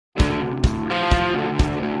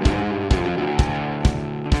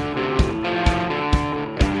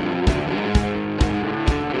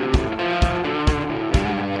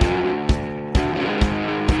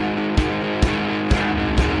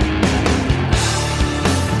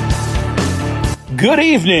Good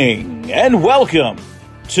evening and welcome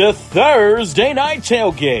to Thursday Night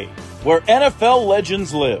Tailgate, where NFL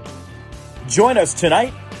legends live. Join us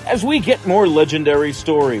tonight as we get more legendary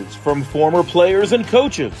stories from former players and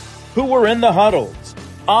coaches who were in the huddles,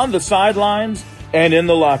 on the sidelines, and in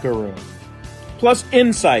the locker room. Plus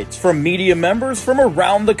insights from media members from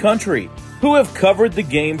around the country who have covered the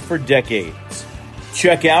game for decades.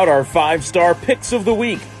 Check out our 5-star picks of the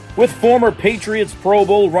week with former Patriots Pro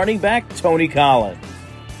Bowl running back Tony Collins.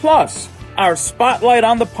 Plus, our Spotlight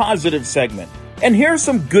on the Positive segment. And here's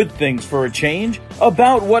some good things for a change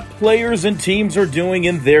about what players and teams are doing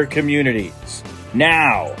in their communities.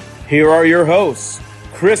 Now, here are your hosts,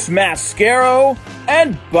 Chris Mascaro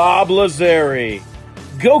and Bob Lazzari.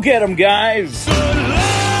 Go get 'em, guys!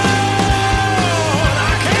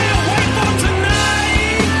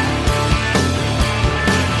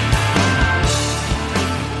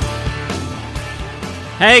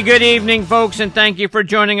 Hey, good evening, folks, and thank you for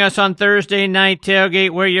joining us on Thursday Night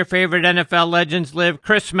Tailgate, where your favorite NFL legends live.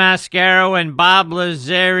 Chris Mascaro and Bob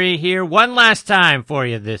Lazzari here one last time for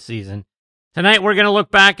you this season. Tonight, we're going to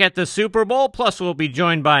look back at the Super Bowl, plus we'll be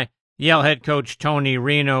joined by Yale head coach Tony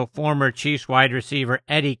Reno, former Chiefs wide receiver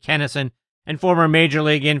Eddie Kennison, and former Major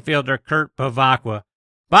League infielder Kurt Bevacqua.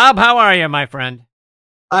 Bob, how are you, my friend?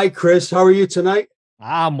 Hi, Chris. How are you tonight?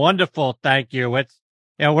 I'm wonderful, thank you.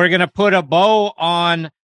 We're going to put a bow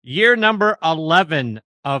on year number 11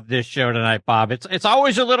 of this show tonight, Bob. It's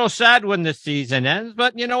always a little sad when the season ends,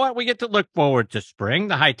 but you know what? We get to look forward to spring.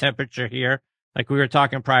 The high temperature here, like we were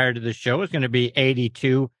talking prior to the show, is going to be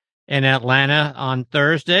 82 in Atlanta on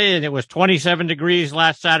Thursday, and it was 27 degrees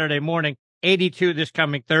last Saturday morning, 82 this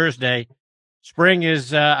coming Thursday. Spring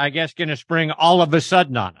is, I guess, going to spring all of a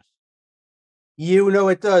sudden on us. You know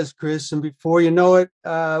it does, Chris. And before you know it,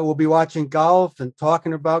 we'll be watching golf and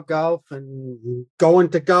talking about golf and going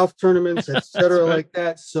to golf tournaments, et cetera, like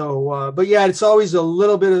that. So, but yeah, it's always a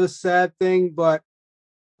little bit of a sad thing. But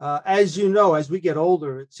as you know, as we get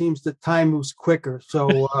older, it seems the time moves quicker.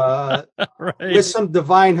 So Right. With some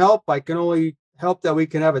divine help, I can only help that we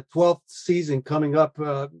can have a 12th season coming up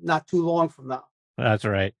not too long from now. That's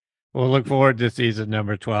right. We'll look forward to season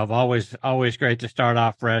number 12. Always great to start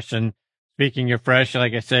off fresh. And speaking of fresh,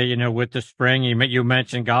 like I say, with the spring, you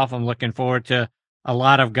mentioned golf. I'm looking forward to a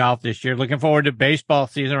lot of golf this year. Looking forward to baseball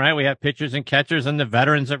season, right? We have pitchers and catchers, and the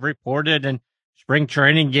veterans have reported, and spring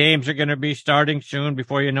training games are going to be starting soon.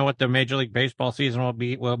 Before you know it, the Major League Baseball season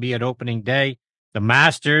will be at opening day. The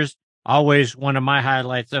Masters, always one of my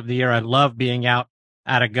highlights of the year. I love being out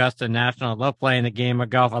at Augusta National. I love playing the game of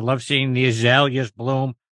golf. I love seeing the azaleas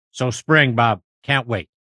bloom. So spring, Bob, can't wait.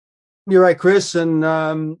 You're right, Chris. And,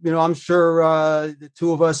 I'm sure the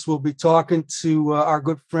two of us will be talking to our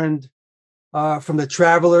good friend from the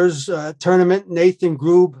Travelers tournament, Nathan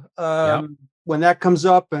Groob, when that comes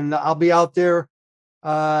up. And I'll be out there.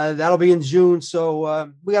 That'll be in June.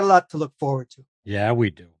 So we got a lot to look forward to. Yeah, we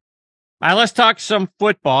do. All right, let's talk some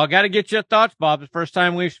football. Got to get your thoughts, Bob. The first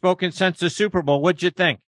time we've spoken since the Super Bowl. What'd you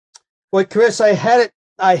think? Well, Chris, I had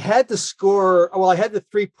the score. Well, I had the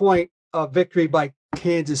 3-point victory by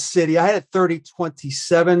Kansas City. I had it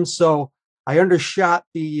 30-27, so I undershot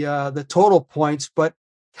the total points, but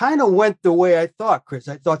kind of went the way I thought, Chris.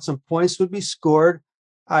 I thought some points would be scored.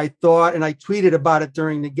 I thought, and I tweeted about it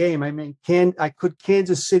during the game, could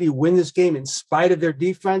Kansas City win this game in spite of their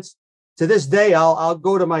defense? To this day, I'll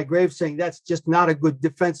go to my grave saying that's just not a good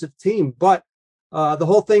defensive team. But the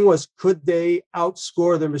whole thing was, could they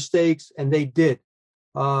outscore their mistakes? And they did.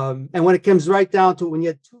 And when it comes right down to it, when you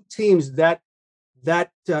had two teams that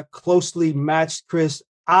closely matched, Chris,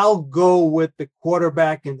 I'll go with the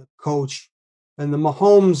quarterback and the coach. And the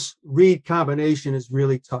Mahomes-Reed combination is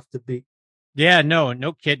really tough to beat. Yeah,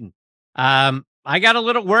 no kidding. I got a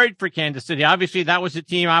little worried for Kansas City. Obviously, that was the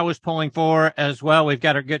team I was pulling for as well. We've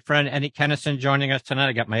got our good friend Eddie Kennison joining us tonight.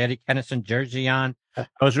 I got my Eddie Kennison jersey on. I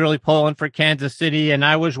was really pulling for Kansas City, and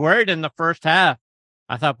I was worried in the first half.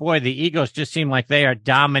 I thought, boy, the Eagles just seem like they are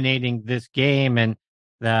dominating this game, and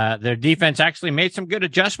their defense actually made some good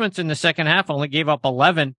adjustments in the second half, only gave up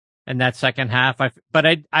 11 in that second half. But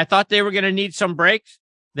I thought they were going to need some breaks.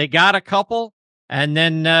 They got a couple, and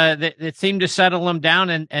then it seemed to settle them down,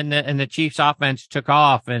 and the Chiefs offense took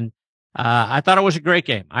off. And I thought it was a great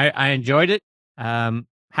game. I enjoyed it.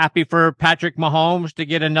 Happy for Patrick Mahomes to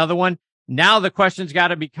get another one. Now the question's got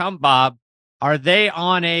to become, Bob, are they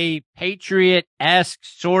on a Patriot-esque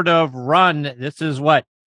sort of run? This is what?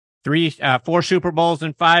 4 Super Bowls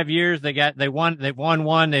in 5 years. They've won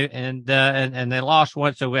one, and they lost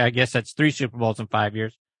one. So I guess that's 3 Super Bowls in 5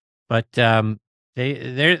 years. But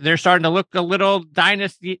they're starting to look a little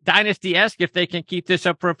dynasty-esque if they can keep this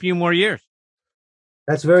up for a few more years.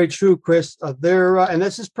 That's very true, Chris. And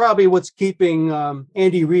this is probably what's keeping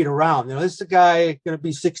Andy Reid around. This is a guy going to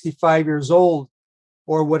be 65 years old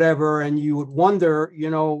or whatever, and you would wonder,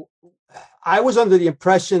 I was under the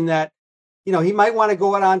impression that, he might want to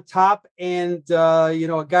go out on top, and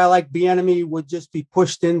a guy like Bieniemy would just be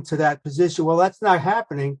pushed into that position. Well, that's not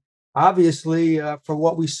happening, obviously, for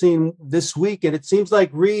what we've seen this week, and it seems like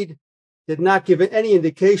Reid did not give any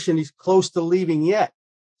indication he's close to leaving yet.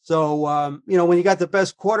 So, when you got the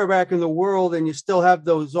best quarterback in the world and you still have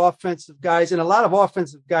those offensive guys, and a lot of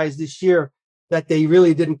offensive guys this year that they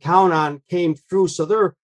really didn't count on came through. So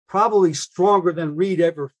they're probably stronger than Reid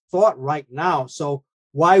ever thought right now. So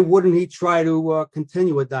why wouldn't he try to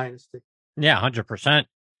continue a dynasty? Yeah, 100%.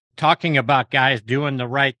 Talking about guys doing the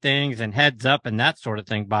right things and heads up and that sort of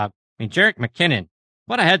thing, Bob. I mean, Jerick McKinnon,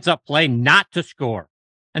 what a heads up play not to score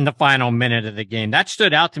in the final minute of the game. That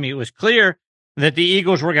stood out to me. It was clear that the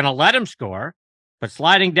Eagles were going to let him score, but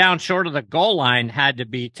sliding down short of the goal line had to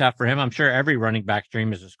be tough for him. I'm sure every running back's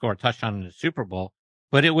dream is to score a touchdown in the Super Bowl,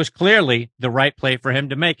 but it was clearly the right play for him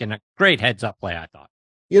to make, and a great heads-up play, I thought.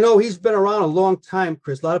 He's been around a long time,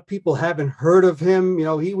 Chris. A lot of people haven't heard of him.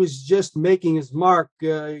 He was just making his mark,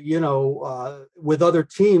 with other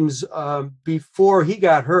teams before he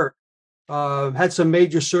got hurt. Had some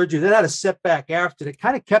major surgery, then had a setback after that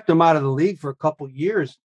kind of kept him out of the league for a couple of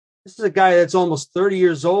years. This is a guy that's almost 30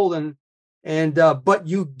 years old, but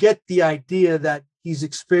you get the idea that he's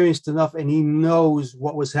experienced enough and he knows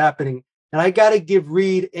what was happening. And I got to give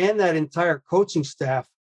Reid and that entire coaching staff,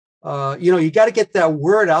 you got to get that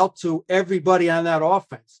word out to everybody on that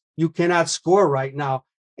offense. You cannot score right now.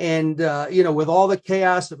 And, with all the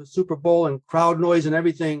chaos of a Super Bowl and crowd noise and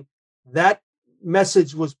everything, that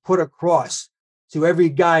message was put across to every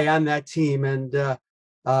guy on that team. And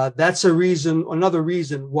that's another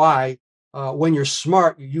reason why when you're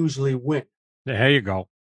smart, you usually win. There you go.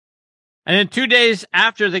 And then 2 days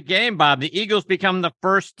after the game, Bob, the Eagles become the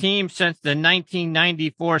first team since the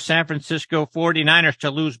 1994 San Francisco 49ers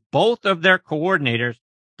to lose both of their coordinators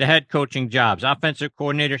to head coaching jobs. Offensive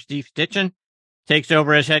coordinator Steve Stitchen takes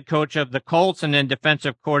over as head coach of the Colts, and then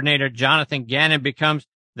defensive coordinator Jonathan Gannon becomes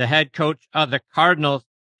the head coach of the Cardinals.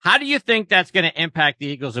 How do you think that's going to impact the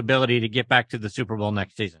Eagles' ability to get back to the Super Bowl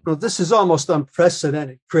next season? Well, this is almost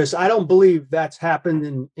unprecedented, Chris. I don't believe that's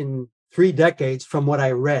happened in 3 decades from what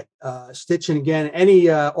I read. Stitchen again, any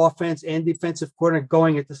offense and defensive coordinator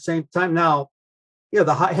going at the same time. Now,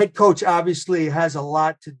 the head coach obviously has a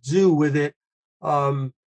lot to do with it.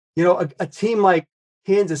 A team like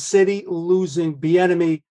Kansas City losing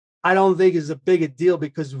Bieniemy, I don't think is a big a deal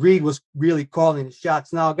because Reid was really calling the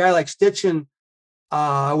shots. Now, a guy like Stitchen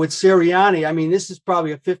with Sirianni, I mean, this is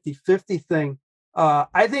probably a 50-50 thing.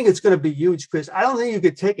 I think it's going to be huge, Chris. I don't think you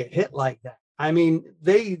could take a hit like that. I mean,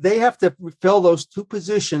 they have to fill those 2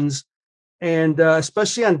 positions, and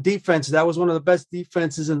especially on defense, that was one of the best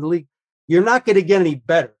defenses in the league. You're not going to get any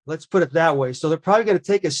better. Let's put it that way. So they're probably going to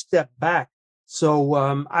take a step back. So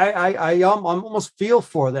I almost feel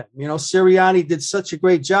for them. Sirianni did such a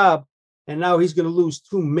great job, and now he's going to lose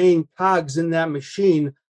 2 main cogs in that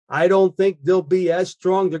machine. I don't think they'll be as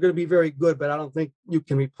strong. They're going to be very good, but I don't think you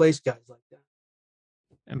can replace guys like that.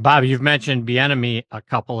 And Bob, you've mentioned Bieniemy a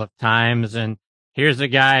couple of times, and here's a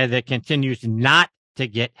guy that continues not to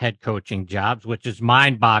get head coaching jobs, which is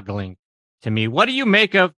mind-boggling to me. What do you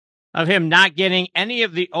make of him not getting any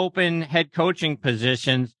of the open head coaching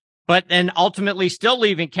positions, but then ultimately still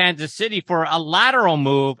leaving Kansas City for a lateral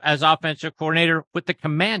move as offensive coordinator with the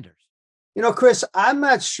Commanders? Chris, I'm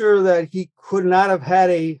not sure that he could not have had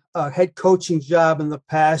a head coaching job in the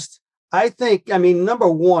past. Number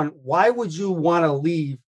one, why would you want to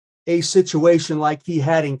leave a situation like he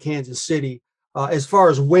had in Kansas City as far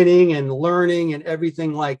as winning and learning and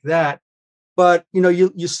everything like that? But,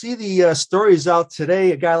 you see the stories out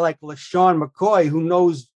today, a guy like LaShawn McCoy, who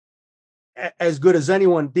knows as good as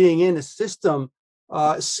anyone being in the system,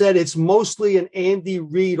 said it's mostly an Andy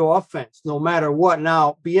Reid offense, no matter what.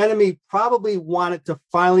 Now, Bieniemy probably wanted to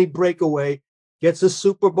finally break away, gets a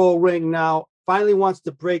Super Bowl ring now, finally wants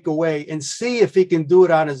to break away and see if he can do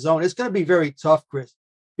it on his own. It's going to be very tough, Chris,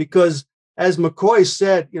 because as McCoy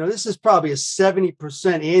said, this is probably a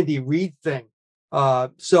 70% Andy Reid thing.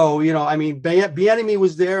 Bieniemy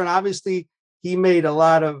was there, and obviously he made had a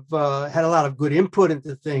lot of good input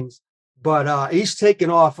into things, but he's taken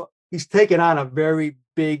on a very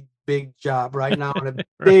big job right now, and a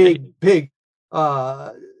big,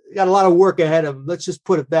 got a lot of work ahead of him. Let's just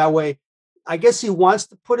put it that way. I guess he wants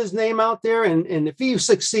to put his name out there, and if he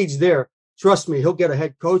succeeds there, trust me, he'll get a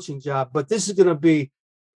head coaching job. But this is going to be,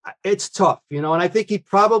 it's tough, and I think he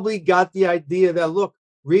probably got the idea that, look,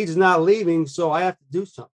 Reed's not leaving, so I have to do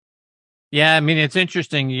something. Yeah, I mean, it's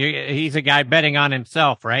interesting. He's a guy betting on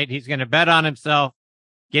himself, right? He's going to bet on himself,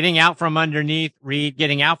 getting out from underneath Reed,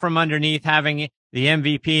 getting out from underneath, having the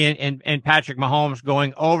MVP and Patrick Mahomes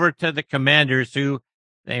going over to the Commanders, who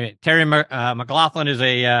Terry McLaurin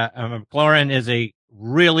is a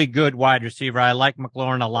really good wide receiver. I like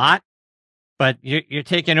McLaurin a lot, but you're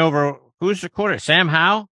taking over. Who's the quarter? Sam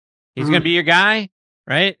Howell? He's going to be your guy,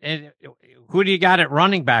 right? And who do you got at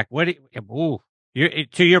running back? To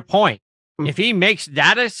your point, if he makes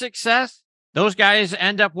that a success, those guys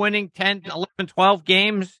end up winning 10, 11, 12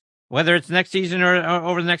 games, whether it's next season or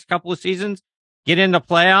over the next couple of seasons, get in the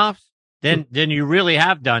playoffs, then you really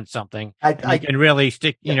have done something. I can really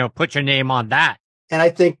stick, put your name on that. And I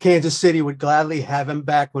think Kansas City would gladly have him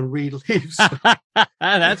back when Reed leaves.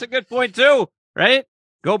 That's a good point too, right?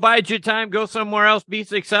 Go bide your time, go somewhere else, be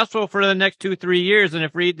successful for the next 2-3 years. And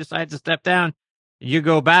if Reed decides to step down, you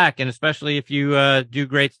go back. And especially if you do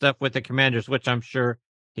great stuff with the Commanders, which I'm sure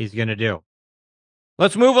he's going to do.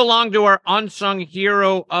 Let's move along to our Unsung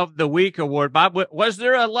Hero of the Week award. Bob, was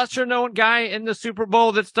there a lesser known guy in the Super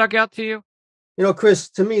Bowl that stuck out to you? Chris,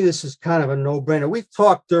 to me, this is kind of a no-brainer. We've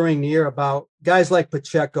talked during the year about guys like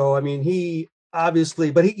Pacheco. I mean, he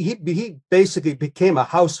obviously, but he basically became a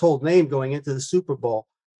household name going into the Super Bowl.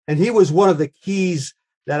 And he was one of the keys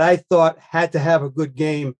that I thought had to have a good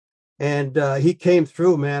game. And he came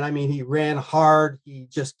through, man. I mean, he ran hard. He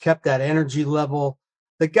just kept that energy level.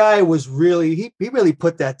 The guy was really, he really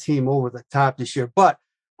put that team over the top this year. But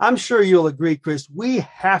I'm sure you'll agree, Chris, we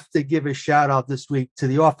have to give a shout out this week to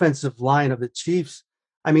the offensive line of the Chiefs.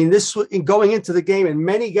 I mean, this going into the game, and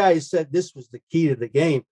many guys said this was the key to the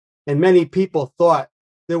game. And many people thought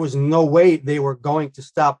there was no way they were going to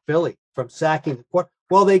stop Philly from sacking the quarterback.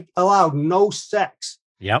 Well, they allowed no sacks.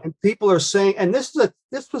 Yep. And people are saying, and this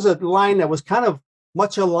was a line that was kind of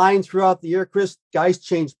much a line throughout the year, Chris. Guys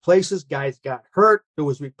changed places, guys got hurt, there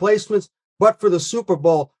was replacements. But for the Super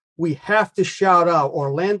Bowl, we have to shout out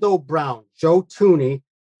Orlando Brown, Joe Thuney,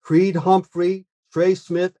 Creed Humphrey, Trey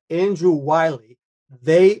Smith, Andrew Wiley.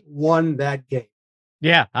 They won that game.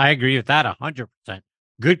 Yeah, I agree with that 100%.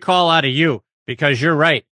 Good call out of you, because you're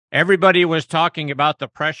right. Everybody was talking about the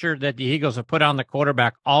pressure that the Eagles have put on the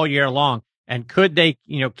quarterback all year long. And could they,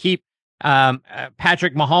 keep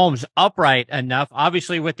Patrick Mahomes upright enough?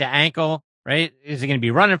 Obviously, with the ankle, right? Is he going to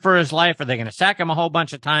be running for his life? Are they going to sack him a whole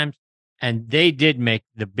bunch of times? And they did make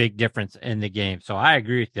the big difference in the game. So I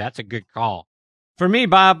agree with you. That's a good call. For me,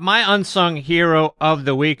 Bob, my Unsung Hero of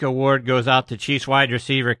the Week award goes out to Chiefs wide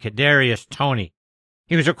receiver Kadarius Toney.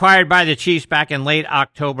 He was acquired by the Chiefs back in late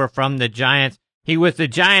October from the Giants. He was the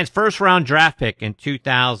Giants' first-round draft pick in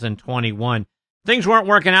 2021. Things weren't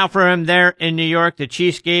working out for him there in New York. The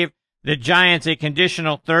Chiefs gave the Giants a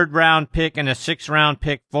conditional third-round pick and a sixth-round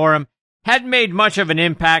pick for him. Hadn't made much of an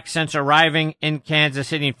impact since arriving in Kansas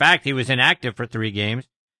City. In fact, he was inactive for 3 games.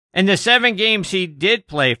 In the 7 games he did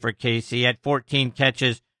play for KC, he had 14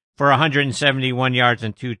 catches for 171 yards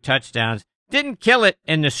and 2 touchdowns. Didn't kill it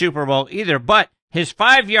in the Super Bowl either, but his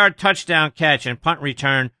 5-yard touchdown catch and punt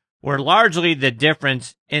return were largely the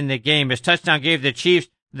difference in the game. His touchdown gave the Chiefs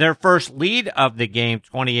their first lead of the game,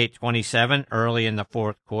 28-27, early in the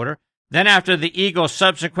fourth quarter. Then after the Eagles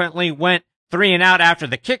subsequently went 3 and out after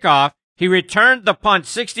the kickoff, he returned the punt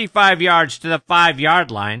 65 yards to the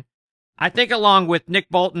 5-yard line. I think along with Nick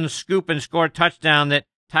Bolton's scoop and score touchdown that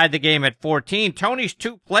tied the game at 14, Toney's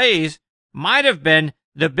 2 plays might have been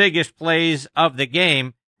the biggest plays of the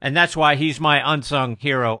game, and that's why he's my Unsung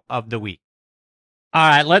Hero of the Week. All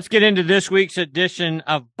right, let's get into this week's edition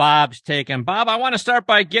of Bob's Take. And Bob, I want to start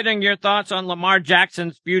by getting your thoughts on Lamar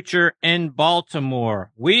Jackson's future in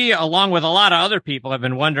Baltimore. We, along with a lot of other people, have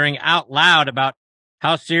been wondering out loud about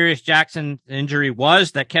how serious Jackson's injury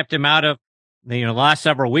was that kept him out of the last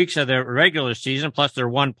several weeks of the regular season, plus their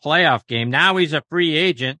 1 playoff game. Now he's a free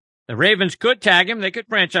agent. The Ravens could tag him. They could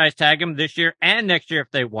franchise tag him this year and next year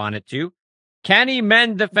if they wanted to. Can he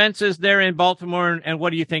mend the fences there in Baltimore? And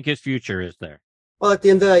what do you think his future is there? Well, at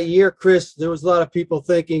the end of that year, Chris, there was a lot of people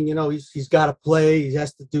thinking, he's got to play, he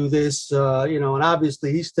has to do this, and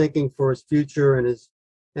obviously he's thinking for his future and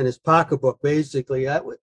his pocketbook, basically.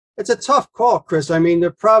 It's a tough call, Chris. I mean,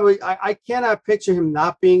 they're probably, I cannot picture him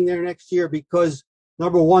not being there next year because,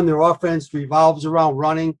 number one, their offense revolves around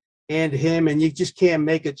running and him, and you just can't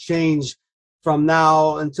make a change from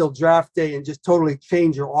now until draft day and just totally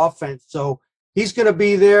change your offense. So he's going to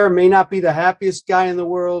be there, may not be the happiest guy in the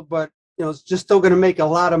world, but it's just still going to make a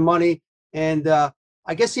lot of money. And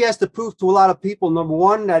I guess he has to prove to a lot of people, number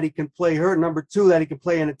one, that he can play hurt. Number two, that he can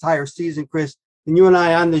play an entire season, Chris. And you and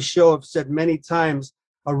I on this show have said many times,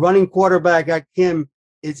 a running quarterback like him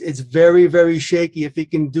it's very, very shaky if he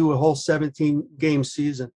can do a whole 17-game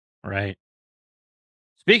season. Right.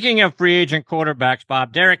 Speaking of free agent quarterbacks,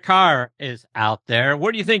 Bob, Derek Carr is out there.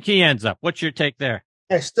 Where do you think he ends up? What's your take there?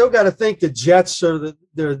 I still got to think the Jets are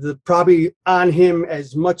they're probably on him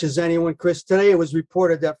as much as anyone. Chris, today it was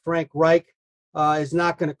reported that Frank Reich is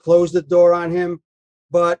not going to close the door on him,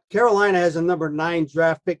 but Carolina has a number 9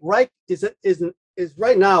 draft pick. Reich is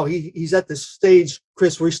right now he's at the stage,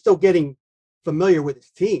 Chris, where he's still getting familiar with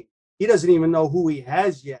his team. He doesn't even know who he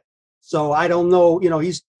has yet. So I don't know.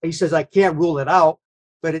 He says I can't rule it out,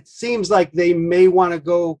 but it seems like they may want to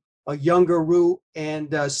go a younger route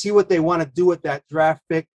and see what they want to do with that draft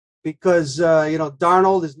pick because,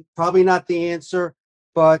 Darnold is probably not the answer,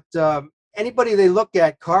 but anybody they look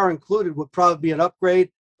at, Carr included, would probably be an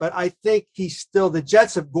upgrade. But I think the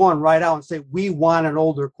Jets have gone right out and say, we want an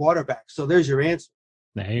older quarterback. So there's your answer.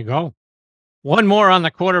 There you go. One more on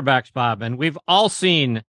the quarterbacks, Bob, and we've all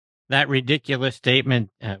seen that ridiculous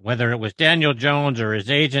statement, whether it was Daniel Jones or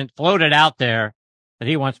his agent, floated out there that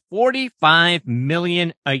he wants $45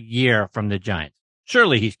 million a year from the Giants.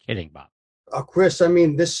 Surely he's kidding, Bob. Chris,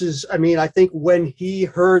 I think when he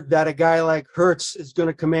heard that a guy like Hurts is going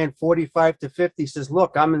to command 45 to 50, he says,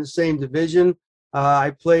 look, I'm in the same division.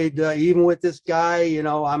 I played even with this guy,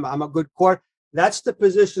 I'm a good quarterback. That's the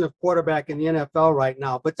position of quarterback in the NFL right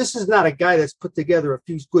now. But this is not a guy that's put together a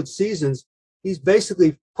few good seasons. He's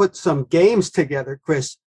basically put some games together,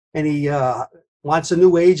 Chris, and he wants a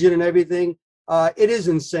new agent and everything. It is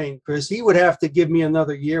insane, Chris. He would have to give me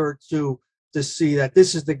another year or two to see that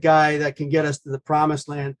this is the guy that can get us to the promised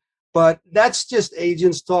land. But that's just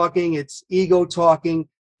agents talking. It's ego talking.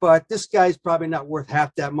 But this guy's probably not worth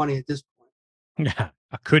half that money at this point. Yeah,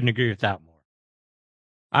 I couldn't agree with that more.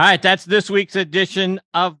 All right, that's this week's edition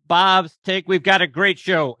of Bob's Take. We've got a great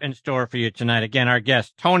show in store for you tonight. Again, our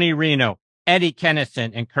guests, Tony Reno, Eddie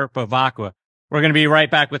Kennison, and Kurt Bevacqua. We're going to be right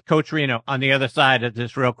back with Coach Reno on the other side of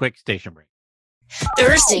this real quick station break.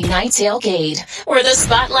 Thursday Night Tailgate, where the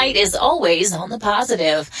spotlight is always on the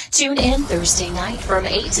positive. Tune in Thursday night from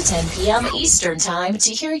 8 to 10 p.m. Eastern Time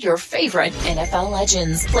to hear your favorite NFL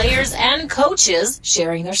legends, players, and coaches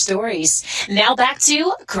sharing their stories. Now back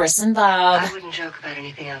to Chris and Bob. I wouldn't joke about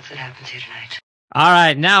anything else that happens here tonight. All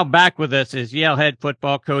right, now back with us is Yale head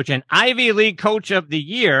football coach and Ivy League Coach of the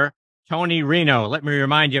Year, Tony Reno. Let me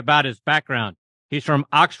remind you about his background. He's from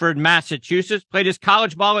Oxford, Massachusetts, played his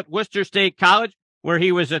college ball at Worcester State College, where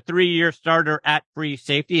he was a 3-year starter at free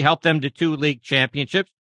safety, helped them to 2 league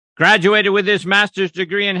championships, graduated with his master's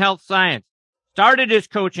degree in health science, started his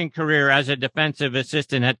coaching career as a defensive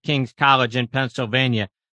assistant at King's College in Pennsylvania.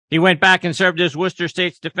 He went back and served as Worcester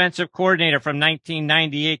State's defensive coordinator from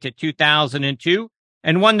 1998 to 2002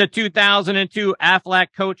 and won the 2002 Aflac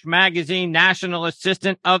Coach Magazine National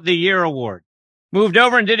Assistant of the Year Award. Moved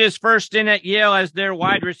over and did his first stint at Yale as their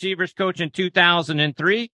wide receivers coach in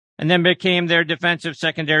 2003. And then became their defensive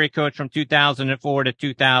secondary coach from 2004 to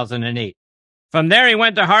 2008. From there, he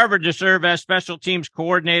went to Harvard to serve as special teams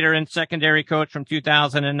coordinator and secondary coach from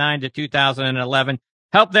 2009 to 2011,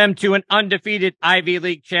 helped them to an undefeated Ivy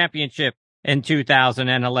League championship in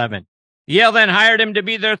 2011. Yale then hired him to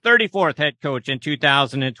be their 34th head coach in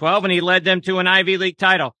 2012, and he led them to an Ivy League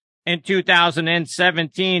title in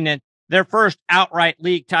 2017 and their first outright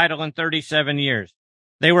league title in 37 years.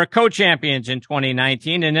 They were co-champions in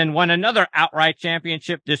 2019 and then won another outright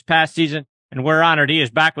championship this past season. And we're honored he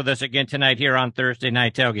is back with us again tonight here on Thursday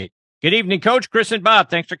Night Tailgate. Good evening, Coach. Chris and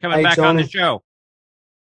Bob, thanks for coming back on the show.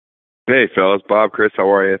 Hey, fellas. Bob, Chris,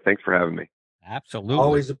 how are you? Thanks for having me. Absolutely.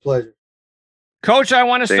 Always a pleasure. Coach, I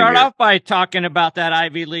want to start off by talking about that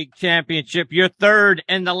Ivy League championship, your third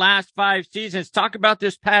in the last 5 seasons. Talk about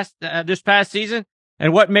this past season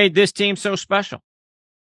and what made this team so special.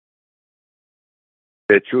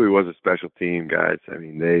 It truly was a special team, guys. I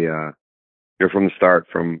mean, they, from the start,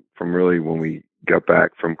 from really when we got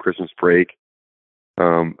back from Christmas break,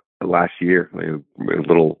 last year, a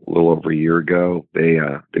little over a year ago, they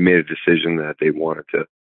made a decision that they wanted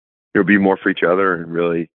to, be more for each other and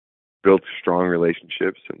really build strong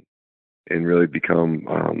relationships and really become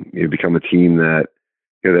a team that,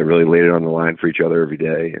 that really laid it on the line for each other every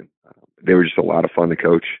day. And they were just a lot of fun to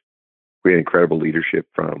coach. We had incredible leadership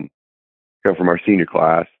from our senior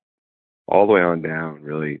class all the way on down,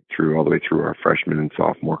 really all the way through our freshman and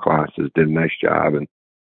sophomore classes. Did a nice job, and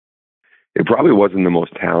it probably wasn't the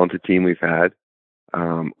most talented team we've had,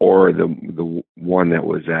 or the one that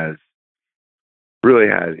was as really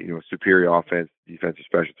had superior offense, defensive,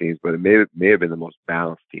 special teams, but it may have been the most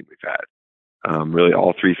balanced team we've had. Really,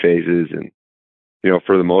 all 3 phases, and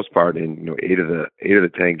for the most part, in 8 of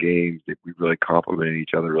the 10 games, we really complemented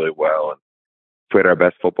each other really well. And played our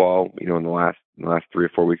best football, in the last 3 or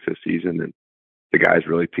 4 weeks of the season, and the guys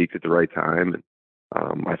really peaked at the right time. And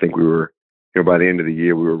I think we were, by the end of the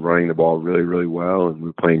year, we were running the ball really, really well, and we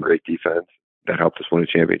were playing great defense. That helped us win a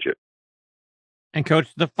championship. And Coach,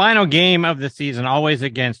 the final game of the season, always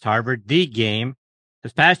against Harvard, the game.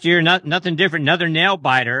 This past year, nothing different, another nail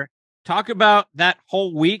biter. Talk about that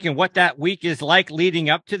whole week and what that week is like leading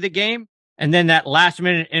up to the game, and then that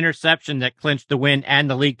last-minute interception that clinched the win and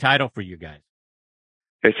the league title for you guys.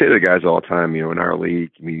 I say to the guys all the time, in our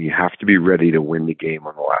league, you have to be ready to win the game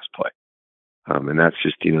on the last play. And that's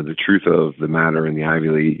just, the truth of the matter in the Ivy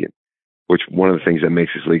League, which one of the things that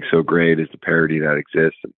makes this league so great is the parity that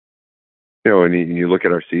exists. And, and you look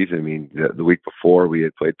at our season, the week before we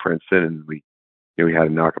had played Princeton, and we had to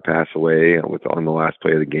knock a pass away on the last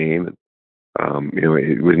play of the game. And,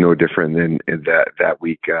 it was no different than that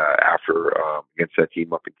week after against that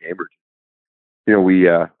team up in Cambridge.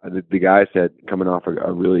 The guys had coming off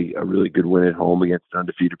a really good win at home against an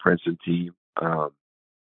undefeated Princeton team.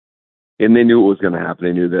 And they knew what was going to happen.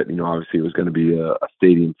 They knew that, obviously it was going to be a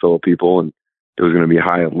stadium full of people, and it was going to be a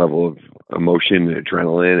high level of emotion and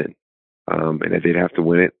adrenaline, and that they'd have to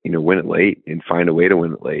win it late and find a way to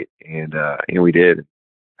win it late. And, we did.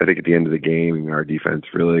 I think at the end of the game,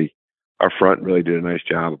 our front really did a nice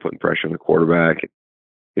job of putting pressure on the quarterback.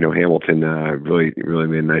 Hamilton really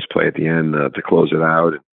made a nice play at the end to close it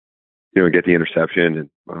out and, get the interception. And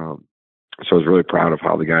so I was really proud of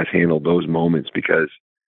how the guys handled those moments, because,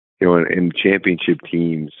 in championship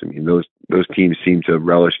teams, those teams seem to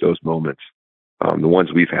relish those moments. The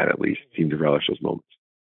ones we've had, at least, seem to relish those moments.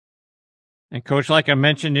 And Coach, like I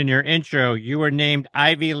mentioned in your intro, you were named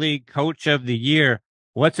Ivy League Coach of the Year.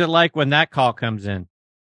 What's it like when that call comes in?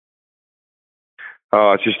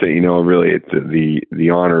 Oh, it's just that, really, the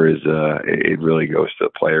honor is, it really goes to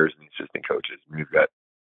the players and the assistant coaches. We've got,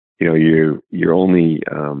 you're only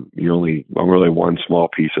really one small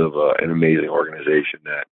piece of an amazing organization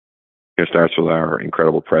that, starts with our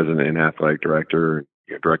incredible president and athletic director,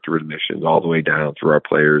 director of admissions, all the way down through our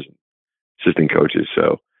players and assistant coaches.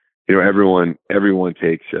 So, everyone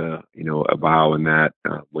takes, a bow in that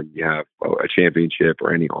when you have a championship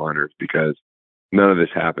or any honors, because none of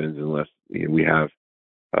this happens unless we have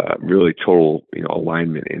really total,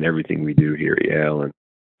 alignment in everything we do here at Yale. And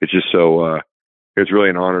it's just so, it's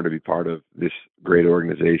really an honor to be part of this great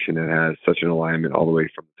organization that has such an alignment all the way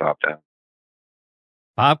from the top down.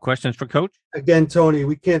 Bob, questions for Coach? Again, Tony,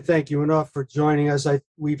 we can't thank you enough for joining us.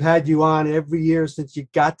 We've had you on every year since you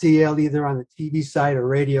got to Yale, either on the TV side or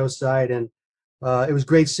radio side. And it was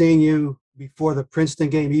great seeing you before the Princeton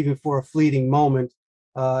game, even for a fleeting moment.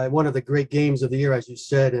 One of the great games of the year, as you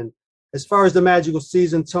said. And as far as the magical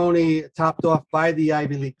season, Tony, topped off by the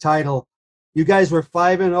Ivy League title, you guys were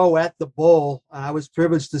 5-0 at the Bowl. I was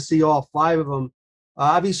privileged to see all 5 of them.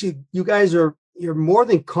 Obviously, you guys you're more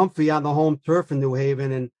than comfy on the home turf in New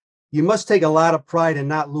Haven, and you must take a lot of pride in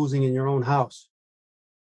not losing in your own house.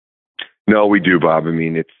 No, we do, Bob.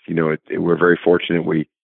 It's we're very fortunate. We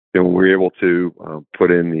were able to put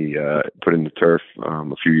in the turf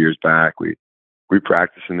a few years back. We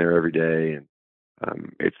practice in there every day, and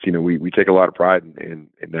it's we take a lot of pride in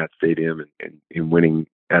that stadium and in winning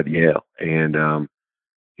at Yale, and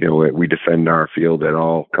we defend our field at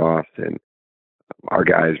all costs, and our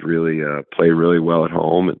guys really play really well at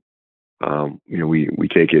home, and we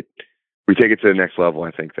take it to the next level,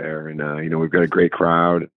 I think, there. And we've got a great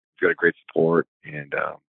crowd, we've got a great support, and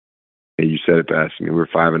you said it best. We're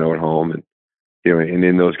 5-0 at home, and and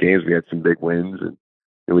in those games we had some big wins, and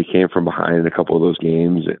we came from behind in a couple of those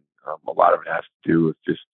games, and a lot of it has to do with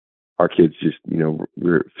just our kids just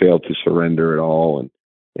failed to surrender at all, and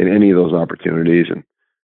in any of those opportunities. And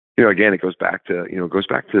again, it goes back to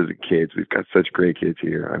the kids. We've got such great kids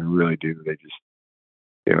here. I really do. They just,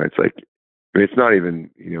 it's like, it's not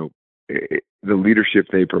even, the leadership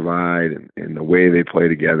they provide and the way they play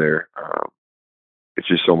together. It's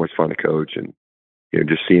just so much fun to coach, and,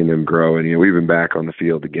 just seeing them grow. And, we've been back on the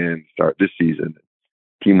field again, start this season.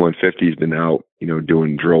 Team 150 has been out,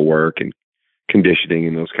 doing drill work and conditioning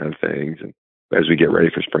and those kind of things. And as we get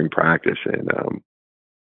ready for spring practice,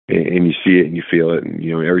 and you see it and you feel it. And,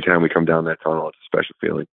 every time we come down that tunnel, it's a special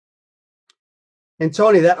feeling. And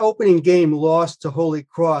Tony, that opening game lost to Holy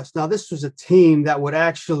Cross. Now, this was a team that would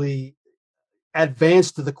actually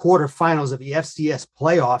advance to the quarterfinals of the FCS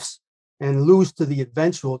playoffs and lose to the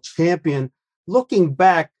eventual champion. Looking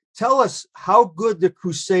back, tell us how good the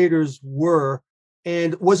Crusaders were,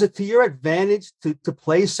 and was it to your advantage to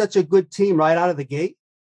play such a good team right out of the gate?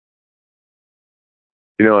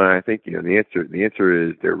 And I think the answer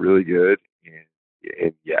is they're really good,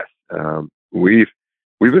 and yes, we've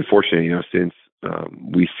been fortunate, since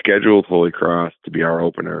we scheduled Holy Cross to be our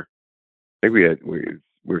opener. I think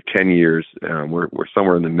we're 10 years. We're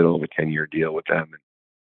somewhere in the middle of a 10-year deal with them.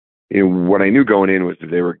 And what I knew going in was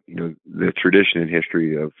that they were, the tradition and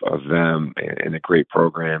history of them and a great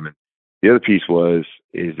program. And the other piece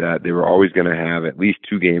is that they were always going to have at least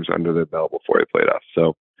 2 games under their belt before they played us.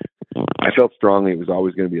 So I felt strongly it was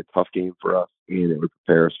always going to be a tough game for us, and it would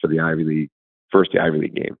prepare us for the Ivy League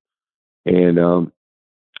game. And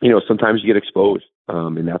sometimes you get exposed,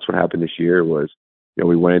 and that's what happened this year. Was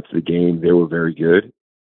we went into the game, they were very good,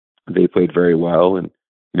 they played very well, and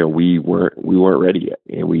we weren't ready yet,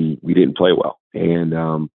 and we didn't play well, and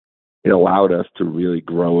it allowed us to really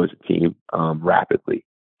grow as a team rapidly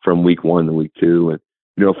from week 1 to week 2. And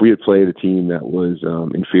if we had played a team that was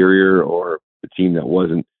inferior, or a team that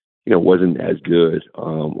wasn't as good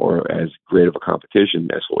or as great of a competition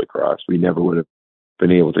as Holy Cross, we never would have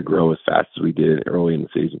been able to grow as fast as we did early in the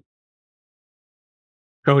season.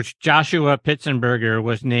 Coach, Joshua Pitsenberger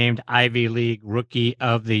was named Ivy League Rookie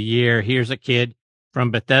of the Year. Here's a kid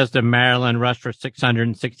from Bethesda, Maryland, rushed for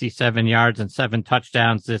 667 yards and 7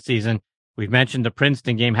 touchdowns this season. We've mentioned the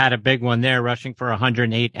Princeton game, had a big one there, rushing for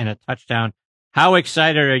 108 and a touchdown. How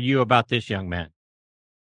excited are you about this young man?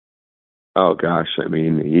 Oh gosh, I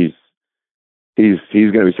mean, he's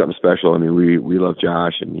going to be something special. I mean, we love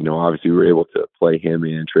Josh, and obviously we were able to play him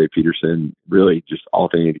and Trey Peterson, really just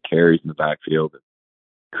alternated carries in the backfield, and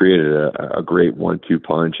created a great 1-2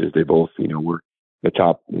 punch, as they both were the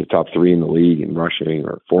top 3 in the league in rushing,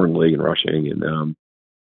 or 4 in the league in rushing. And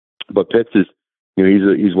but Pitts is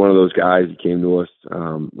he's one of those guys. He came to us,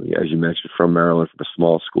 as you mentioned, from Maryland, from a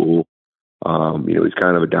small school. He's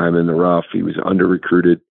kind of a diamond in the rough. He was under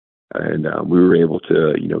recruited, and we were able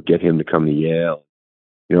to get him to come to Yale.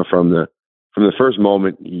 From the first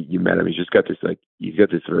moment you met him, he's got this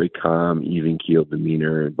very calm, even keeled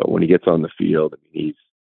demeanor. But when he gets on the field, I mean,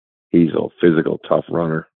 he's a physical, tough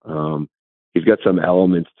runner. He's got some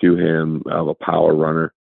elements to him of a power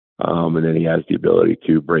runner, and then he has the ability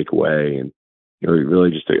to break away. And he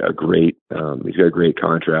really just a great. He's got a great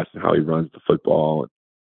contrast in how he runs the football.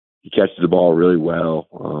 He catches the ball really well.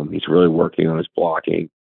 He's really working on his blocking,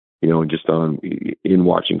 and just in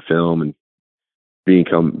watching film and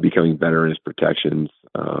becoming better in his protections.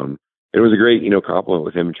 It was a great, compliment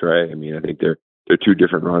with him and Trey. I mean, I think they're 2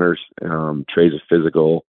 different runners. Trey's a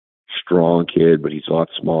physical, strong kid, but he's a lot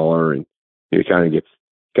smaller, and he kind of gets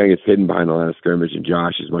hidden behind the line of scrimmage. And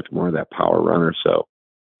Josh is much more of that power runner. So,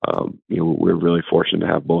 we're really fortunate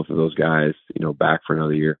to have both of those guys, back for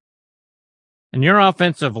another year. And your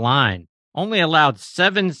offensive line only allowed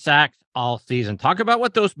 7 sacks all season. Talk about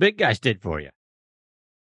what those big guys did for you.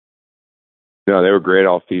 No, they were great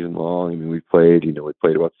all season long. I mean, we played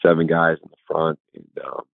about 7 guys in the front,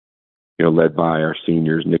 and led by our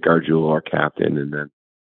seniors, Nick Arjula, our captain, and then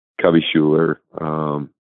Cubby Schuler, and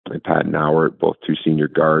Pat Nauert, both 2 senior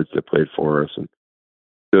guards that played for us. And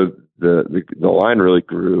the line really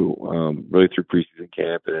grew, really through preseason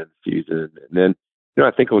camp and the season. And then, I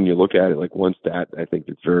think when you look at it, like one stat, I think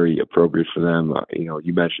it's very appropriate for them.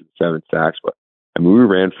 You mentioned 7 sacks, but I mean, we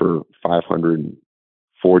ran for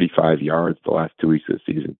 545 yards the last 2 weeks of the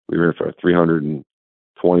season. We ran for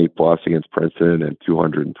 320 plus against Princeton and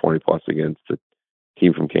 220 plus against the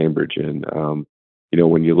team from Cambridge. And,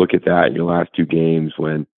 when you look at that in your last 2 games,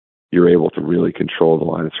 when you're able to really control the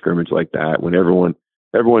line of scrimmage like that, when everyone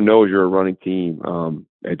knows you're a running team,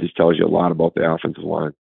 it just tells you a lot about the offensive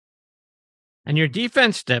line. And your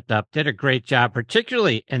defense stepped up, did a great job,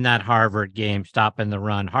 particularly in that Harvard game, stopping the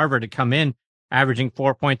run. Harvard had come in averaging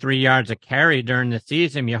 4.3 yards a carry during the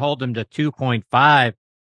season. You hold them to 2.5.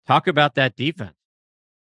 Talk about that defense.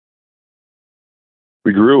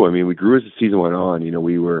 We grew. I mean, we grew as the season went on.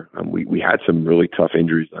 We had some really tough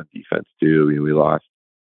injuries on defense too. We lost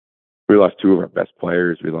 2 of our best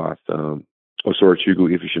players. We lost Osoro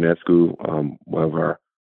Chukwu Ifeshinescu, one of our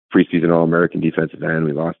preseason All-American defensive end.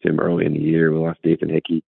 We lost him early in the year. We lost Nathan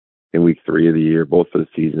Hickey in week 3 of the year, both for the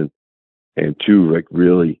season. And 2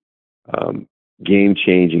 really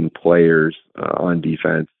game-changing players on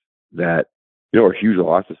defense that are huge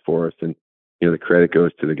losses for us. And the credit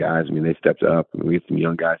goes to the guys. I mean, they stepped up. I mean, we had some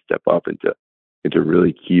young guys step up into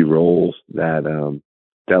really key roles that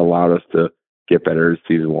allowed us to get better as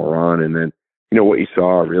the season wore on. And then what you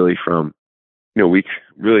saw really from week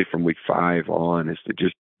 5 on is that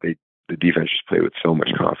the defense just played with so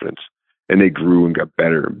much confidence, and they grew and got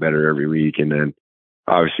better and better every week. And then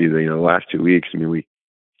obviously the last 2 weeks, I mean, we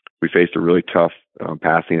faced a really tough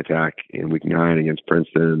passing attack in week 9 against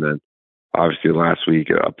Princeton, and then obviously last week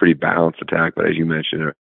a pretty balanced attack. But as you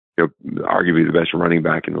mentioned, arguably the best running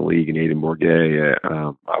back in the league, and Aiden Bourget,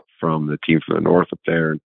 up from the team from the north up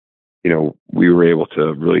there. And, we were able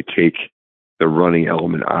to really take the running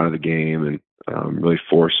element out of the game and really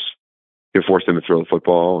force them to throw the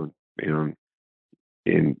football. And,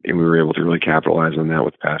 and we were able to really capitalize on that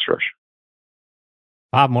with the pass rush.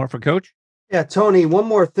 Bob, more for Coach? Yeah, Tony, one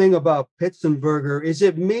more thing about Pitsenberger. Is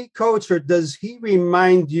it me, Coach, or does he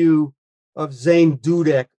remind you of Zane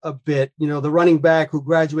Dudek a bit? The running back who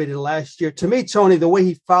graduated last year. To me, Tony, the way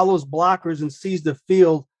he follows blockers and sees the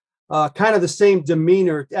field, kind of the same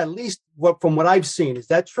demeanor, at least from what I've seen. Is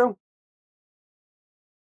that true?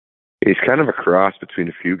 He's kind of a cross between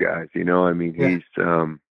a few guys, He's,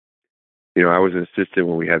 I was an assistant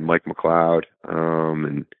when we had Mike McLeod,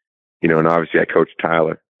 and obviously I coached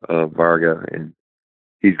Tyler Varga, and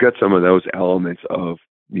he's got some of those elements of,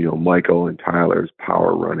 Michael and Tyler's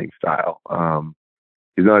power running style.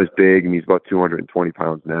 He's not as big, and he's about 220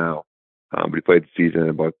 pounds now, but he played the season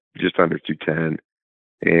about just under 210,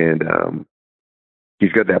 and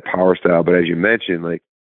he's got that power style. But as you mentioned, like,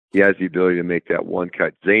 he has the ability to make that one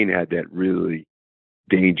cut. Zane had that really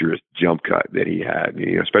dangerous jump cut that he had,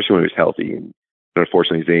 especially when he was healthy. And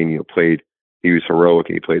unfortunately, Zane, he was heroic,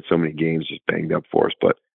 and he played so many games just banged up for us.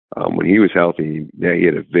 But when he was healthy, he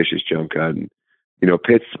had a vicious jump cut. And,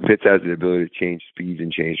 Pitts has the ability to change speeds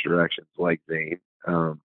and change directions like Zane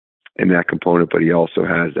in that component, but he also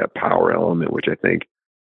has that power element, which I think,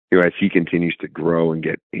 as he continues to grow and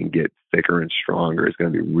get thicker and stronger, is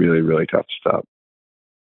going to be really, really tough to stop.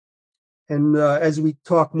 And as we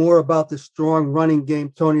talk more about the strong running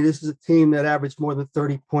game, Tony, this is a team that averaged more than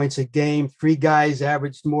 30 points a game. 3 guys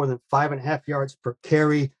averaged more than 5.5 yards per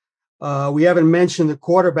carry. We haven't mentioned the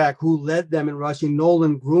quarterback who led them in rushing,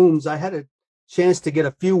 Nolan Grooms. I had a chance to get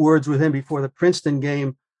a few words with him before the Princeton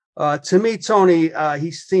game. To me, Tony,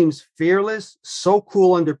 he seems fearless, so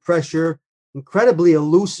cool under pressure, incredibly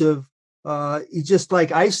elusive. He's just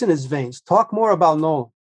like ice in his veins. Talk more about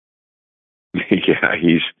Nolan. Yeah,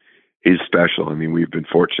 he's special. I mean, we've been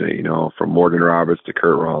fortunate, from Morgan Roberts to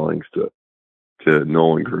Kurt Rawlings to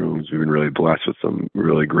Nolan Grooms. We've been really blessed with some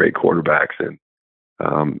really great quarterbacks, and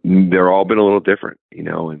they're all been a little different,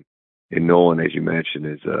 and Nolan, as you mentioned,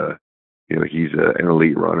 is he's an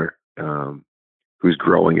elite runner who's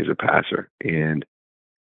growing as a passer, and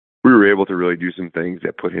we were able to really do some things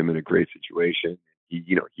that put him in a great situation. He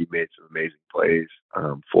made some amazing plays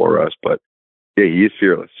for us, but yeah, he is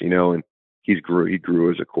fearless, and he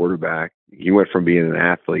grew as a quarterback. He went from being an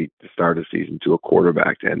athlete to start the season to a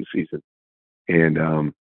quarterback to end the season. And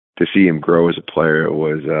to see him grow as a player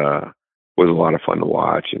was a lot of fun to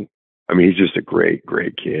watch. And I mean, he's just a great,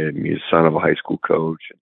 great kid. He's the son of a high school coach.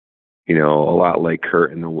 A lot like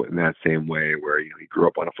Kurt in that same way, where he grew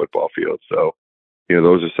up on a football field. So,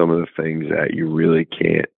 those are some of the things that you really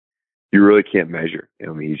can't measure. I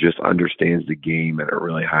mean, he just understands the game at a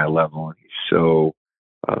really high level, and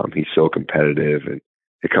he's so competitive, and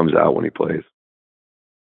it comes out when he plays.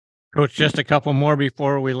 Coach, just a couple more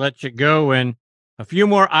before we let you go, and a few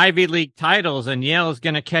more Ivy League titles, and Yale is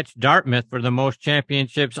going to catch Dartmouth for the most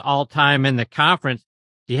championships all time in the conference.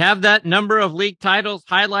 Do you have that number of league titles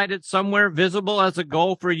highlighted somewhere visible as a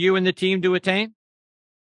goal for you and the team to attain?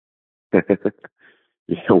 We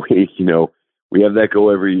have that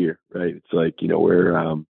goal every year, right? It's like,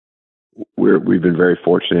 we've been very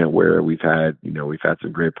fortunate where we've had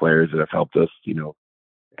some great players that have helped us,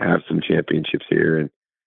 have some championships here. And,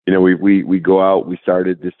 we go out, we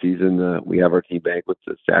started this season, we have our team banquets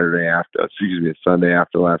a Sunday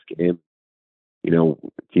after last game.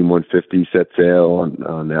 Team 150 set sail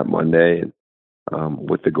on that Monday, and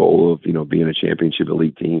with the goal of, being a championship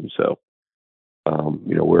elite team. So,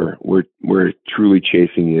 we're truly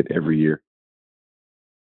chasing it every year.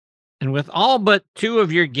 And with all but 2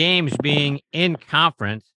 of your games being in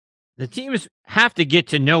conference, the teams have to get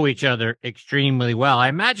to know each other extremely well. I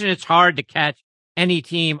imagine it's hard to catch any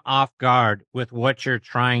team off guard with what you're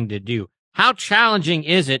trying to do. How challenging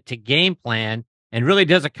is it to game plan, and really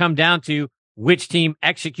does it come down to which team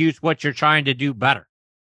executes what you're trying to do better?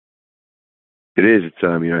 It is. It's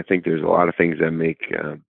I think there's a lot of things that make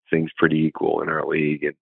things pretty equal in our league,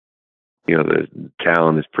 and the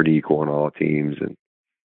talent is pretty equal in all teams, and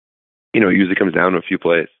it usually comes down to a few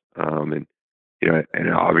plays. And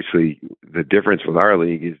obviously the difference with our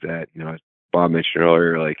league is that, as Bob mentioned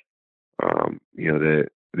earlier,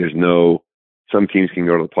 some teams can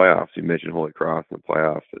go to the playoffs. You mentioned Holy Cross in the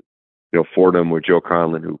playoffs. Fordham with Joe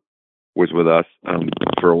Conlon, who was with us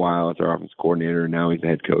for a while as our offensive coordinator, and now he's the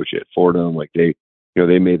head coach at Fordham. They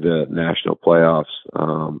made the national playoffs,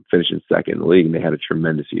 finishing second in the league, and they had a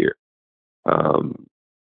tremendous year.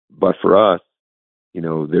 But for us,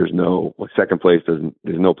 there's no second place there's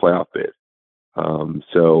no playoff bid.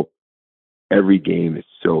 So every game is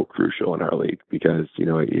so crucial in our league because,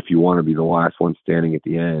 if you want to be the last one standing at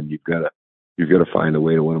the end, you've got to find a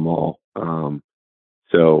way to win them all.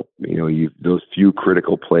 So, those few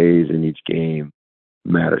critical plays in each game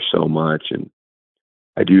matter so much. And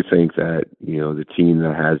I do think that, the team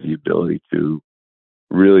that has the ability to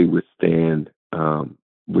really withstand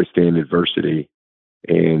adversity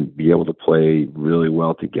and be able to play really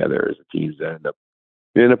well together as a team that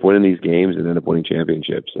end up winning these games and end up winning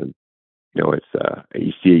championships. And, it's,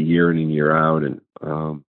 you see it year in and year out. And,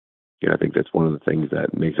 I think that's one of the things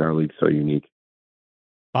that makes our league so unique.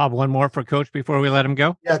 Bob, one more for Coach before we let him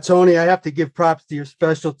go. Yeah, Tony, I have to give props to your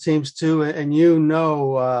special teams too. And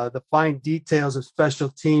the fine details of special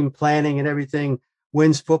team planning and everything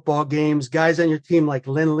wins football games. Guys on your team like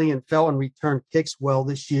Lindley and Felton returned kicks well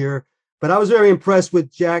this year. But I was very impressed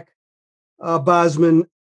with Jack Bosman,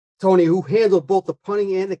 Tony, who handled both the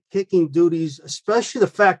punting and the kicking duties, especially the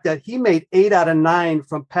fact that he made 8 out of 9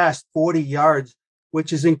 from past 40 yards,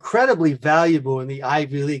 which is incredibly valuable in the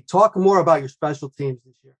Ivy League. Talk more about your special teams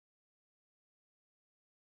this year.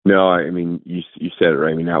 No, I mean, you said it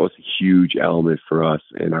right. I mean, that was a huge element for us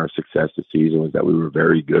in our success this season was that we were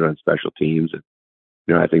very good on special teams. And,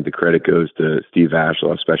 I think the credit goes to Steve Ashel,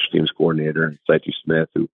 our special teams coordinator, and Saitu Smith,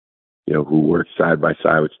 who worked side by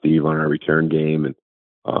side with Steve on our return game.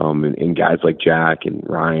 And guys like Jack and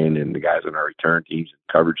Ryan and the guys on our return teams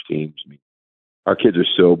and coverage teams. I mean, our kids are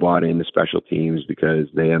so bought into special teams because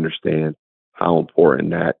they understand how important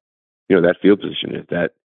that field position is,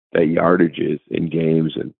 that yardage is in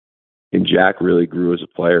games. And Jack really grew as a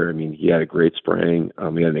player. I mean, he had a great spring.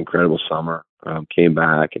 He had an incredible summer, came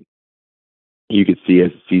back, and you could see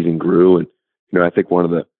as the season grew. And, I think one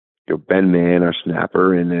of the, Ben Mann, our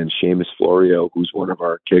snapper, and then Seamus Florio, who's one of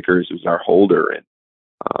our kickers, who's our holder. And,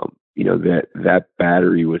 that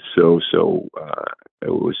battery was it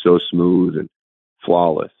was so smooth and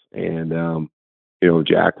flawless. And,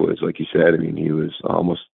 Jack was, like you said, I mean, he was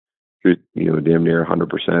almost, damn near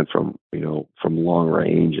 100% from long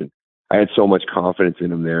range. And I had so much confidence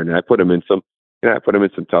in him there. And I put him in some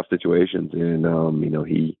tough situations. And,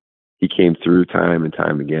 he came through time and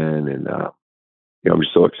time again. And, I'm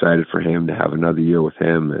just so excited for him to have another year with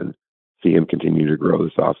him and see him continue to grow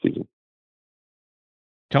this offseason.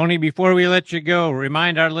 Tony, before we let you go,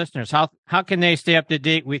 remind our listeners, how can they stay up to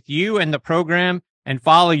date with you and the program and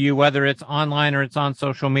follow you, whether it's online or it's on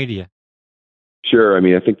social media? Sure. I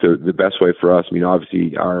mean, I think the best way for us, I mean,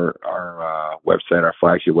 obviously our website, our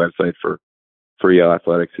flagship website for Yale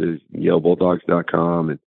Athletics is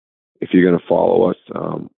yalebulldogs.com. And if you're going to follow us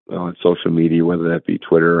on social media, whether that be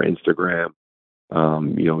Twitter or Instagram,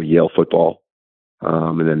 Yale football.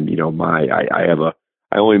 And then,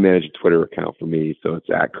 I only manage a Twitter account for me. So it's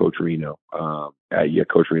at Coach Reno,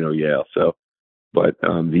 Coach Reno Yale. So, but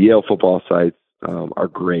the Yale football sites are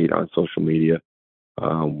great on social media.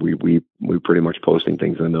 We pretty much posting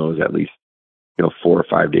things on those at least, 4 or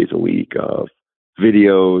 5 days a week of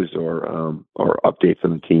videos or updates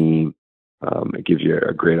on the team. It gives you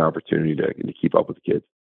a great opportunity to keep up with the kids.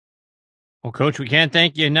 Well, Coach, we can't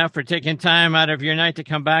thank you enough for taking time out of your night to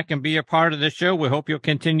come back and be a part of the show. We hope you'll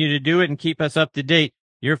continue to do it and keep us up to date.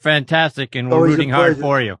 You're fantastic, and we're rooting hard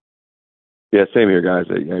for you. Yeah, same here, guys.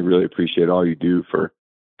 I really appreciate all you do for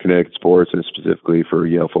Connecticut sports and specifically for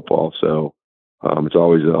Yale football. So it's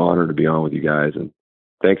always an honor to be on with you guys. And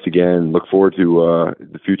thanks again. Look forward to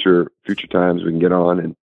the future times we can get on,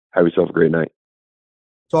 and have yourself a great night.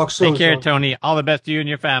 Talk soon. Take care, Tony. All the best to you and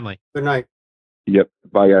your family. Good night. Yep.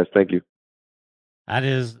 Bye, guys. Thank you. That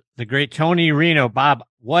is the great Tony Reno. Bob,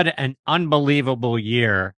 what an unbelievable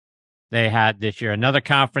year they had this year. Another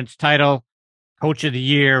conference title, Coach of the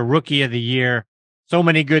Year, Rookie of the Year. So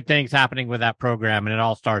many good things happening with that program, and it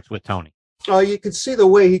all starts with Tony. Oh, you can see the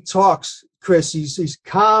way he talks, Chris. He's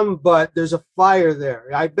calm, but there's a fire there.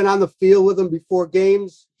 I've been on the field with him before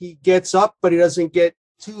games. He gets up, but he doesn't get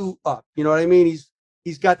too up. You know what I mean?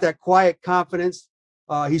 He's got that quiet confidence.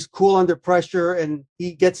 He's cool under pressure, and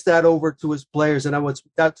he gets that over to his players, and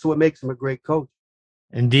that's what makes him a great coach.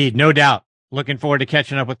 Indeed, no doubt. Looking forward to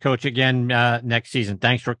catching up with Coach again next season.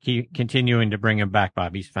 Thanks for continuing to bring him back,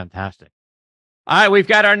 Bob. He's fantastic. All right, we've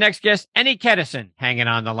got our next guest, Eddie Kennison, hanging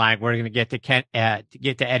on the line. We're going to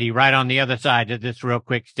get to Eddie right on the other side of this real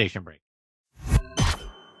quick station break.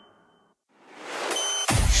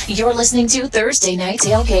 You're listening to Thursday Night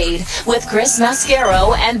Tailgate with Chris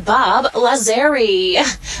Mascaro and Bob Lazari,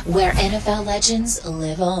 where NFL legends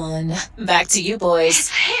live on. Back to you, boys. It's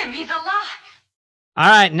him. He's alive. All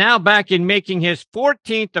right, now back in making his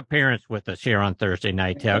 14th appearance with us here on Thursday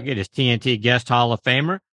Night Tailgate is TNT guest Hall of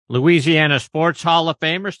Famer, Louisiana Sports Hall of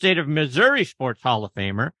Famer, State of Missouri Sports Hall of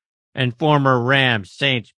Famer, and former Rams,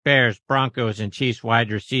 Saints, Bears, Broncos, and Chiefs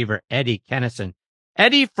wide receiver Eddie Kennison.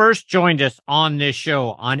 Eddie first joined us on this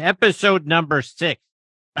show on episode number 6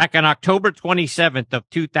 back on October 27th of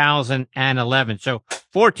 2011. So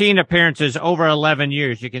 14 appearances over 11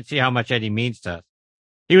 years. You can see how much Eddie means to us.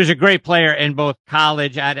 He was a great player in both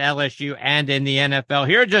college at LSU and in the NFL.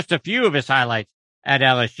 Here are just a few of his highlights at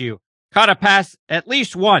LSU. Caught a pass at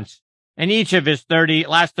least once in each of his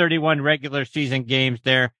last 31 regular season games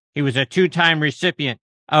there. He was a 2-time recipient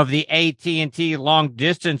of the AT&T Long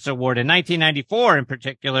Distance Award in 1994 in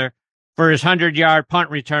particular for his 100-yard punt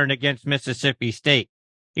return against Mississippi State.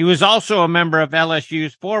 He was also a member of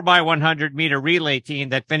LSU's 4x100-meter relay team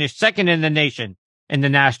that finished second in the nation in the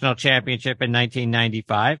national championship in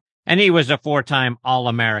 1995, and he was a 4-time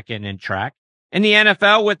All-American in track. In the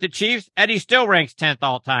NFL with the Chiefs, Eddie still ranks 10th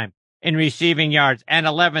all-time in receiving yards and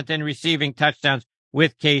 11th in receiving touchdowns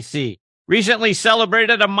with KC. Recently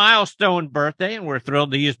celebrated a milestone birthday, and we're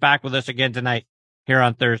thrilled that he's back with us again tonight here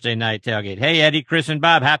on Thursday Night Tailgate. Hey, Eddie, Chris, and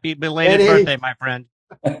Bob, happy belated birthday, my friend.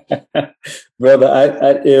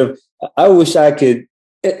 Brother, I wish I could.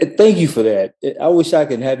 Thank you for that. I wish I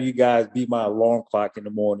could have you guys be my alarm clock in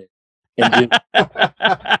the morning, and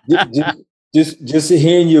just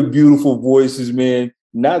hearing your beautiful voices, man.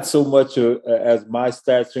 Not so much as my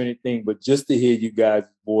stats or anything, but just to hear you guys'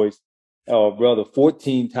 voice. Oh, brother,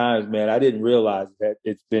 14 times, man. I didn't realize that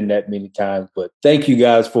it's been that many times. But thank you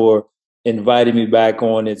guys for inviting me back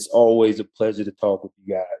on. It's always a pleasure to talk with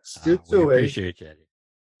you guys. You too, we appreciate you, Eddie.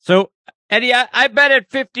 So, Eddie, I bet at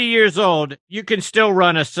 50 years old, you can still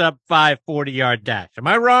run a sub-5 40-yard dash. Am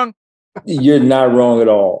I wrong? You're not wrong at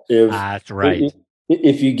all. That's right.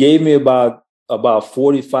 If you gave me about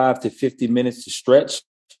 45 to 50 minutes to stretch.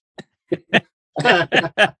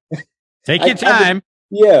 Take your time.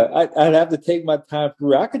 I'd have to take my time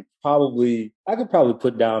through. I could probably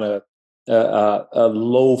put down a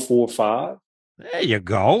low 4.5. There you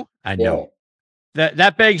go. I know. Yeah.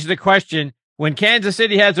 That begs the question. When Kansas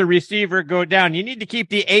City has a receiver go down, you need to keep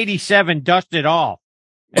the 87 dusted off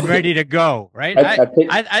and ready to go, right? I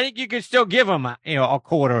think you could still give him a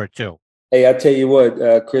quarter or two. Hey, I tell you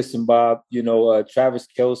what, Chris and Bob, Travis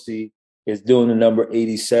Kelce is doing the number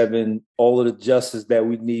 87, all of the justice that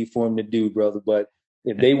we need for him to do, brother. But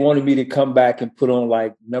if they wanted me to come back and put on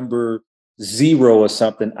like number 0 or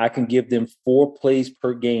something, I can give them 4 plays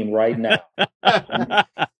per game right now.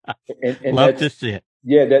 and Love to see it.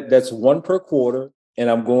 Yeah, that's 1 per quarter, and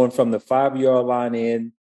I'm going from the 5-yard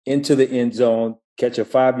line into the end zone, catch a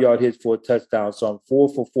 5-yard hit for a touchdown. So I'm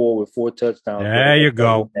 4 for 4 with 4 touchdowns. There you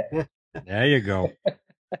go. There you go.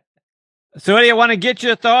 So, Eddie, I want to get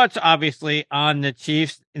your thoughts, obviously, on the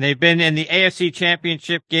Chiefs. They've been in the AFC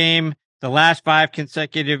Championship game the last 5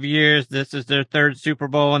 consecutive years. This is their 3rd Super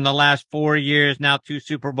Bowl in the last 4 years, now 2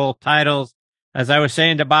 Super Bowl titles. As I was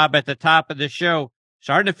saying to Bob at the top of the show,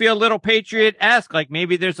 starting to feel a little Patriot-esque, like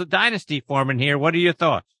maybe there's a dynasty forming here. What are your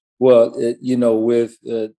thoughts? Well, with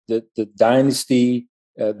the dynasty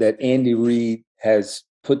that Andy Reid has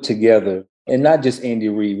put together, and not just Andy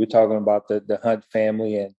Reid, we're talking about the Hunt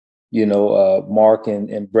family and, Mark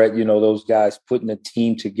and Brett, those guys putting a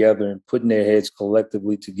team together and putting their heads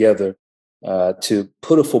collectively together to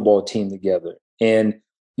put a football team together. And,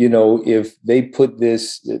 if they put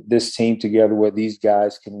this team together where these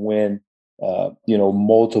guys can win,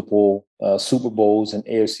 multiple Super Bowls and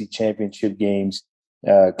AFC Championship games,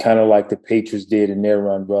 kind of like the Patriots did in their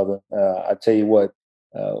run, brother. I tell you what,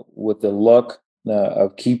 with the luck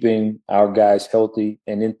of keeping our guys healthy,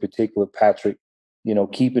 and in particular Patrick,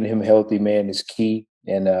 keeping him healthy, man, is key.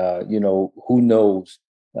 And who knows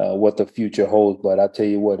what the future holds, but I tell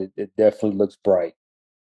you what, it definitely looks bright.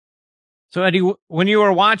 So, Eddie, when you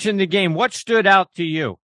were watching the game, what stood out to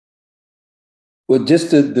you? Well,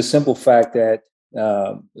 just the simple fact that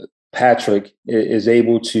Patrick is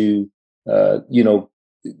able to,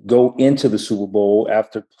 go into the Super Bowl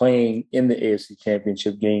after playing in the AFC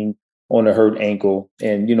Championship game on a hurt ankle.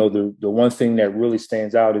 And, the one thing that really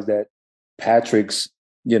stands out is that Patrick's,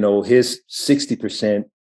 his 60%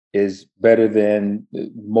 is better than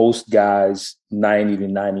most guys' 90 to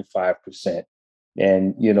 95%.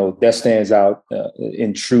 And, that stands out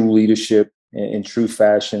in true leadership, in true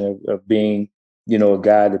fashion of being, a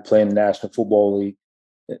guy that played in the National Football League,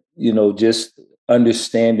 just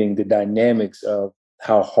understanding the dynamics of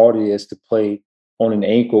how hard it is to play on an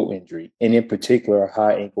ankle injury, and in particular, a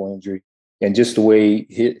high ankle injury, and just the way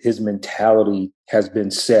his mentality has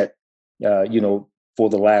been set, for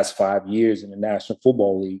the last 5 years in the National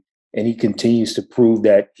Football League. And he continues to prove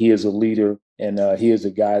that he is a leader, and he is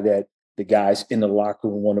a guy that the guys in the locker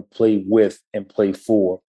room want to play with and play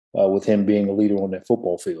for, with him being a leader on that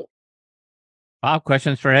football field. Bob,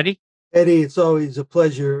 questions for Eddie? Eddie, it's always a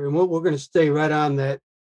pleasure. And we're going to stay right on that,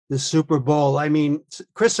 the Super Bowl. I mean,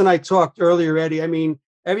 Chris and I talked earlier, Eddie. I mean,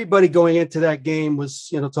 everybody going into that game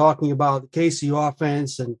was, talking about the KC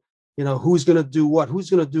offense and, who's going to do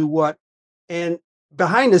what. And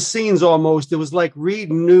behind the scenes almost, it was like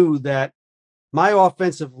Reed knew that my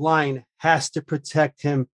offensive line has to protect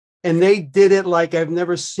him. And they did it like I've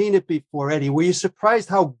never seen it before, Eddie. Were you surprised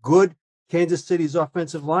how good Kansas City's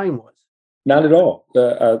offensive line was? Not at all.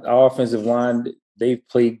 Our offensive line, they've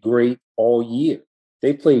played great all year.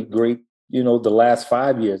 They played great, the last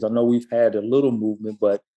 5 years. I know we've had a little movement,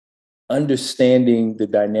 but understanding the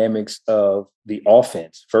dynamics of the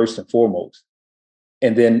offense, first and foremost,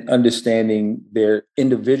 and then understanding their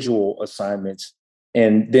individual assignments,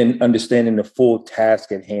 and then understanding the full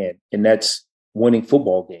task at hand. And that's winning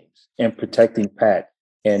football games and protecting Pat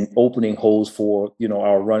and opening holes for,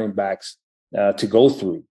 our running backs to go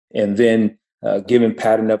through. And then giving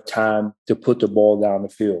Pat enough time to put the ball down the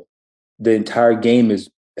field. The entire game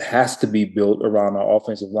has to be built around our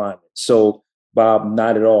offensive line. So, Bob,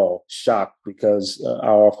 not at all shocked, because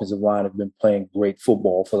our offensive line have been playing great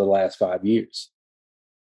football for the last 5 years.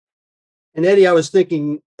 And Eddie, I was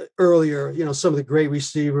thinking earlier, some of the great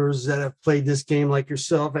receivers that have played this game like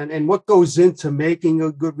yourself, and what goes into making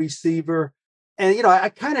a good receiver. And, I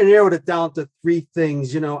kind of narrowed it down to 3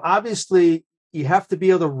 things. Obviously, you have to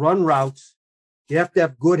be able to run routes. You have to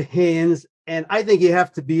have good hands. And I think you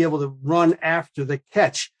have to be able to run after the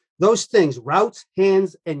catch. Those things, routes,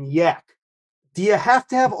 hands, and yak. Do you have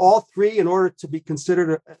to have all 3 in order to be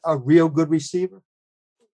considered a real good receiver?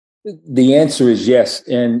 The answer is yes.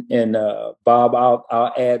 And Bob,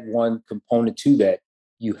 I'll add one component to that.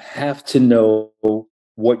 You have to know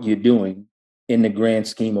what you're doing in the grand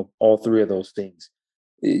scheme of all 3 of those things.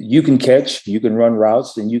 You can catch, you can run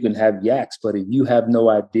routes, and you can have yaks, but if you have no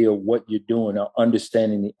idea what you're doing or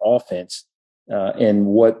understanding the offense and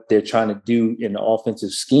what they're trying to do in the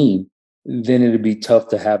offensive scheme, then it'll be tough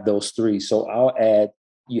to have those 3. So I'll add,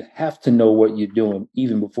 you have to know what you're doing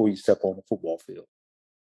even before you step on the football field.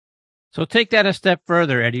 So take that a step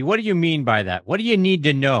further, Eddie. What do you mean by that? What do you need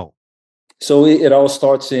to know? So it all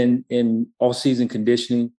starts in off-season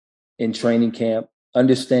conditioning, in training camp,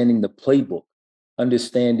 understanding the playbook,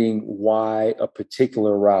 understanding why a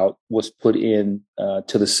particular route was put in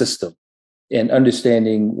to the system, and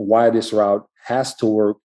understanding why this route has to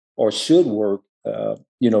work or should work,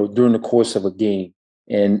 during the course of a game,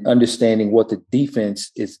 and understanding what the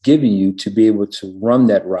defense is giving you to be able to run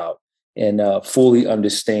that route and fully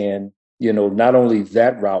understand, not only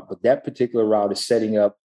that route, but that particular route is setting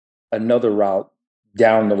up another route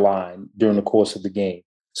down the line during the course of the game.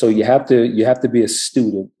 So you have to be a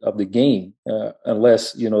student of the game,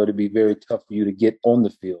 unless, it'd be very tough for you to get on the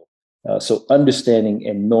field. So understanding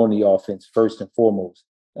and knowing the offense first and foremost,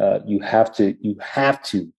 you have to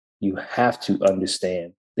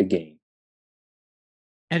understand the game.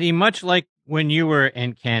 Eddie, much like when you were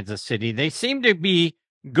in Kansas City, they seem to be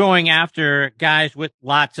going after guys with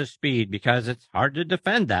lots of speed because it's hard to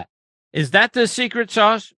defend that. Is that the secret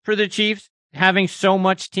sauce for the Chiefs, having so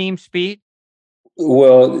much team speed?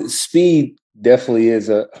 Well, speed definitely is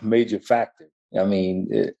a major factor. I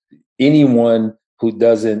mean, anyone who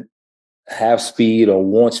doesn't have speed or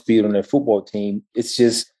want speed on their football team,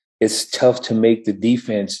 it's tough to make the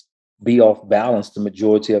defense be off balance the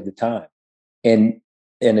majority of the time. And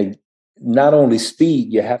not only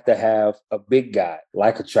speed, you have to have a big guy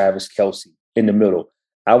like a Travis Kelce in the middle.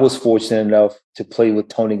 I was fortunate enough to play with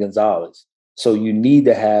Tony Gonzalez. So you need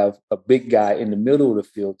to have a big guy in the middle of the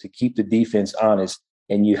field to keep the defense honest,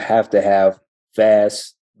 and you have to have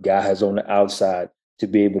fast guys on the outside to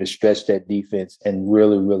be able to stretch that defense and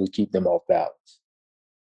really, really keep them off balance.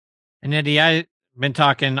 And Eddie, I've been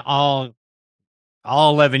talking all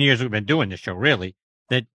 11 years we've been doing this show, really,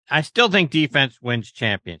 that I still think defense wins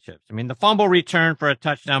championships. I mean, the fumble return for a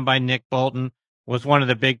touchdown by Nick Bolton was one of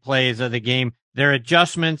the big plays of the game. Their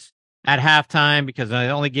adjustments at halftime, because they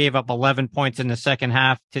only gave up 11 points in the second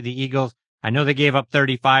half to the Eagles. I know they gave up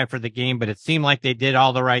 35 for the game, but it seemed like they did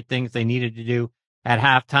all the right things they needed to do at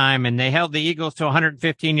halftime, and they held the Eagles to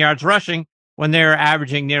 115 yards rushing when they were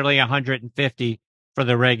averaging nearly 150 for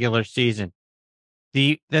the regular season.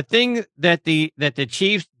 The thing that the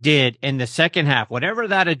Chiefs did in the second half, whatever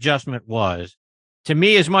that adjustment was, to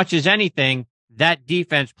me, as much as anything, that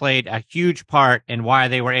defense played a huge part in why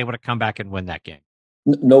they were able to come back and win that game.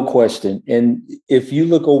 No question. And if you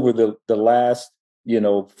look over the last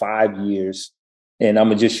 5 years, and I'm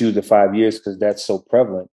going to just use the 5 years because that's so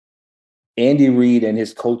prevalent. Andy Reid and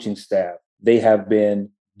his coaching staff, they have been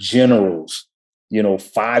generals,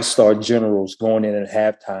 5-star generals going in at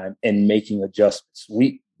halftime and making adjustments.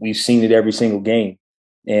 We've seen it every single game.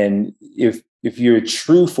 And if you're a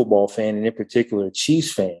true football fan, and in particular a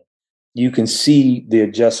Chiefs fan, you can see the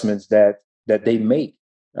adjustments that they make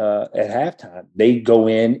at halftime. They go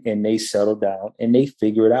in and they settle down and they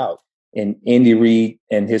figure it out. And Andy Reid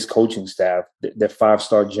and his coaching staff, they're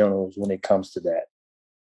 5-star generals when it comes to that.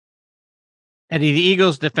 Eddie, the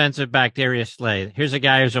Eagles defensive back Darius Slay. Here's a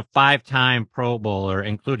guy who's a 5-time Pro Bowler,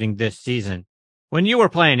 including this season. When you were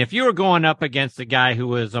playing, if you were going up against a guy who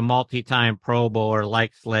was a multi-time Pro Bowler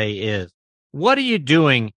like Slay is, what are you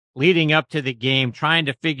doing leading up to the game, trying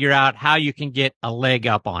to figure out how you can get a leg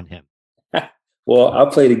up on him? Well, I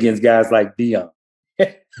played against guys like Deion.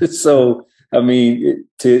 So, I mean,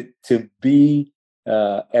 to be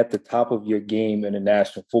at the top of your game in the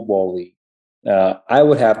National Football League, I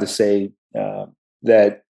would have to say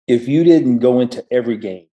that if you didn't go into every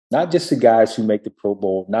game, not just the guys who make the Pro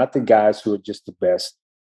Bowl, not the guys who are just the best,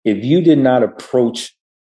 if you did not approach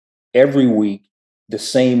every week the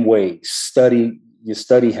same way, study your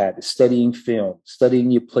study habits, studying film,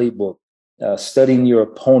 studying your playbook, studying your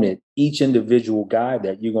opponent, each individual guy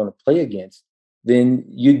that you're going to play against, then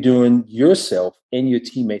you're doing yourself and your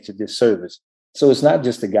teammates a disservice. So it's not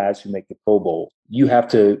just the guys who make the Pro Bowl. You have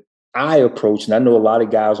to, I approach, and I know a lot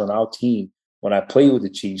of guys on our team, when I play with the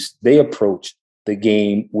Chiefs, they approach the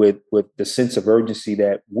game with the sense of urgency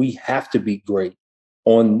that we have to be great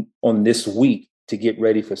on this week to get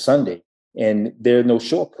ready for Sunday. And there are no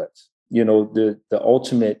shortcuts. The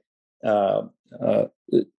ultimate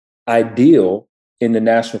ideal in the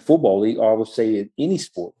National Football League, or I would say in any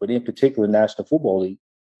sport, but in particular National Football League,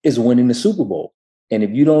 is winning the Super Bowl. And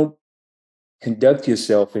if you don't conduct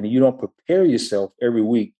yourself and you don't prepare yourself every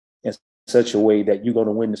week in such a way that you're going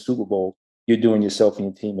to win the Super Bowl, you're doing yourself and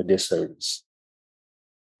your team a disservice.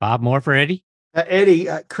 Bob, more for Eddie? Eddie,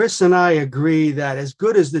 Chris and I agree that as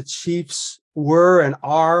good as the Chiefs were and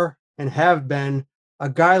are and have been, a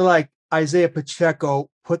guy like Isaiah Pacheco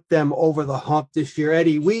put them over the hump this year.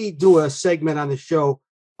 Eddie, we do a segment on the show,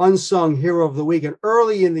 Unsung Hero of the Week, and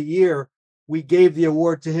early in the year, we gave the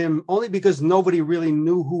award to him only because nobody really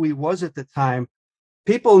knew who he was at the time.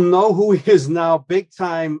 People know who he is now, big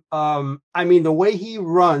time. I mean, the way he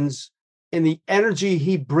runs and the energy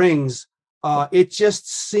he brings, it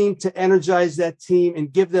just seemed to energize that team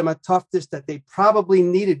and give them a toughness that they probably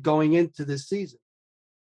needed going into this season.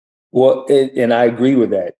 Well, and I agree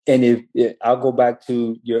with that. And if I'll go back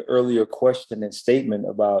to your earlier question and statement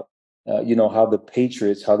about, how the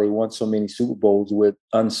Patriots, how they won so many Super Bowls with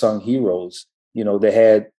unsung heroes. They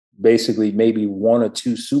had basically maybe one or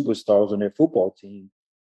two superstars on their football team.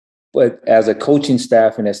 But as a coaching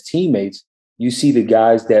staff and as teammates, you see the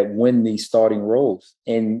guys that win these starting roles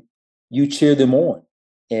and you cheer them on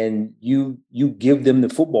and you give them the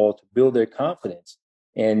football to build their confidence.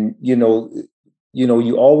 And,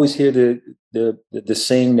 you always hear the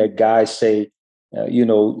saying that guys say,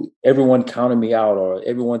 everyone counted me out or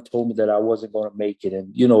everyone told me that I wasn't going to make it.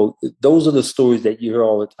 And, those are the stories that you hear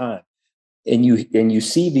all the time. And you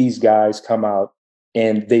see these guys come out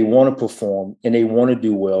and they want to perform and they want to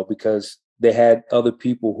do well because they had other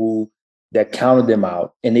people that counted them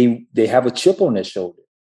out and they have a chip on their shoulder.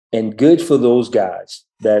 And good for those guys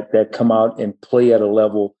that come out and play at a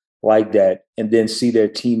level like that and then see their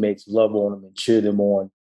teammates love on them and cheer them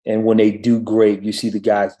on. And when they do great, you see the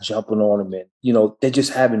guys jumping on them and, they're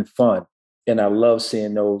just having fun. And I love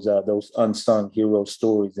seeing those unsung hero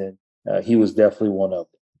stories. And he was definitely one of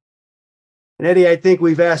them. And Eddie, I think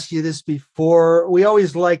we've asked you this before. We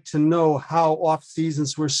always like to know how off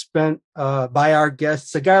seasons were spent by our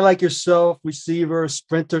guests. A guy like yourself, receiver,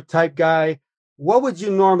 sprinter type guy, what would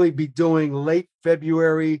you normally be doing late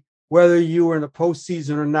February, whether you were in the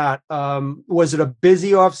postseason or not? Was it a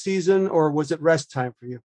busy off season or was it rest time for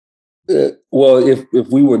you? Well, if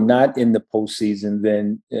we were not in the postseason,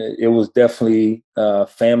 then it was definitely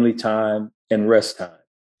family time and rest time.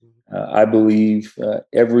 I believe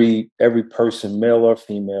every person, male or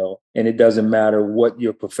female, and it doesn't matter what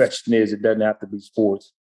your profession is, it doesn't have to be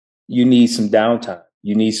sports. You need some downtime.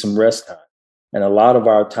 You need some rest time. And a lot of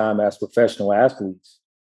our time as professional athletes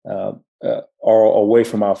are away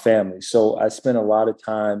from our family. So I spend a lot of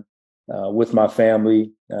time with my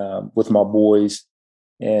family, with my boys,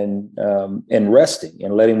 and resting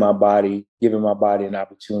and giving my body an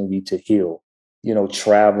opportunity to heal.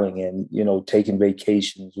 Traveling and, taking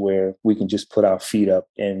vacations where we can just put our feet up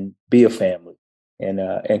and be a family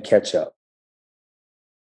and catch up.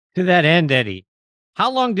 To that end, Eddie, How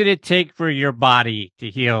long did it take for your body to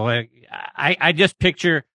heal? I just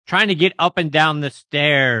picture trying to get up and down the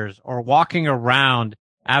stairs or walking around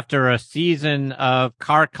after a season of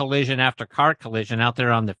car collision after car collision out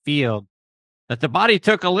there on the field, that the body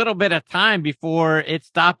took a little bit of time before it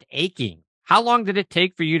stopped aching. How long did it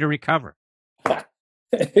take for you to recover?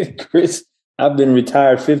 Chris, I've been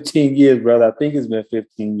retired 15 years, brother. I think it's been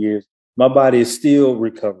 15 years. My body is still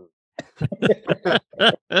recovering.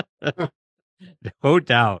 No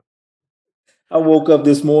doubt. I woke up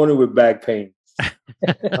this morning with back pain.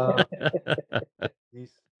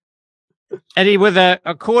 Eddie, with a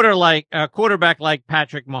quarterback like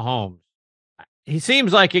Patrick Mahomes, he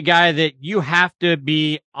seems like a guy that you have to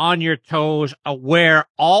be on your toes, aware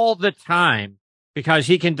all the time, because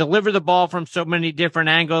he can deliver the ball from so many different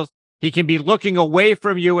angles. He can be looking away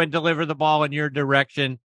from you and deliver the ball in your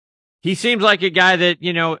direction. He seems like a guy that,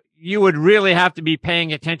 you would really have to be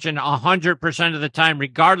paying attention 100% of the time,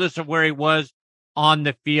 regardless of where he was on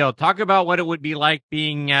the field. Talk about what it would be like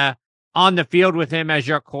being on the field with him as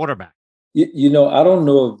your quarterback. I don't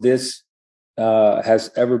know if this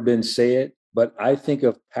has ever been said, but I think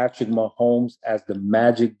of Patrick Mahomes as the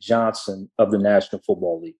Magic Johnson of the National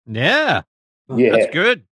Football League. Yeah. That's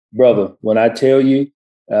good. Brother, when I tell you,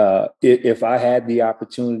 if I had the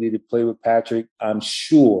opportunity to play with Patrick, I'm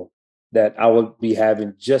sure that I would be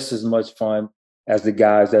having just as much fun as the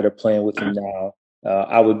guys that are playing with him now.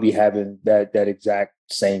 I would be having that exact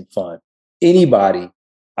same fun. Anybody,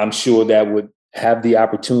 I'm sure, that would have the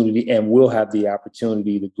opportunity and will have the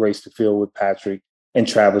opportunity to grace the field with Patrick and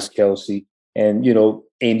Travis Kelce and,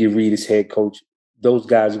 Andy Reid as head coach, those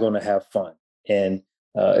guys are going to have fun. And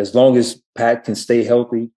as long as Pat can stay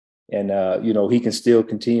healthy and, he can still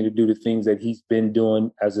continue to do the things that he's been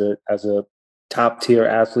doing as a top tier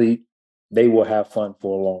athlete, they will have fun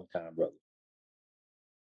for a long time, brother.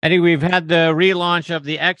 Eddie, we've had the relaunch of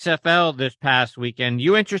the XFL this past weekend.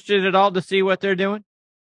 You interested at all to see what they're doing?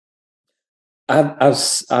 I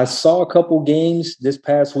saw a couple games this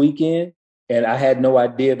past weekend, and I had no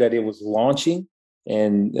idea that it was launching.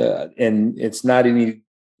 And it's not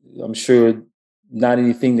I'm sure not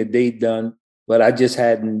anything that they've done, but I just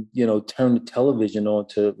hadn't, turned the television on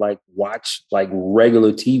to watch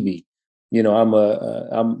regular TV. I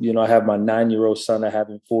have my 9-year-old son. I have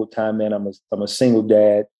him full time, man. I'm a single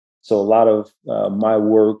dad. So a lot of my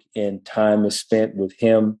work and time is spent with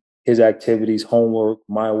him, his activities, homework,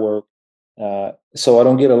 my work. So I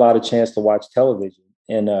don't get a lot of chance to watch television.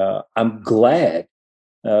 And I'm glad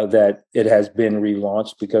that it has been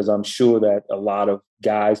relaunched, because I'm sure that a lot of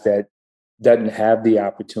guys that doesn't have the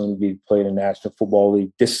opportunity to play in the National Football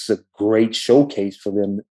League, this is a great showcase for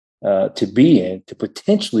them to be in, to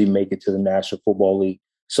potentially make it to the National Football League.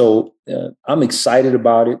 So I'm excited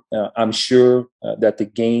about it. I'm sure that the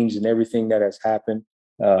games and everything that has happened,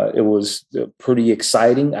 it was pretty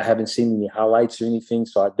exciting. I haven't seen any highlights or anything,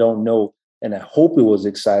 so I don't know. And I hope it was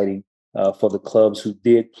exciting for the clubs who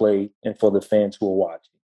did play and for the fans who are watching.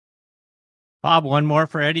 Bob, one more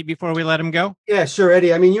for Eddie before we let him go. Yeah, sure,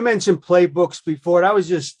 Eddie. I mean, you mentioned playbooks before, and I was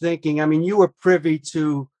just thinking, you were privy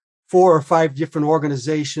to 4 or 5 different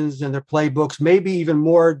organizations and their playbooks, maybe even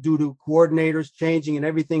more due to coordinators changing and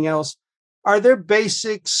everything else. Are there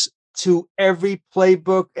basics to every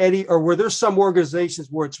playbook, Eddie, or were there some organizations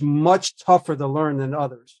where it's much tougher to learn than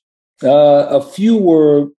others? A few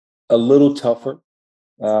were a little tougher,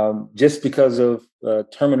 just because of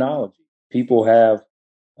terminology. People have,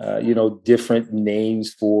 different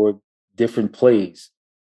names for different plays.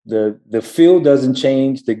 The field doesn't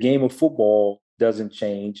change. The game of football doesn't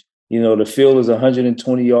change. The field is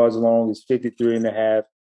 120 yards long. It's 53 and a half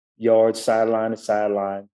yards, sideline to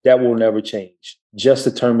sideline. That will never change. Just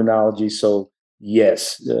the terminology. So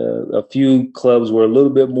yes, a few clubs were a little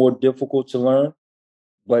bit more difficult to learn,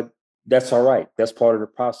 but that's all right. That's part of the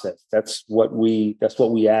process. That's what we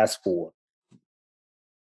ask for.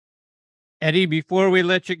 Eddie, before we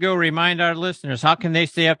let you go, remind our listeners, how can they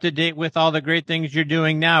stay up to date with all the great things you're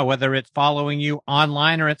doing now, whether it's following you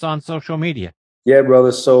online or it's on social media? Yeah,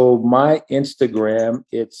 brother. So my Instagram,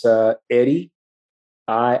 it's Eddie,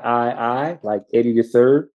 I, like Eddie the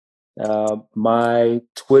Third. My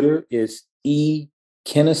Twitter is E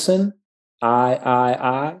Kennison,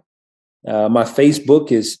 I. My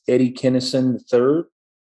Facebook is Eddie Kennison the Third,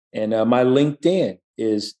 and my LinkedIn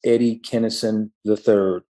is Eddie Kennison the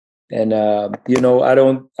Third. And I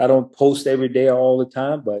don't post every day or all the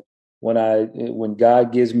time, but when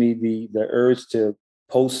God gives me the urge to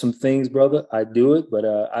post some things, brother, I do it. But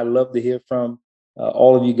I love to hear from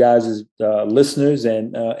all of you guys as listeners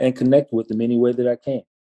and connect with them any way that I can.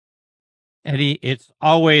 Eddie, it's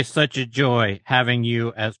always such a joy having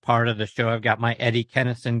you as part of the show. I've got my Eddie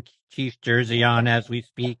Kennison Chiefs jersey on as we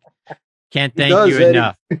speak. Can't thank you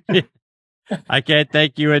enough. I can't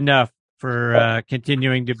thank you enough for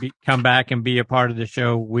continuing to come back and be a part of the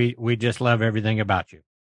show. We just love everything about you.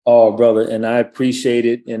 Oh, brother, and I appreciate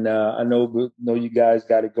it. And I know you guys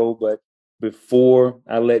got to go, but before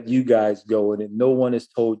I let you guys go, and no one has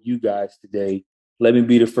told you guys today, let me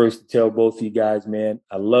be the first to tell both of you guys, man,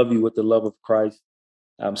 I love you with the love of Christ.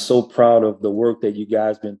 I'm so proud of the work that you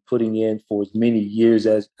guys been putting in for as many years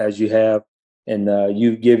as you have. And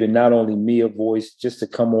you've given not only me a voice just to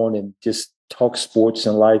come on and just talk sports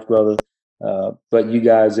and life, brother, but you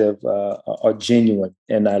guys are genuine,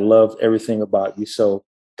 and I love everything about you. So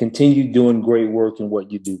continue doing great work in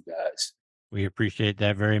what you do, guys. We appreciate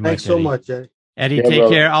that very much. Thanks so much, Eddie. Eddie, yeah, take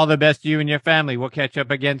care. All the best to you and your family. We'll catch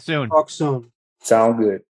up again soon. Talk soon. Sound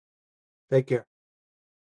good. Take care.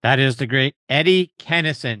 That is the great Eddie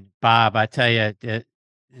Kennison, Bob. I tell you,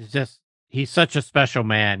 he's such a special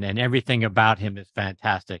man, and everything about him is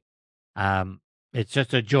fantastic. It's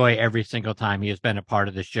just a joy every single time he has been a part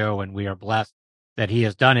of the show, and we are blessed that he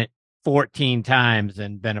has done it 14 times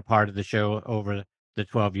and been a part of the show over the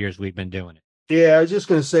 12 years we've been doing it. Yeah, I was just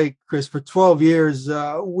going to say, Chris, for 12 years,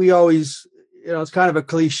 we always, it's kind of a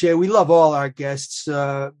cliche. We love all our guests,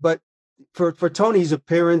 but for Tony's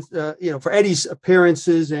appearance, for Eddie's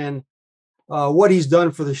appearances and what he's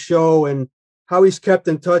done for the show and how he's kept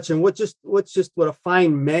in touch and what a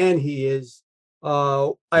fine man he is.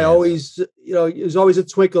 I always, there's always a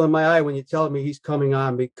twinkle in my eye when you tell me he's coming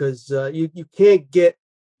on, because you can't get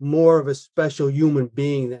more of a special human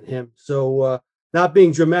being than him. So not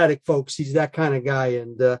being dramatic, folks, he's that kind of guy.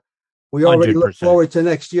 And we already 100%. Look forward to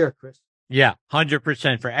next year, Chris. Yeah,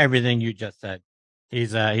 100% for everything you just said.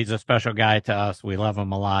 He's a special guy to us. We love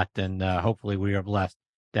him a lot, and hopefully we are blessed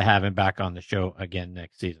to have him back on the show again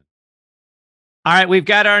next season. All right, we've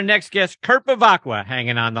got our next guest, Kurt Bevacqua,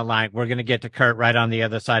 hanging on the line. We're going to get to Kurt right on the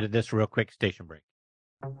other side of this real quick station break.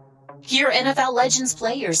 Hear NFL legends,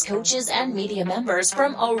 players, coaches, and media members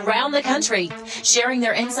from around the country sharing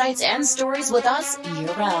their insights and stories with us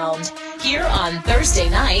year-round. Here on Thursday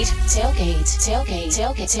Night Tailgate.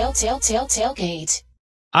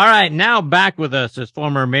 All right, now back with us is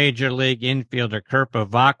former Major League infielder Kurt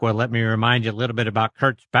Bevacqua. Let me remind you a little bit about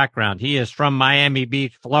Kurt's background. He is from Miami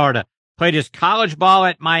Beach, Florida. Played his college ball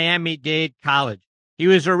at Miami-Dade College. He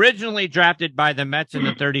was originally drafted by the Mets in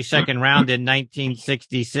the 32nd round in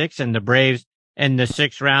 1966 and the Braves in the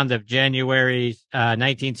 6th round of January's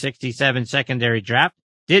 1967 secondary draft.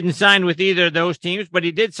 Didn't sign with either of those teams, but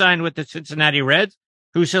he did sign with the Cincinnati Reds,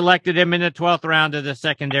 who selected him in the 12th round of the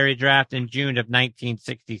secondary draft in June of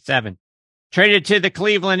 1967. Traded to the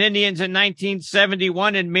Cleveland Indians in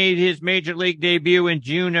 1971 and made his major league debut in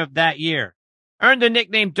June of that year. Earned the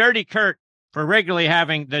nickname Dirty Kurt for regularly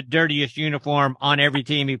having the dirtiest uniform on every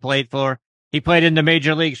team he played for. He played in the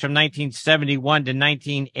major leagues from 1971 to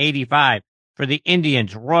 1985 for the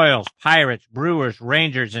Indians, Royals, Pirates, Brewers,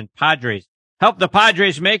 Rangers, and Padres. Helped the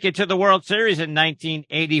Padres make it to the World Series in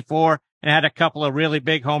 1984 and had a couple of really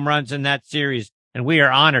big home runs in that series. And we are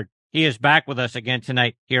honored he is back with us again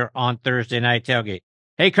tonight here on Thursday Night Tailgate.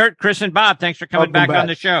 Hey, Kurt, Chris, and Bob, thanks for coming back on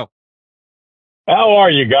the show. How are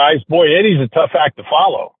you guys? Boy, Eddie's a tough act to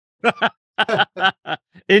follow.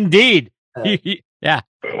 Indeed. Yeah.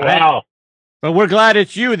 Wow. But we're glad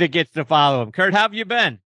it's you that gets to follow him. Kurt, how have you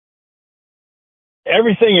been?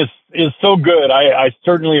 Everything is so good. I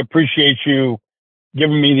certainly appreciate you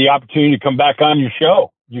giving me the opportunity to come back on your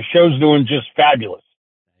show. Your show's doing just fabulous.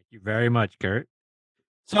 Thank you very much, Kurt.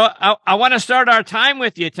 So I want to start our time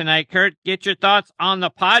with you tonight, Kurt. Get your thoughts on the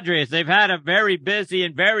Padres. They've had a very busy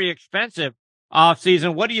and very expensive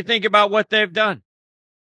offseason. What do you think about what they've done?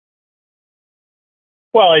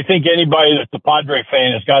 Well, I think anybody that's a Padre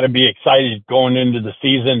fan has got to be excited going into the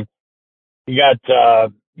season. You got,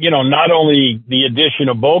 not only the addition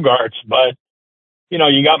of Bogarts, but,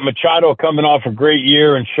 you got Machado coming off a great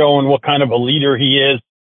year and showing what kind of a leader he is.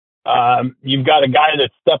 You've got a guy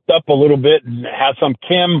that stepped up a little bit and has some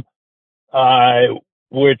Kim,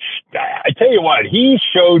 which I tell you what, he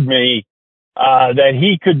showed me that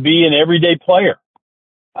he could be an everyday player.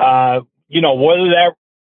 Whether that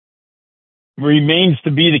remains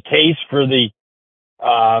to be the case for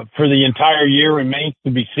the entire year remains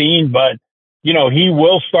to be seen. But, he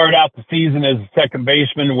will start out the season as a second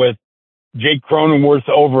baseman with Jake Cronenworth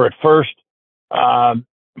over at first,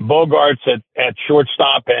 Bogarts at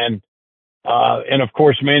shortstop, and of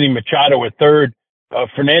course, Manny Machado at third.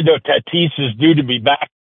 Fernando Tatis is due to be back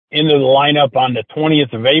into the lineup on the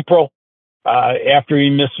 20th of April, after he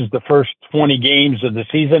misses the first 20 games of the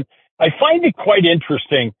season. I find it quite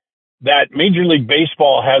interesting that Major League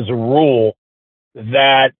Baseball has a rule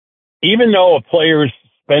that even though a player is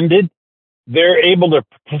suspended, they're able to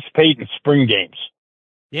participate in spring games.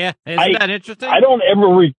 Yeah, isn't that interesting? I don't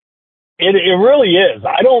ever it really is.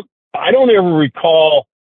 I don't ever recall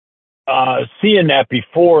seeing that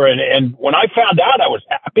before, and when I found out, I was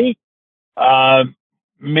happy,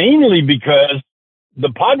 mainly because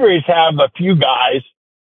the Padres have a few guys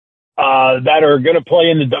that are going to play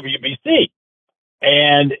in the WBC,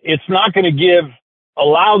 and it's not going to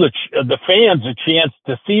allow the fans a chance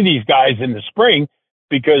to see these guys in the spring,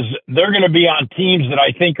 because they're going to be on teams that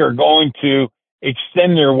I think are going to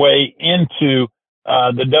extend their way into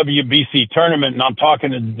the WBC tournament. And I'm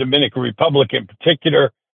talking to the Dominican Republic in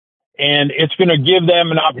particular. And it's going to give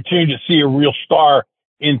them an opportunity to see a real star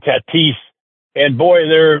in Tatis. And boy,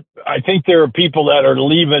 I think there are people that are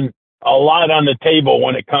leaving a lot on the table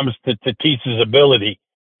when it comes to Tatis's ability.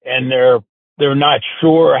 And they're not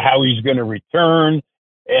sure how he's going to return.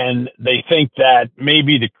 And they think that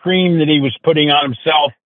maybe the cream that he was putting on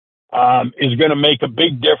himself is going to make a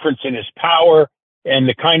big difference in his power and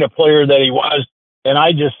the kind of player that he was. And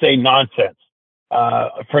I just say nonsense.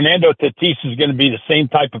 Fernando Tatis is going to be the same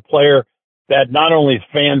type of player that not only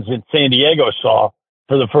fans in San Diego saw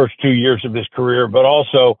for the first 2 years of his career, but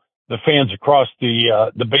also the fans across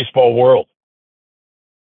the baseball world.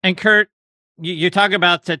 And Kurt, you talk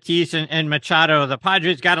about Tatis and Machado. The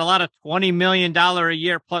Padres got a lot of $20 million a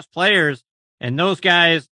year plus players, and those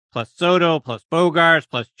guys, plus Soto, plus Bogarts,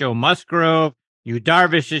 plus Joe Musgrove,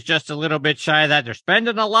 Darvish is just a little bit shy of that. They're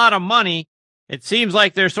spending a lot of money. It seems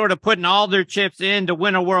like they're sort of putting all their chips in to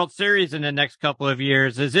win a World Series in the next couple of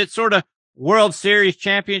years. Is it sort of World Series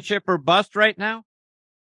championship or bust right now?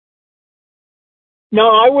 No,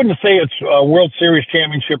 I wouldn't say it's a World Series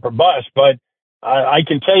championship or bust, but I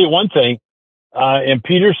can tell you one thing. And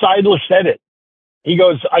Peter Seidler said it. He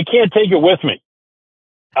goes, I can't take it with me.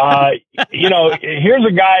 Here's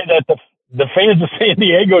a guy that the fans of San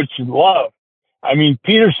Diego should love. I mean,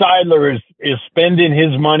 Peter Seidler is spending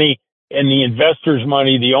his money and the investors'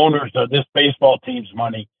 money, the owners of this baseball team's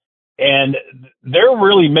money, and they're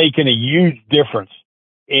really making a huge difference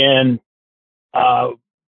in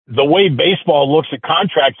the way baseball looks at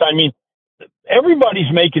contracts. I mean,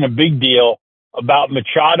 everybody's making a big deal about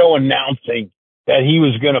Machado announcing that he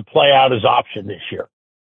was going to play out his option this year.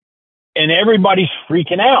 And everybody's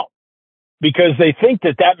freaking out because they think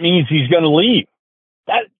that means he's going to leave.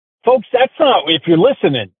 Folks, that's not, if you're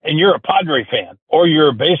listening and you're a Padre fan or you're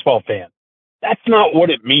a baseball fan, that's not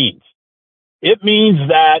what it means. It means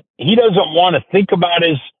that he doesn't want to think about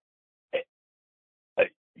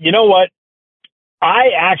you know what? I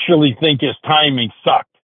actually think his timing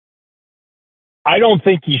sucked. I don't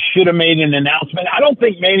think he should have made an announcement. I don't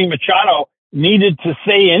think Manny Machado needed to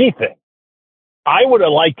say anything. I would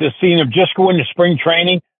have liked to have seen him just go into spring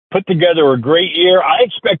training, put together a great year. I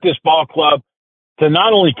expect this ball club to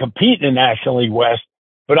not only compete in the National League West,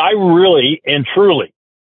 but I really and truly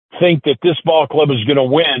think that this ball club is going to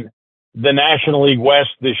win the National League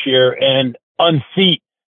West this year and unseat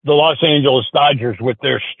the Los Angeles Dodgers with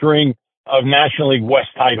their string of National League West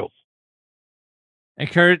titles.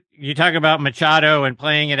 And Kurt, you talk about Machado and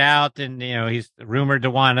playing it out, and he's rumored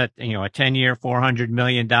to want a 10-year, $400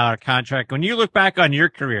 million contract. When you look back on your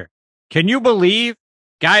career, can you believe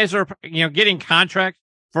guys are getting contracts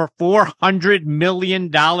for $400 million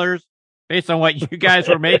based on what you guys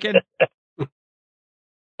were making?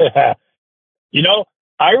 I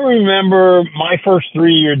remember my first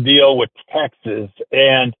 3-year deal with Texas,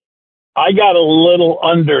 and I got a little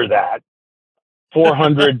under that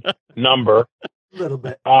 400 number. A little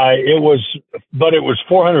bit. It was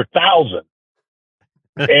 400,000,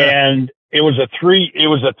 and it was a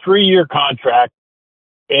 3-year contract,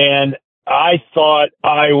 and I thought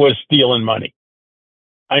I was stealing money.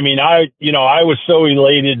 I mean, I was so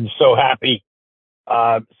elated and so happy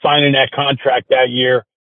signing that contract that year.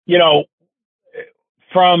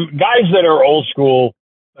 From guys that are old school,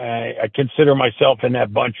 I consider myself in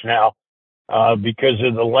that bunch now because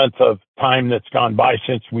of the length of time that's gone by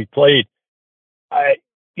since we played. I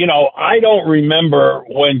don't remember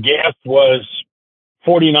when gas was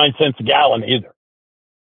 49 cents a gallon either.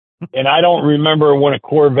 And I don't remember when a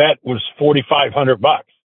Corvette was $4,500.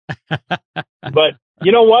 But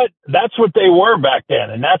you know what? That's what they were back then.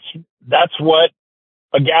 And that's what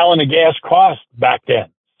a gallon of gas cost back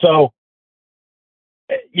then. So,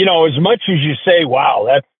 as much as you say, wow,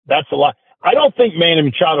 that's a lot. I don't think Manny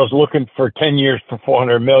Machado's looking for 10 years for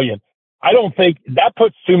 $400 million. I don't think that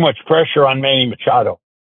puts too much pressure on Manny Machado.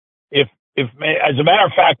 If as a matter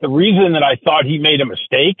of fact, the reason that I thought he made a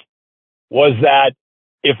mistake was that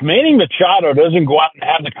if Manny Machado doesn't go out and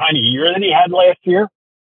have the kind of year that he had last year,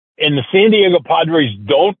 and the San Diego Padres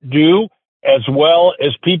don't do as well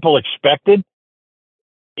as people expected,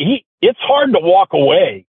 it's hard to walk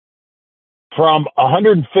away from a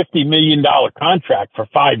 $150 million contract for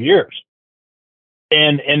 5 years.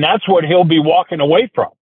 And that's what he'll be walking away from.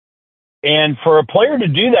 And for a player to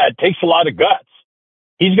do that takes a lot of guts.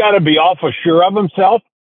 He's got to be awful sure of himself.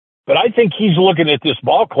 But I think he's looking at this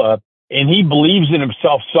ball club and he believes in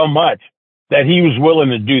himself so much that he was willing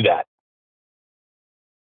to do that.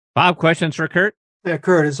 Bob, questions for Kurt? Yeah,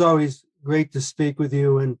 Kurt, it's always great to speak with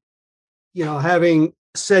you. And, you know, having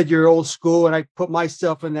said you're old school and I put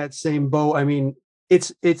myself in that same boat, I mean,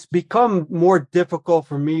 it's become more difficult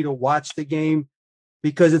for me to watch the game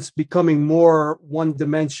because it's becoming more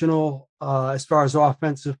one-dimensional as far as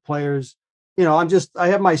offensive players. You know, I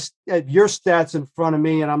have your stats in front of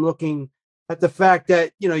me, and I'm looking at the fact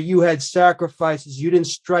that, you know, you had sacrifices, you didn't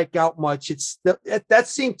strike out much. That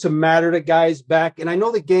seemed to matter to guys back. And I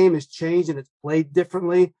know the game has changed and it's played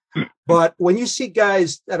differently, but when you see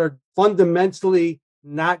guys that are fundamentally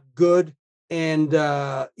not good and,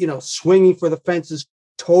 you know, swinging for the fences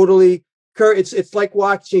totally, Kurt, it's like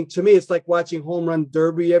watching home run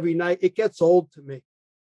derby every night. It gets old to me.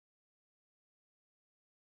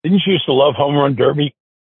 Didn't you used to love home run derby?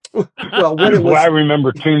 Well, when it was, I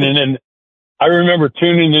remember tuning in. I remember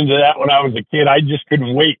tuning into that when I was a kid. I just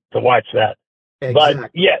couldn't wait to watch that. Exactly.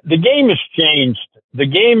 But yeah, the game has changed. The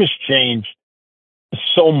game has changed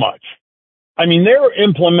so much. I mean, they're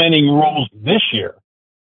implementing rules this year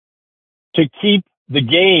to keep the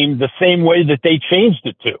game the same way that they changed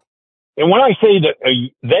it to. And when I say that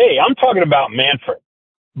I'm talking about Manfred.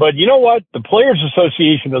 But you know what? The Players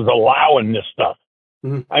Association is allowing this stuff.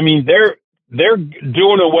 Mm-hmm. I mean, they're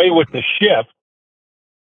doing away with the shift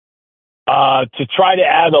to try to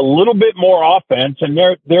add a little bit more offense, and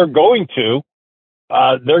they're going to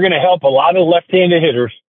help a lot of left-handed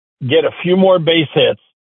hitters get a few more base hits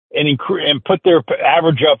and put their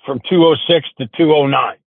average up from 206 to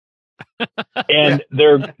 209. And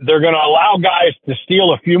they're going to allow guys to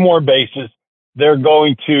steal a few more bases. They're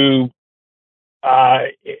going to.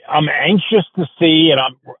 I'm anxious to see, and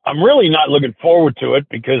I'm really not looking forward to it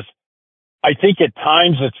because I think at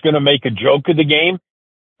times it's going to make a joke of the game.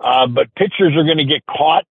 But pitchers are going to get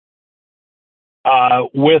caught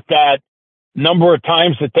with that number of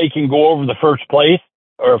times that they can go over the first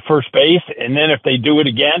base, and then if they do it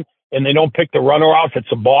again and they don't pick the runner off,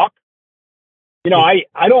 it's a balk. You know,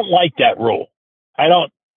 I don't like that rule. I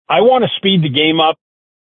want to speed the game up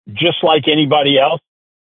just like anybody else.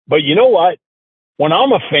 But you know what? When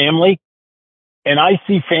I'm a family and I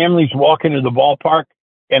see families walk into the ballpark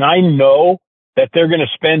and I know that they're going to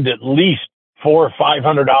spend at least $400 or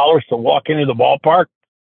 $500 to walk into the ballpark,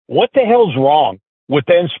 what the hell's wrong with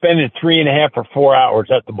them spending 3.5 or 4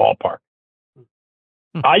 hours at the ballpark?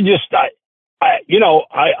 I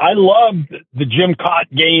loved the Jim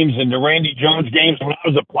Cott games and the Randy Jones games when I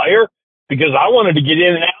was a player because I wanted to get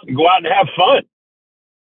in and out and go out and have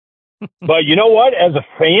fun. But you know what? As a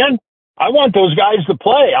fan, I want those guys to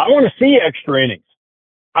play. I want to see extra innings.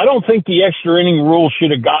 I don't think the extra inning rule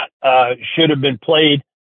should have been played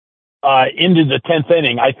into the 10th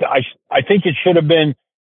inning. I think it should have been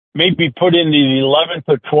maybe put into the 11th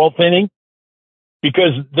or 12th inning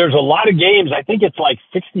because there's a lot of games. I think it's like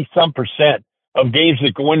 60% of games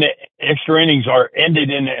that go into extra innings are ended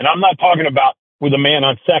in, and I'm not talking about with a man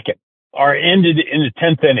on second, are ended in the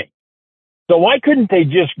 10th inning. So why couldn't they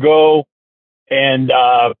just go and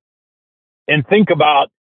think about,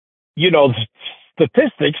 you know,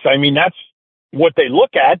 statistics? I mean, that's what they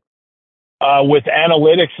look at with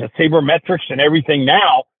analytics and sabermetrics and everything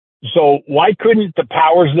now. So why couldn't the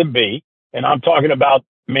powers that be, and I'm talking about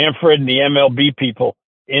Manfred and the MLB people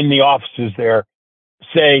in the offices there,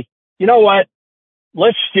 say, you know what,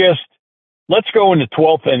 let's go in the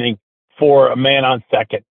 12th inning for a man on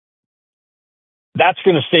second. That's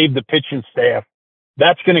going to save the pitching staff.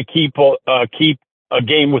 That's going to keep a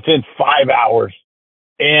game within 5 hours,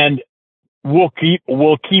 and we'll keep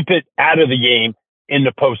it out of the game in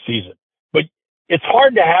the postseason. But it's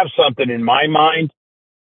hard to have something in my mind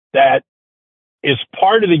that is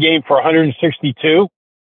part of the game for 162,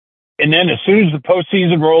 and then as soon as the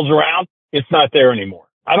postseason rolls around, it's not there anymore.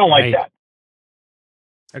 I don't like that.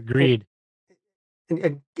 Agreed.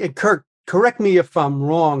 And Kurt, correct me if I'm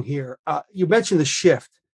wrong here. You mentioned the shift.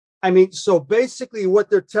 I mean, so basically what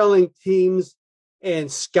they're telling teams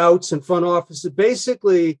and scouts and front offices,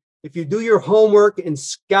 basically, if you do your homework and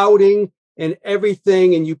scouting and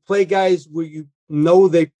everything, and you play guys where you know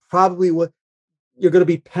they probably would, you're going to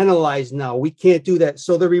be penalized now. We can't do that.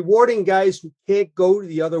 So they're rewarding guys who can't go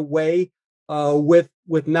the other way with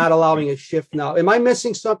not allowing a shift now. Am I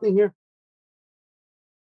missing something here?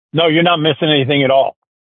 No, you're not missing anything at all.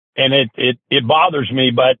 And it bothers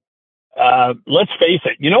me, but let's face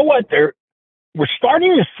it. You know what? We're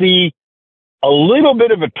starting to see a little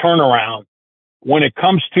bit of a turnaround when it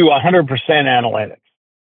comes to 100% analytics.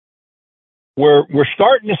 We're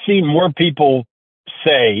starting to see more people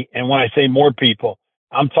say, and when I say more people,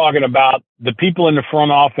 I'm talking about the people in the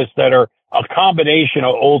front office that are a combination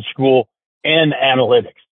of old school and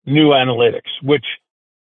analytics, new analytics, which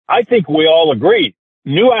I think we all agree.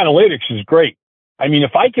 New analytics is great. I mean,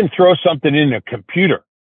 if I can throw something in a computer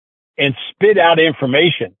and spit out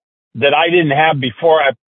information that I didn't have before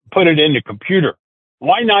I put it in the computer,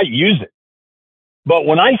 why not use it? But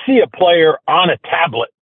when I see a player on a tablet,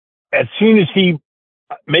 as soon as he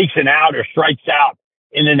makes an out or strikes out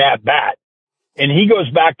in an at-bat, and he goes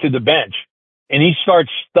back to the bench and he starts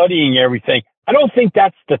studying everything, I don't think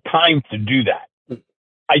that's the time to do that.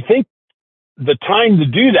 I think the time to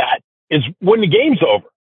do that is when the game's over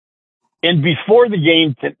and before the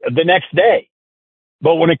game the next day.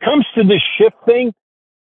 But when it comes to this shift thing,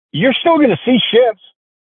 you're still going to see shifts.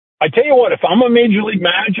 I tell you what, if I'm a major league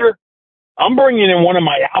manager, I'm bringing in one of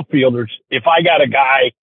my outfielders if I got a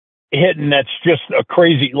guy hitting that's just a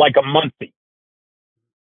crazy, like a Muncy.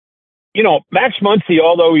 You know, Max Muncy,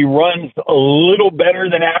 although he runs a little better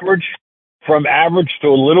than average, from average to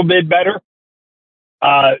a little bit better,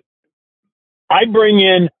 I bring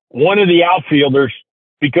in one of the outfielders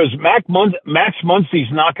because Max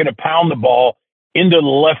Muncy's not going to pound the ball into the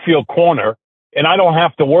left field corner, and I don't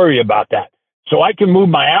have to worry about that. So I can move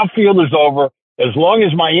my outfielders over as long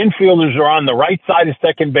as my infielders are on the right side of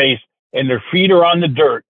second base and their feet are on the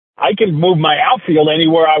dirt. I can move my outfield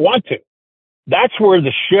anywhere I want to. That's where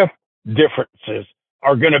the shift differences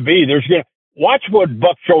are going to be. Watch what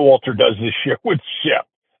Buck Showalter does this year with shift.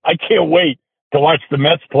 I can't wait to watch the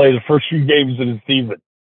Mets play the first few games of the season.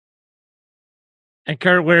 And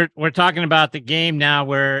Kurt, we're talking about the game now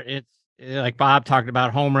where it's like Bob talked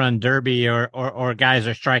about home run derby or guys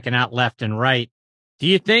are striking out left and right. Do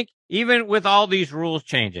you think even with all these rules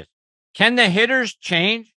changes, can the hitters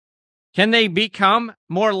change? Can they become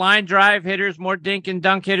more line drive hitters, more dink and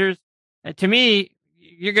dunk hitters? To me,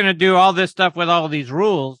 you're going to do all this stuff with all these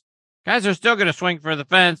rules. Guys are still going to swing for the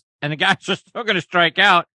fence, and the guys are still going to strike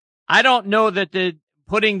out. I don't know that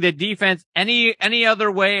putting the defense any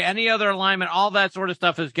other way, any other alignment, all that sort of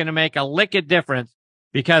stuff is going to make a lick of difference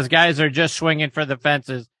because guys are just swinging for the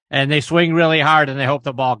fences, and they swing really hard, and they hope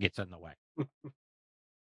the ball gets in the way.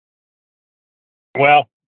 Well,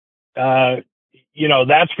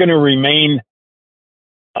 that's going to remain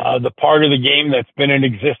the part of the game that's been in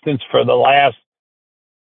existence for the last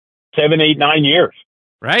 7, 8, 9 years.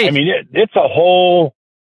 Right. I mean, it's a whole,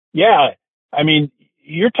 I mean,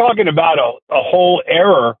 you're talking about a whole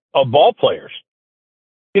era of ball players.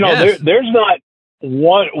 Yes. There's not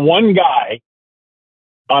one guy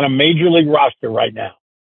on a major league roster right now,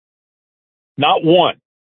 not one,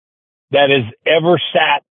 that has ever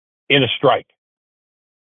sat in a strike.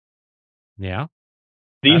 Yeah.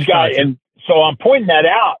 These guys, and so I'm pointing that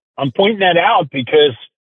out. Because,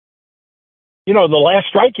 the last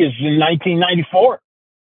strike is in 1994.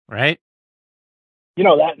 Right.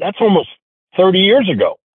 That's almost 30 years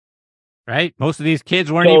ago. Right. Most of these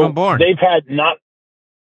kids weren't even born. They've had not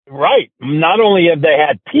only have they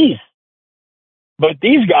had peace, but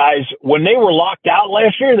these guys, when they were locked out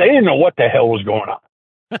last year, they didn't know what the hell was going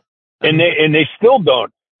on. and they still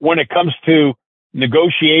don't when it comes to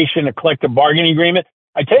negotiation, a collective bargaining agreement.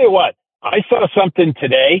 I tell you what, I saw something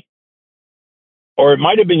today, or it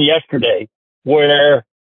might have been yesterday, where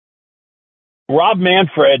Rob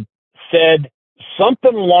Manfred said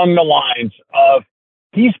something along the lines of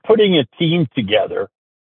he's putting a team together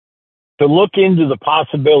to look into the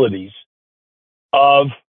possibilities of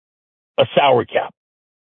a salary cap.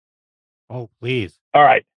 Oh, please. All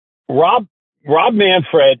right. Rob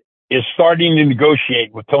Manfred is starting to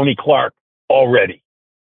negotiate with Tony Clark already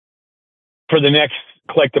for the next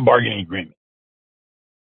collective bargaining agreement.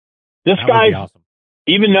 This guy, awesome.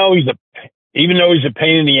 even though he's a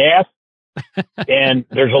pain in the ass, and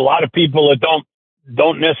there's a lot of people that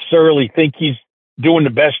don't necessarily think he's doing the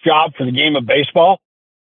best job for the game of baseball,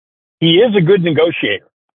 he is a good negotiator.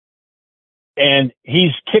 And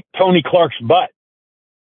he's kicked Tony Clark's butt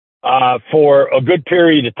for a good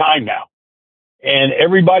period of time now. And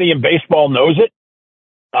everybody in baseball knows it.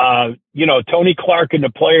 Tony Clark and the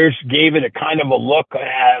players gave it a kind of a look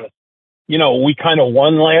as, we kind of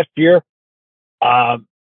won last year. I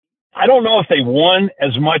don't know if they won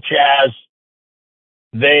as much as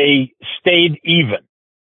they stayed even,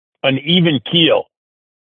 an even keel.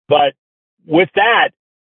 But with that,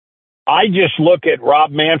 I just look at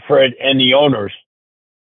Rob Manfred and the owners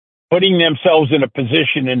putting themselves in a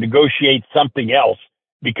position to negotiate something else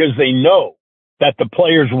because they know that the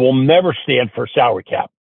players will never stand for salary cap.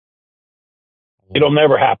 It'll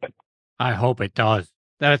never happen. I hope it does.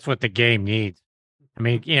 That's what the game needs. I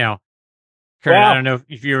mean, Kurt, I don't know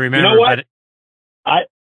if you remember. You know what?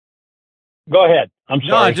 Go ahead. I'm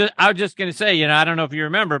sorry. No, I was just going to say, I don't know if you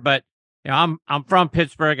remember, but I'm from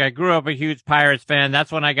Pittsburgh. I grew up a huge Pirates fan.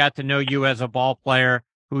 That's when I got to know you as a ball player,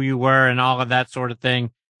 who you were, and all of that sort of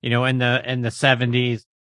thing. In the 70s,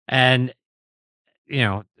 and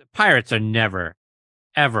Pirates are never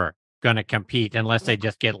ever going to compete unless they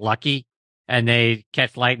just get lucky and they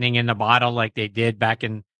catch lightning in the bottle like they did back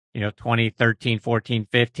in 2013, 14,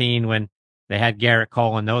 15 when they had Garrett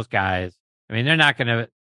Cole and those guys. I mean, they're not going to.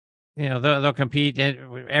 They'll compete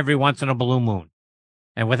every once in a blue moon,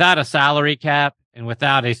 and without a salary cap and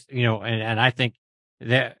without and I think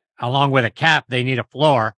that along with a cap, they need a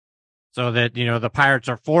floor so that, the Pirates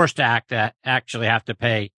are forced to actually have to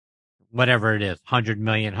pay whatever it is, 100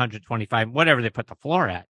 million, 125, whatever they put the floor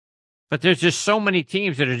at. But there's just so many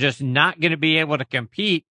teams that are just not going to be able to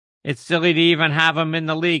compete. It's silly to even have them in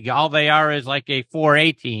the league. All they are is like a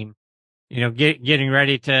 4A team. Getting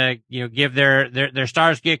ready to, give their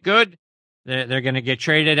stars get good. They're going to get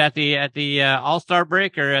traded at the All-Star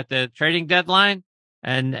break or at the trading deadline,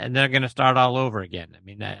 and they're going to start all over again. I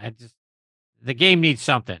mean, the game needs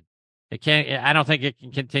something. I don't think it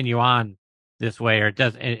can continue on this way, or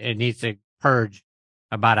it needs to purge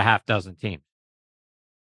about a half dozen teams.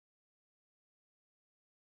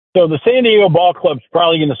 So the San Diego Ball Club's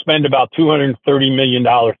probably going to spend about $230 million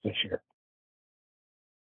this year.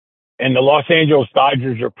 And the Los Angeles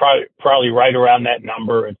Dodgers are probably right around that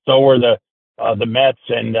number, and so are the Mets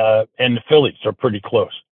and the Phillies are pretty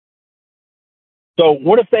close. So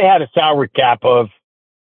what if they had a salary cap of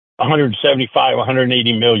 175,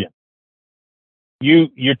 180 million?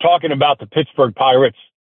 You're talking about the Pittsburgh Pirates,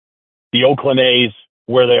 the Oakland A's,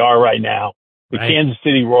 where they are right now, the Kansas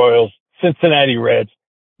City Royals, Cincinnati Reds.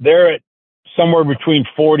 They're at somewhere between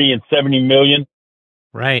 40 and 70 million.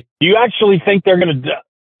 Right. Do you actually think they're going to?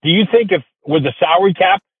 Do you think if with the salary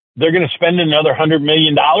cap they're going to spend another $100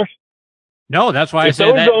 million? No, that's why I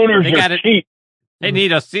said those owners are cheap. They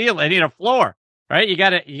need a seal. They need a floor, right? You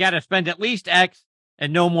got to spend at least X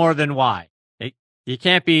and no more than Y. You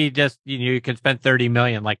can't be just you can spend 30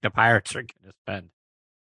 million like the Pirates are going to spend.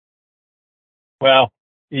 Well,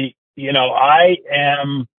 I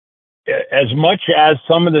am, as much as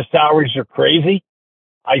some of the salaries are crazy,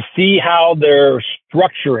 I see how they're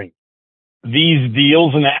structuring these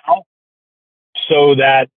deals now so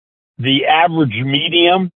that the average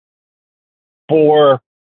medium for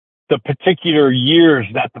the particular years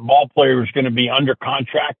that the ball player is going to be under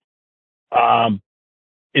contract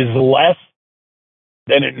is less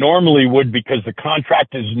than it normally would because the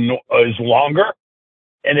contract is longer,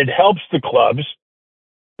 and it helps the clubs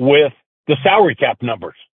with the salary cap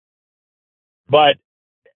numbers. But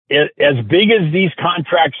as big as these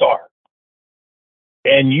contracts are,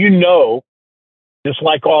 and just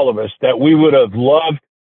like all of us, that we would have loved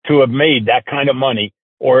to have made that kind of money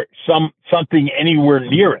or something anywhere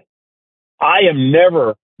near it. I am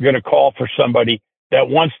never going to call for somebody that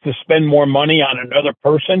wants to spend more money on another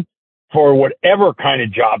person for whatever kind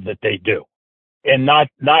of job that they do, and not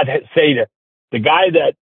say to the guy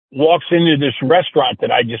that walks into this restaurant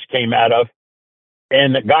that I just came out of,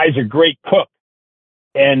 and the guy's a great cook,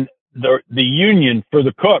 and the union for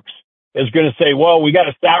the cooks is going to say, well, we got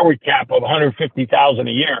a salary cap of $150,000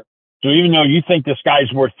 a year. So even though you think this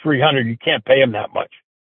guy's worth $300, you can't pay him that much.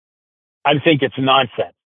 I think it's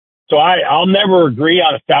nonsense. So I'll never agree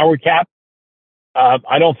on a salary cap.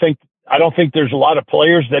 I don't think there's a lot of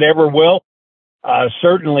players that ever will.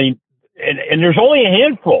 Certainly, and there's only a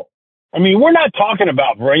handful. I mean, we're not talking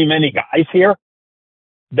about very many guys here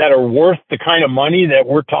that are worth the kind of money that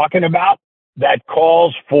we're talking about that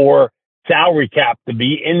calls for salary cap to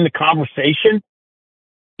be in the conversation.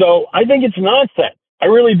 So I think it's nonsense. I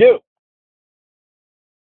really do.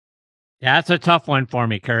 Yeah, that's a tough one for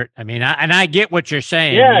me, Kurt. I mean, I get what you're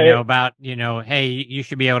saying, about, hey, you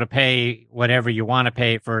should be able to pay whatever you want to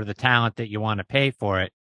pay for the talent that you want to pay for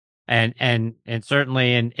it. And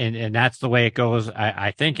certainly, and that's the way it goes,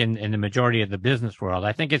 I think, in the majority of the business world.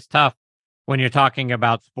 I think it's tough when you're talking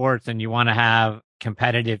about sports and you want to have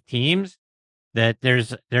competitive teams, that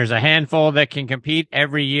there's a handful that can compete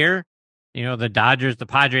every year. The Dodgers, the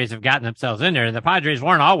Padres have gotten themselves in there. The Padres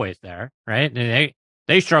weren't always there, right? And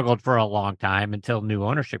they struggled for a long time until new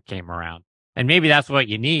ownership came around. And maybe that's what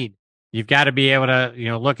you need. You've got to be able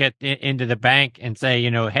to, look into the bank and say,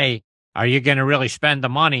 hey, are you going to really spend the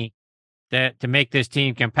money to make this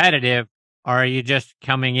team competitive? Or are you just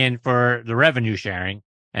coming in for the revenue sharing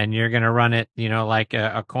and you're going to run it, like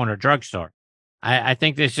a corner drugstore? I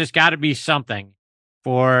think there's just got to be something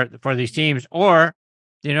for these teams. Or,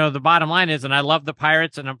 the bottom line is, and I love the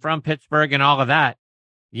Pirates and I'm from Pittsburgh and all of that.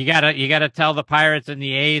 You gotta tell the Pirates and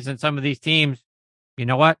the A's and some of these teams, you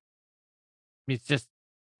know what? It's just,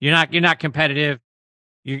 you're not competitive.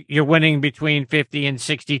 You're winning between 50 and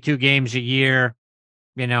 62 games a year.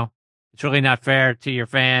 It's really not fair to your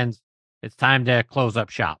fans. It's time to close up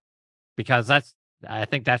shop, because I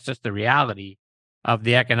think that's just the reality of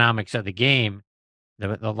the economics of the game.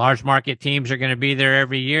 The large market teams are going to be there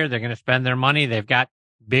every year. They're going to spend their money. They've got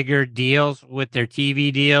bigger deals with their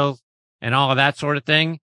TV deals and all of that sort of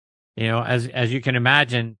thing. As you can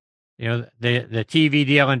imagine, the TV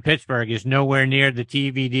deal in Pittsburgh is nowhere near the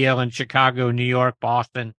TV deal in Chicago, New York,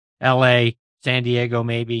 Boston, LA, San Diego,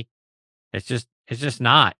 maybe. It's just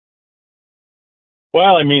not.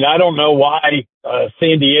 Well, I mean, I don't know why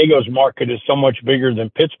San Diego's market is so much bigger than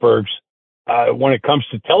Pittsburgh's when it comes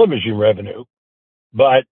to television revenue.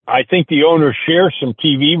 But I think the owners share some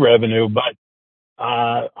TV revenue, but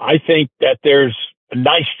I think that there's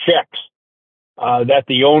nice checks that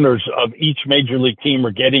the owners of each major league team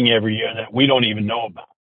are getting every year that we don't even know about.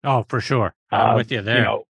 Oh, for sure. I'm with you there.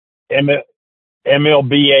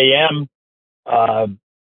 MLBAM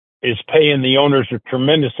is paying the owners a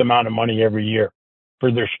tremendous amount of money every year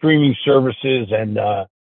for their streaming services and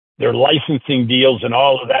their licensing deals and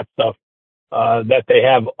all of that stuff that they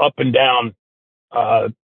have up and down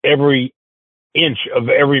every inch of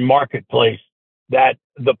every marketplace, that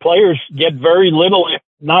the players get very little, if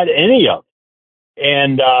not any of.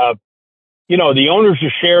 And, the owners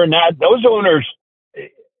are sharing that. Those owners,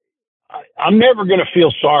 I'm never going to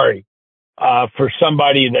feel sorry for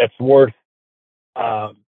somebody that's worth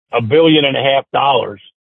 $1.5 billion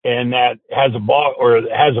and that has a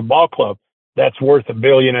ball club that's worth $1.5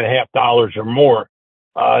 billion or more,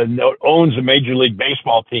 owns a Major League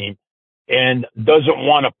Baseball team and doesn't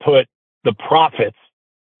want to put the profits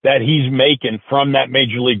that he's making from that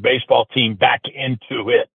Major League Baseball team back into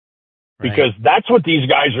it. Because that's what these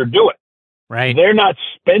guys are doing. Right. They're not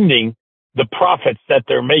spending the profits that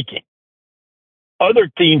they're making. Other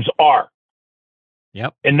teams are.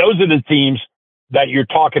 Yep. And those are the teams that you're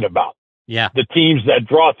talking about. Yeah. The teams that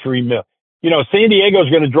draw 3 million. San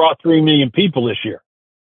Diego's going to draw 3 million people this year.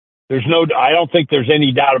 I don't think there's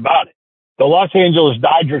any doubt about it. The Los Angeles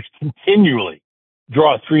Dodgers continually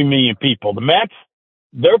draw 3 million people. The Mets,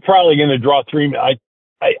 they're probably going to draw 3 million.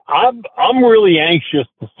 I'm really anxious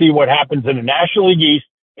to see what happens in the National League East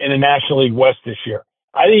and the National League West this year.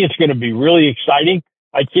 I think it's going to be really exciting.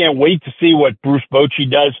 I can't wait to see what Bruce Bochy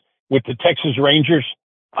does with the Texas Rangers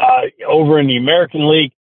over in the American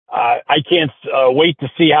League. I can't wait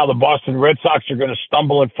to see how the Boston Red Sox are going to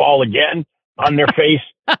stumble and fall again on their face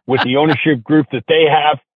with the ownership group that they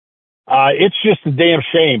have. It's just a damn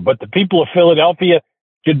shame. But the people of Philadelphia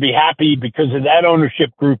should be happy because of that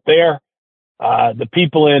ownership group there. The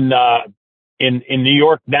people in New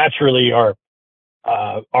York naturally are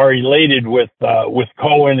elated with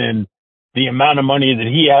Cohen and the amount of money that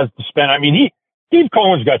he has to spend. I mean, Steve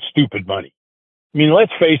Cohen's got stupid money. I mean,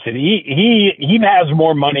 let's face it. He has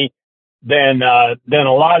more money than a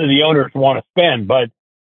lot of the owners want to spend. But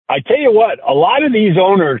I tell you what, a lot of these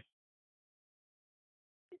owners,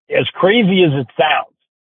 as crazy as it sounds,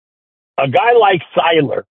 a guy like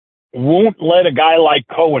Seiler won't let a guy like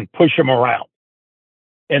Cohen push him around.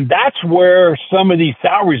 And that's where some of these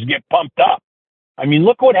salaries get pumped up. I mean,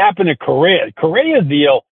 look what happened to Correa. Correa's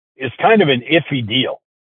deal is kind of an iffy deal.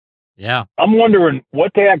 Yeah. I'm wondering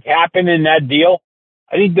what the heck happened in that deal.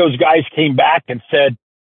 I think those guys came back and said,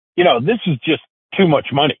 this is just too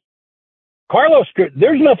much money.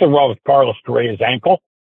 There's nothing wrong with Carlos Correa's ankle.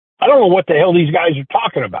 I don't know what the hell these guys are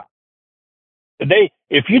talking about.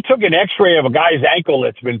 If you took an x-ray of a guy's ankle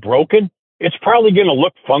that's been broken, it's probably going to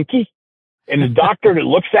look funky. And the doctor that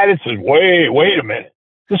looks at it says, wait a minute.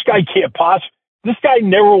 This guy this guy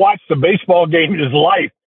never watched a baseball game in his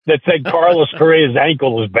life that said Carlos Correa's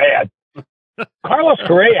ankle is bad. Carlos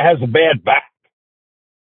Correa has a bad back.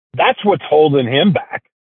 That's what's holding him back,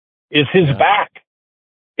 is his back.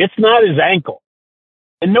 It's not his ankle.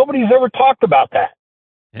 And nobody's ever talked about that.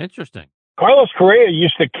 Interesting. Carlos Correa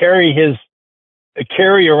used to carry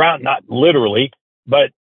around, not literally,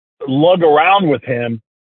 but lug around with him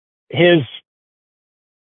his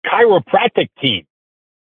chiropractic team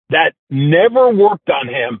that never worked on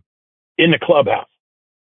him in the clubhouse,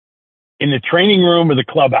 in the training room or the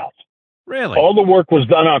clubhouse. Really? All the work was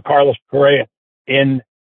done on Carlos Correa in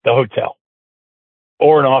the hotel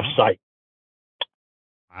or an off-site.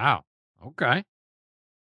 Wow. Okay.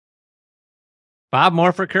 Bob,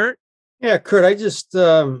 more for Kurt? Yeah, Kurt,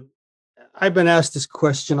 I've been asked this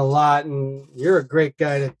question a lot, and you're a great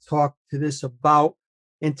guy to talk to this about.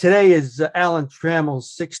 And today is Alan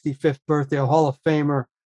Trammell's 65th birthday, a Hall of Famer.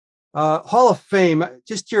 Hall of Fame,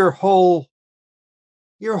 just your whole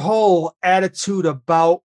attitude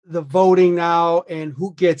about the voting now and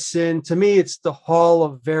who gets in. To me, it's the Hall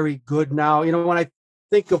of Very Good now. You know, when I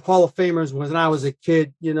think of Hall of Famers when I was a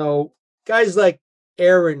kid, you know, guys like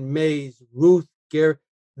Aaron Mays, Ruth Gary,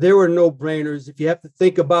 they were no-brainers. If you have to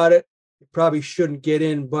think about it, you probably shouldn't get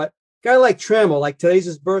in. But a guy like Trammell, like today's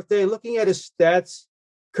his birthday, looking at his stats,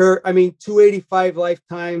 Kurt, I mean, 285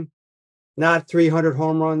 lifetime, not 300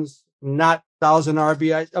 home runs, not 1,000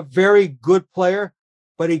 RBIs, a very good player,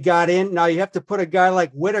 but he got in. Now you have to put a guy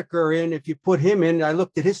like Whitaker in. If you put him in, I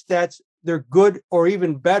looked at his stats, they're good or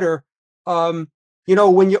even better. You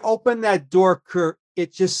know, when you open that door, Kurt,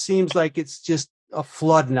 it just seems like it's just a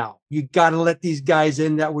flood now. You got to let these guys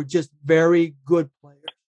in that were just very good players.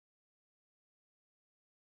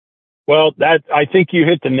 Well, I think you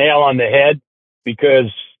hit the nail on the head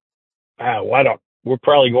because we're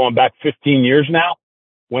probably going back 15 years now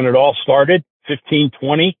when it all started, 15,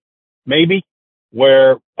 20 maybe,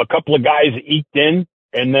 where a couple of guys eked in.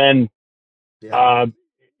 And then,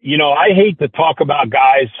 you know, I hate to talk about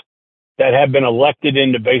guys that have been elected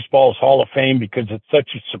into baseball's Hall of Fame because it's such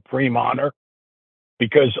a supreme honor.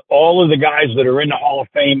 Because all of the guys that are in the Hall of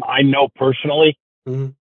Fame, I know personally,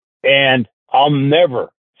 and I'll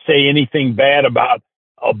never say anything bad about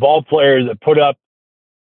a ball player that put up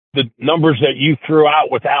the numbers that you threw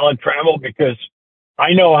out with Alan Trammell because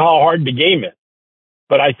I know how hard the game is.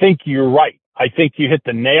 But I think you're right. I think you hit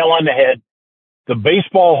the nail on the head. The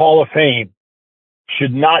Baseball Hall of Fame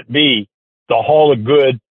should not be the Hall of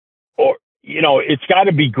Good, or, you know, it's got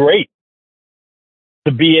to be great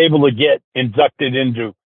to be able to get inducted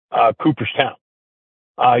into Cooperstown.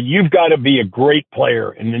 You've got to be a great player.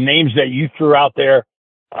 And the names that you threw out there,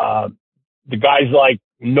 the guys like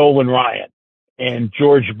Nolan Ryan and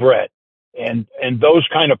George Brett and those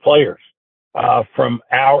kind of players from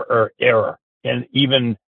our era. And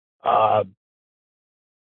even,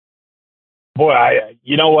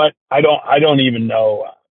 you know what? I don't even know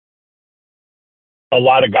a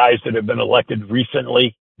lot of guys that have been elected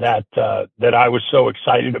recently that I was so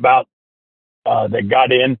excited about that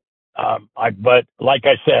got in. But like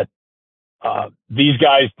I said, these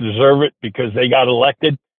guys deserve it because they got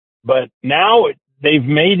elected. But now they've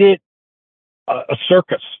made it a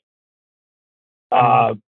circus.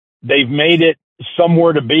 They've made it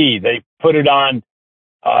somewhere to be. They put it on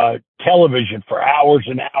television for hours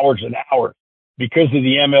and hours and hours because of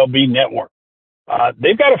the MLB network.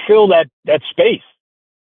 They've got to fill that space.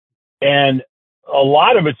 And a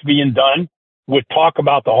lot of it's being done with talk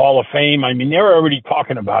about the Hall of Fame. I mean, they're already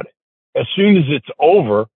talking about it. As soon as it's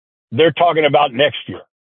over, they're talking about next year.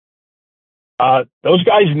 Those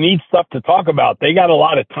guys need stuff to talk about. They got a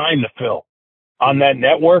lot of time to fill on that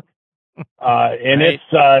network. And right.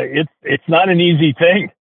 It's not an easy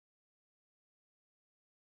thing.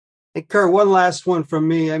 Hey, Kurt, one last one from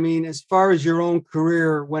me. I mean, as far as your own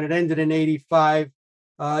career, when it ended in 85,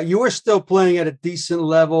 you were still playing at a decent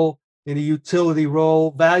level in a utility role,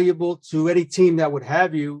 valuable to any team that would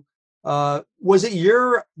have you. Was it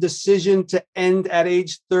your decision to end at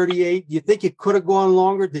age 38? Do you think it could have gone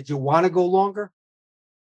longer? Did you want to go longer?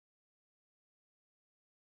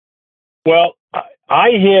 Well, I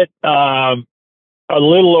hit a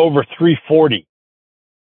little over 340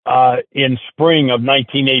 in spring of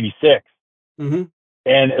 1986. Mm-hmm.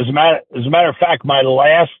 And as a matter of fact, my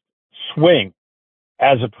last swing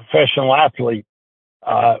as a professional athlete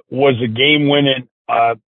was a game-winning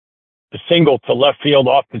single to left field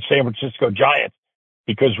off the San Francisco Giants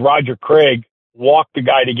because Roger Craig walked the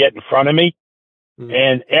guy to get in front of me. Mm-hmm.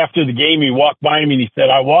 And after the game, he walked by me and he said,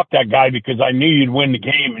 "I walked that guy because I knew you'd win the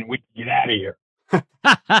game and we could get out of here."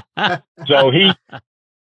 So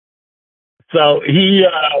he,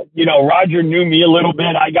 you know, Roger knew me a little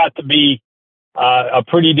bit. I got to be a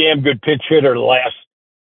pretty damn good pitch hitter the last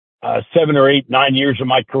 7 or 8, 9 years of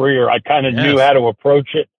my career. I kind of knew how to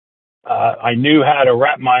approach it. I knew how to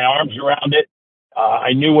wrap my arms around it.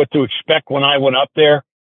 I knew what to expect when I went up there.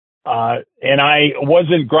 And I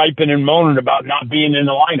wasn't griping and moaning about not being in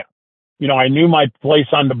the lineup. You know, I knew my place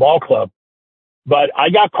on the ball club, but I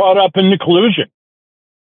got caught up in the collusion.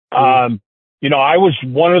 You know, I was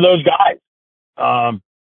one of those guys.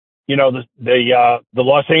 You know, the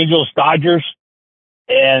Los Angeles Dodgers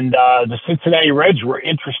and the Cincinnati Reds were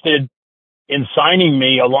interested in signing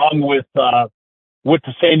me along with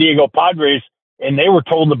the San Diego Padres, and they were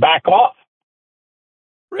told to back off.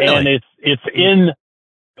 Really? And it's in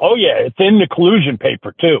the collusion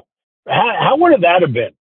paper too. How would that have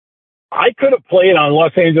been? I could have played on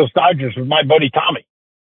Los Angeles Dodgers with my buddy Tommy.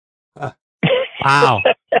 Wow.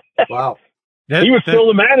 Wow. He was still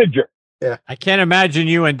the manager. Yeah. I can't imagine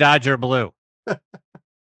you in Dodger blue.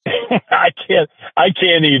 I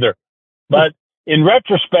can't either. But in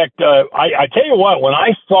retrospect, I tell you what, when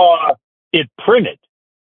I saw it printed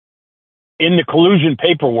in the collusion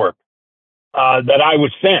paperwork that I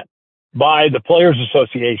was sent by the Players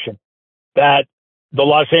Association, that the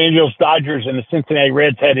Los Angeles Dodgers and the Cincinnati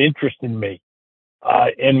Reds had interest in me,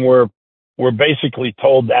 and were basically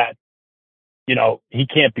told that, he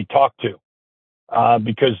can't be talked to,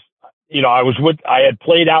 because, I had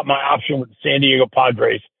played out my option with the San Diego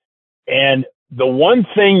Padres. And the one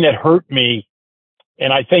thing that hurt me,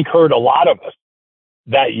 and I think hurt a lot of us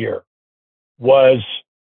that year, was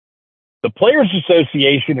the Players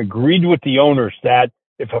Association agreed with the owners that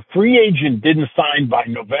if a free agent didn't sign by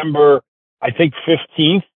November, I think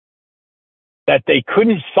 15th, that they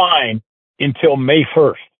couldn't sign until May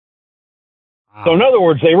 1st. Wow. So in other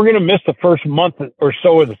words, they were going to miss the first month or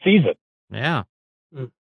so of the season. Yeah.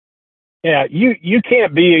 Yeah. You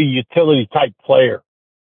can't be a utility type player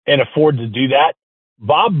and afford to do that.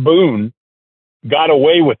 Bob Boone got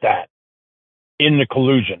away with that in the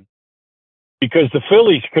collusion because the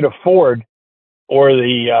Phillies could afford, or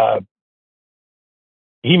he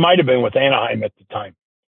might have been with Anaheim at the time,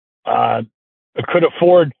 could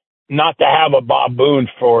afford not to have a Bob Boone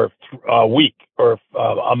for a week or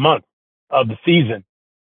a month of the season.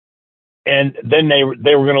 And then they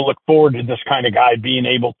were going to look forward to this kind of guy being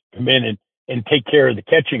able to come in and take care of the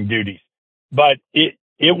catching duties. But it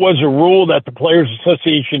was a rule that the Players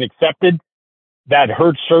Association accepted that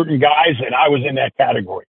hurt certain guys, and I was in that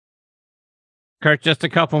category. Kurt, just a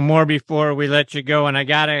couple more before we let you go, and I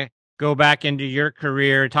got to go back into your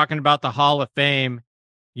career, talking about the Hall of Fame.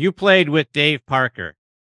 You played with Dave Parker.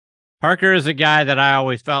 Parker is a guy that I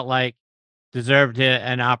always felt like deserved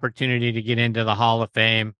an opportunity to get into the Hall of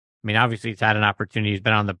Fame. I mean, obviously he's had an opportunity. He's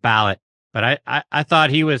been on the ballot, but I thought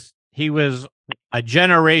he was a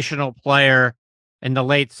generational player in the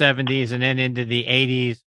late 70s and then into the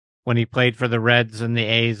 80s when he played for the Reds and the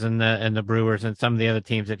A's and the Brewers and some of the other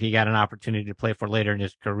teams that he got an opportunity to play for later in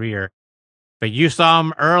his career. But you saw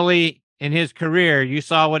him early in his career. You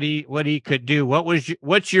saw what he could do.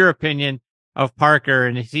 What's your opinion of Parker,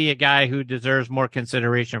 and is he a guy who deserves more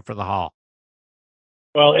consideration for the Hall?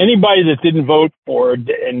 Well, anybody that didn't vote for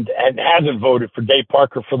and hasn't voted for Dave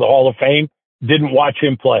Parker for the Hall of Fame didn't watch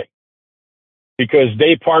him play. Because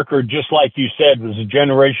Dave Parker, just like you said, was a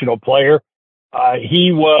generational player.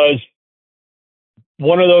 He was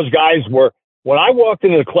one of those guys where when I walked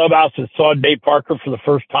into the clubhouse and saw Dave Parker for the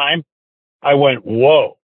first time, I went,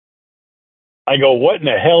 whoa. I go, what in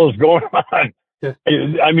the hell is going on?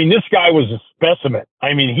 I mean, this guy was a specimen.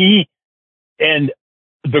 I mean,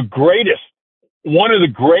 one of the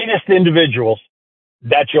greatest individuals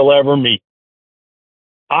that you'll ever meet.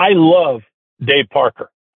 I love Dave Parker.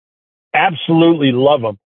 Absolutely love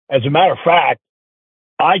him. As a matter of fact,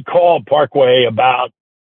 I called Parkway about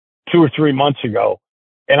 2 or 3 months ago,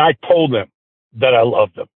 and I told him that I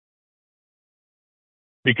loved him.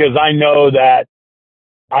 Because I know that,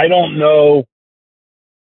 I don't know,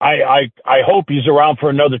 I hope he's around for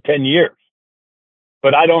another 10 years.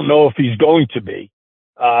 But I don't know if he's going to be.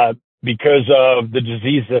 Because of the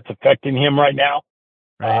disease that's affecting him right now.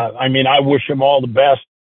 Right. I mean, I wish him all the best.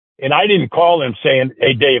 And I didn't call him saying,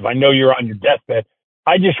 hey, Dave, I know you're on your deathbed.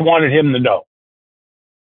 I just wanted him to know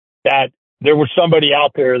that there was somebody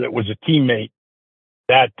out there that was a teammate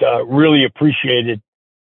that really appreciated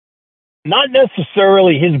not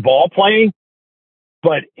necessarily his ball playing,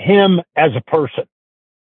 but him as a person.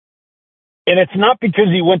 And it's not because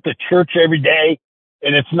he went to church every day,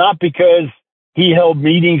 and it's not because he held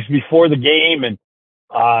meetings before the game and,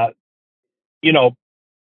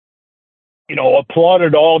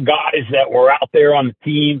 applauded all guys that were out there on the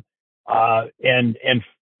team, and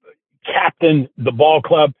captained the ball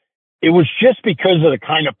club. It was just because of the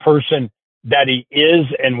kind of person that he is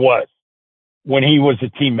and was when he was a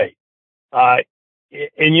teammate.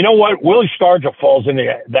 And you know what? Willie Stargell falls into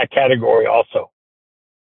that category also.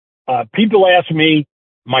 People ask me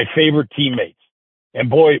my favorite teammates, and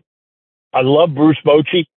boy, I love Bruce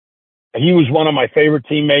Bochy. He was one of my favorite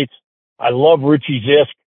teammates. I love Richie Zisk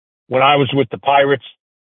when I was with the Pirates.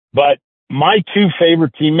 But my 2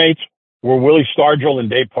 favorite teammates were Willie Stargell and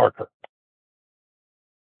Dave Parker.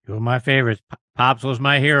 2 of my favorites. Pops was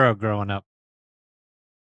my hero growing up.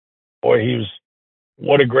 boy,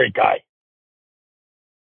 what a great guy.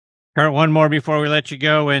 Kurt, one more before we let you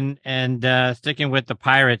go, and sticking with the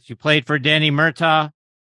Pirates, you played for Danny Murtaugh.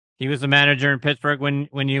 He was the manager in Pittsburgh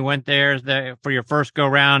when you went there for your first go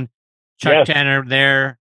round. Chuck Tanner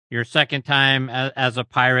there, your second time as a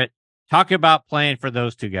Pirate. Talk about playing for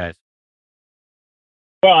those two guys.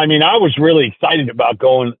 Well, I mean, I was really excited about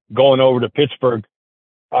going over to Pittsburgh.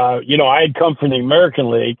 I had come from the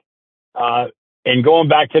American League, and going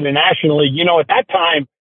back to the National League. At that time,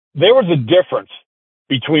 there was a difference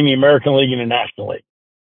between the American League and the National League.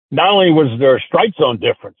 Not only was there a strike zone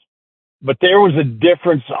difference, but there was a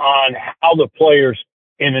difference on how the players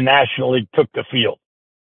in the National League took the field.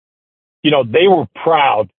 They were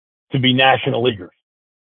proud to be National Leaguers.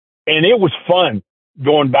 And it was fun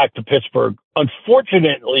going back to Pittsburgh.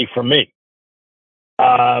 Unfortunately for me,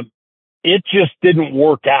 it just didn't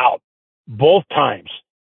work out both times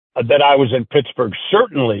that I was in Pittsburgh.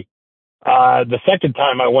 Certainly, the second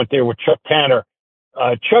time I went there with Chuck Tanner.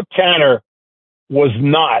 Chuck Tanner was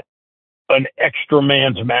not an extra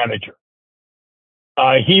man's manager.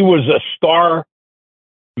 He was a star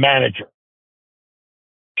manager.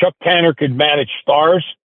 Chuck Tanner could manage stars.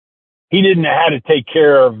 He didn't know how to take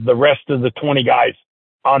care of the rest of the 20 guys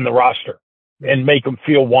on the roster and make them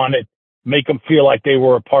feel wanted, make them feel like they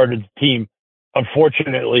were a part of the team.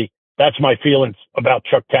 Unfortunately, that's my feelings about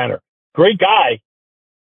Chuck Tanner. Great guy,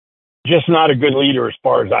 just not a good leader as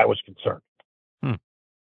far as I was concerned.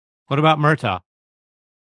 What about Murtaugh?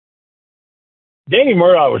 Danny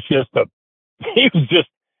Murtaugh was just a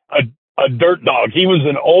dirt dog. He was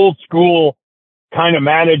an old school kind of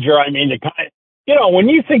manager. I mean, when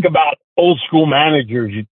you think about old school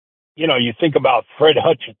managers, you think about Fred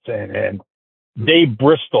Hutchinson and Dave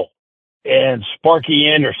Bristol and Sparky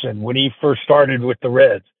Anderson when he first started with the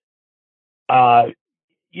Reds. Got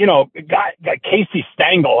Casey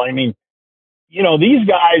Stengel. I mean, these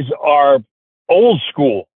guys are old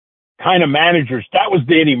school kind of managers. That was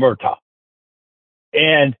Danny Murtaugh.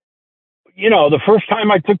 And, the first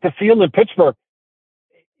time I took the field in Pittsburgh,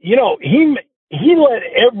 he let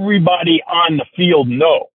everybody on the field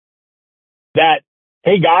know that,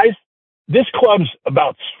 hey guys, this club's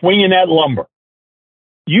about swinging that lumber.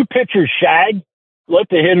 You pitchers shag, let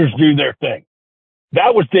the hitters do their thing.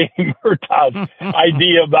 That was Danny Murtaugh's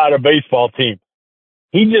idea about a baseball team.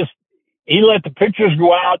 He let the pitchers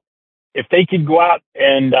go out. If they could go out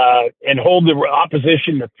and hold the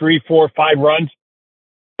opposition to 3, 4, 5 runs,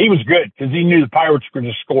 he was good because he knew the Pirates were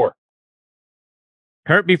going to score.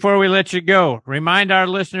 Kurt, before we let you go, remind our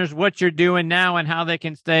listeners what you're doing now and how they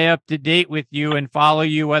can stay up to date with you and follow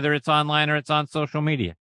you, whether it's online or it's on social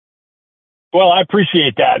media. Well, I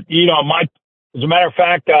appreciate that. As a matter of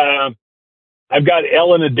fact, I've got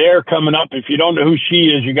Ellen Adair coming up. If you don't know who she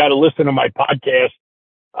is, you got to listen to my podcast.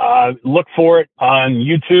 Look for it on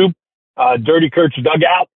YouTube, Dirty Kurt's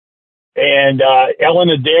Dugout. And Ellen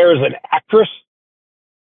Adair is an actress.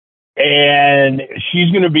 And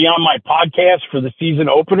she's going to be on my podcast for the season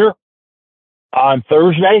opener on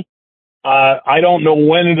Thursday. I don't know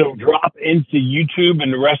when it'll drop into YouTube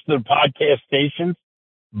and the rest of the podcast stations,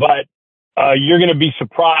 but you're going to be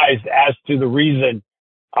surprised as to the reason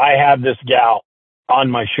I have this gal on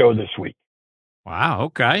my show this week. Wow.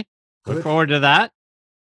 Okay. Look forward to that.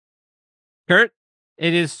 Kurt,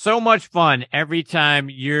 it is so much fun every time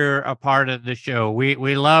you're a part of the show.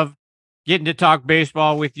 We love getting to talk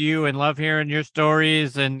baseball with you and love hearing your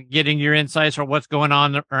stories and getting your insights for what's going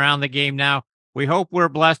on around the game now. We hope we're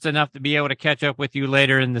blessed enough to be able to catch up with you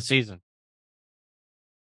later in the season.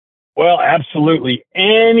 Well, absolutely.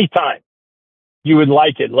 Anytime you would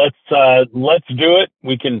like it, let's do it.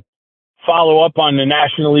 We can follow up on the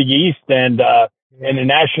National League East and the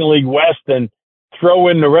National League West and throw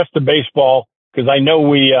in the rest of baseball because I know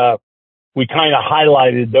we kind of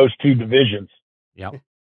highlighted those two divisions. Yep.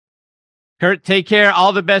 Kurt, take care.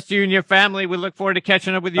 All the best to you and your family. We look forward to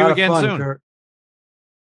catching up with you again soon. Kurt.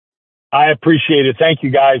 I appreciate it. Thank you,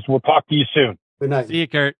 guys. We'll talk to you soon. Good night. See you,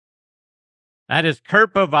 Kurt. That is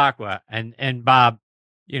Kurt Bevacqua. And Bob,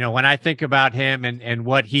 when I think about him and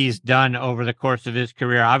what he's done over the course of his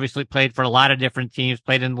career, obviously played for a lot of different teams,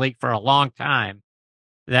 played in the league for a long time.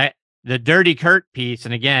 That the Dirty Kurt piece,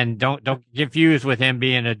 and again, don't confuse with him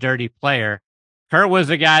being a dirty player. Kurt was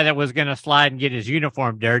a guy that was going to slide and get his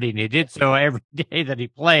uniform dirty, and he did so every day that he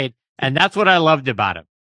played. And that's what I loved about him.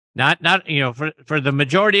 Not for the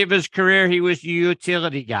majority of his career, he was a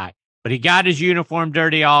utility guy, but he got his uniform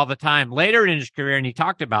dirty all the time. Later in his career, and he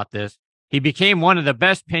talked about this, he became one of the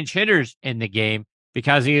best pinch hitters in the game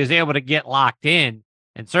because he was able to get locked in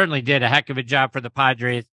and certainly did a heck of a job for the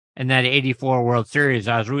Padres in that 84 World Series.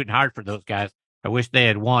 I was rooting hard for those guys. I wish they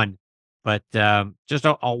had won But just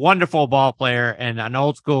a wonderful ball player and an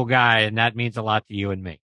old school guy, and that means a lot to you and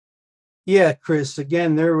me. Yeah, Chris,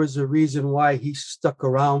 again, there was a reason why he stuck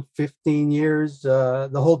around 15 years. The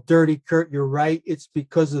whole dirty Kurt, you're right. It's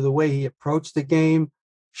because of the way he approached the game,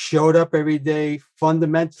 showed up every day,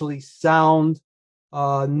 fundamentally sound,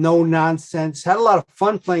 no nonsense, had a lot of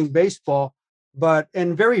fun playing baseball,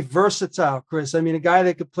 and very versatile, Chris. I mean, a guy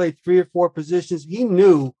that could play 3 or 4 positions. He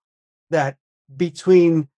knew that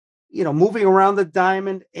between, moving around the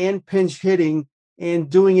diamond and pinch hitting and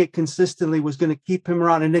doing it consistently was going to keep him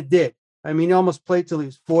around, and it did. I mean, he almost played till he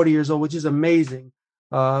was 40 years old, which is amazing.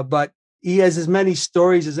 But he has as many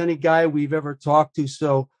stories as any guy we've ever talked to.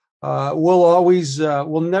 So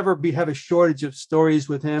we'll never have a shortage of stories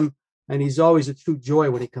with him. And he's always a true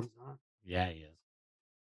joy when he comes on. Yeah, he is.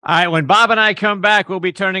 All right, when Bob and I come back, we'll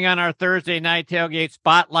be turning on our Thursday night tailgate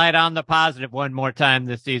spotlight on the positive one more time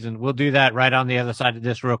this season. We'll do that right on the other side of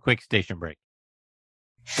this real quick station break.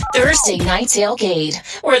 Thursday Night Tailgate,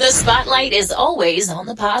 where the spotlight is always on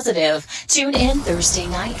the positive. Tune in Thursday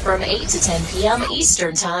night from 8 to 10 p.m.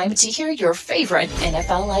 Eastern Time to hear your favorite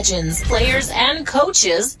NFL legends, players, and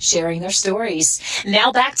coaches sharing their stories.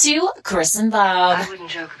 Now back to Chris and Bob. I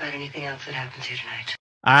wouldn't joke about anything else that happens here tonight.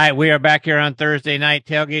 All right, we are back here on Thursday Night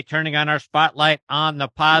Tailgate, turning on our spotlight on the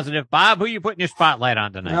positive. Bob, who are you putting your spotlight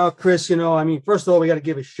on tonight? Now, Chris, first of all, we got to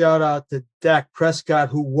give a shout out to Dak Prescott,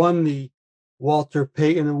 who won the Walter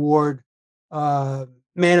Payton Award, Man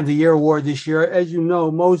of the Year Award this year. As you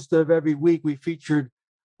know, most of every week we featured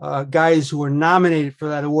guys who were nominated for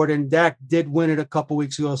that award, and Dak did win it a couple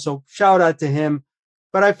weeks ago. So shout out to him.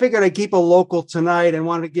 But I figured I'd keep a local tonight and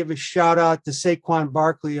wanted to give a shout out to Saquon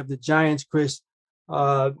Barkley of the Giants, Chris.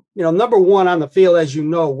 Number one on the field, as you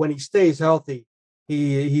know, when he stays healthy,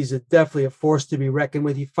 he's definitely a force to be reckoned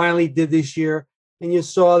with. He finally did this year. And you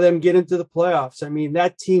saw them get into the playoffs. I mean,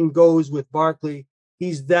 that team goes with Barkley.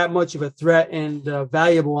 He's that much of a threat and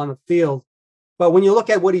valuable on the field. But when you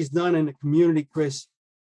look at what he's done in the community, Chris,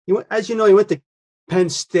 as you know, he went to Penn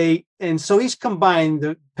State. And so he's combined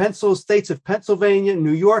the states of Pennsylvania,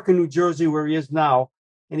 New York, and New Jersey, where he is now.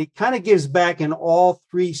 And he kind of gives back in all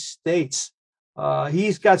 3 states.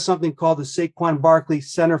 He's got something called the Saquon Barkley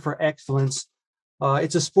Center for Excellence.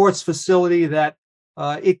 It's a sports facility that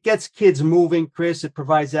it gets kids moving, Chris. It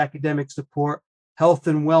provides academic support, health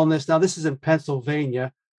and wellness. Now, this is in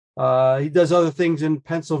Pennsylvania. He does other things in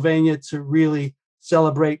Pennsylvania to really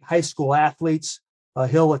celebrate high school athletes.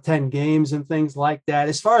 He'll attend games and things like that.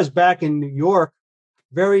 As far as back in New York,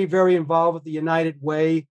 very, very involved with the United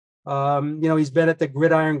Way. He's been at the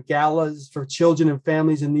Gridiron Galas for children and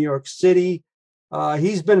families in New York City.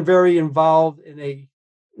 He's been very involved in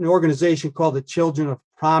an organization called the Children of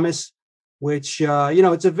Promise, which,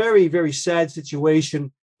 it's a very, very sad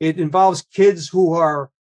situation. It involves kids who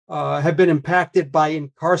have been impacted by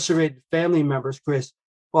incarcerated family members, Chris.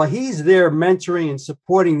 While he's there mentoring and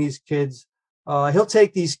supporting these kids, he'll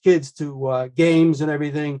take these kids to games and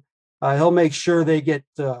everything. He'll make sure they get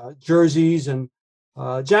jerseys, and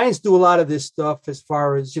Giants do a lot of this stuff as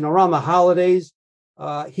far as, around the holidays.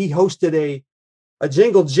 He hosted a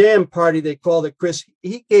Jingle Jam party, they called it, Chris.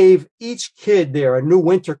 He gave each kid there a new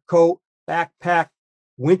winter coat, backpack,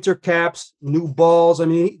 winter caps, new balls. I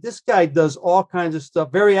mean, this guy does all kinds of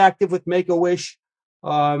stuff. Very active with Make-A-Wish,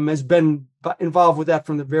 has been involved with that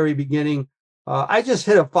from the very beginning. I just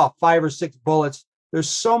hit about 5 or 6 bullets. There's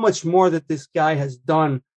so much more that this guy has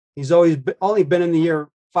done. He's only been in the year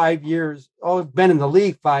 5 years, been in the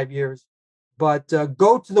league 5 years. But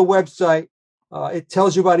go to the website. It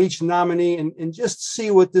tells you about each nominee and just see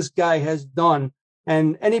what this guy has done.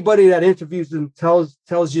 And anybody that interviews him tells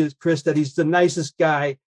you, Chris, that he's the nicest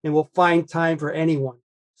guy and will find time for anyone.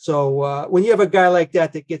 So when you have a guy like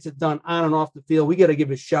that gets it done on and off the field, we got to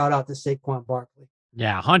give a shout out to Saquon Barkley.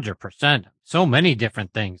 Yeah, 100%. So many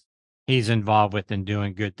different things he's involved with and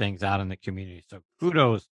doing good things out in the community. So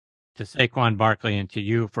kudos to Saquon Barkley and to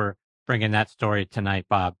you for bringing that story tonight,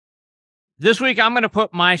 Bob. This week, I'm going to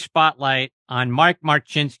put my spotlight on Mike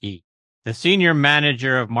Marchinski, the senior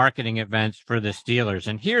manager of marketing events for the Steelers.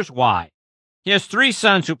 And here's why. He has 3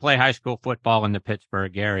 sons who play high school football in the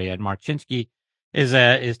Pittsburgh area. And Marchinski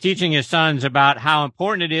is teaching his sons about how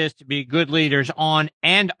important it is to be good leaders on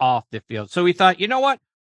and off the field. So he thought, you know what?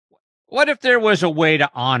 What if there was a way to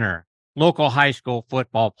honor local high school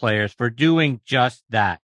football players for doing just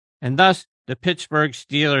that? And thus, the Pittsburgh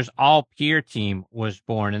Steelers all-peer team was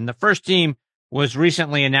born. And the first team was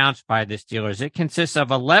recently announced by the Steelers. It consists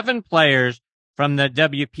of 11 players from the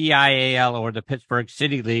WPIAL, or the Pittsburgh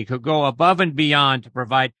City League, who go above and beyond to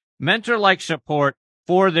provide mentor-like support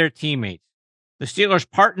for their teammates. The Steelers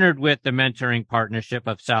partnered with the mentoring partnership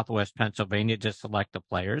of Southwest Pennsylvania to select the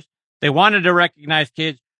players. They wanted to recognize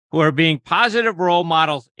kids who are being positive role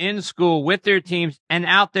models in school with their teams and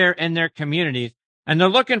out there in their communities. And they're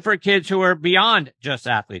looking for kids who are beyond just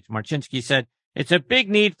athletes. Marchinski said it's a big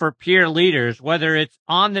need for peer leaders, whether it's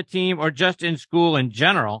on the team or just in school in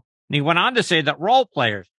general. And he went on to say that role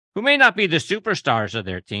players who may not be the superstars of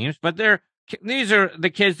their teams, but these are the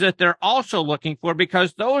kids that they're also looking for,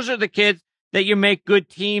 because those are the kids that you make good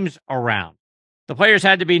teams around. The players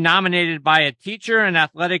had to be nominated by a teacher, an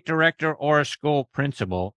athletic director, or a school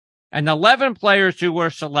principal. And the 11 players who were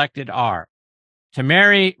selected are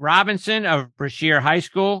Tamari Robinson of Brashear High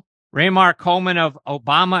School, Raymar Coleman of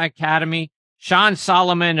Obama Academy, Sean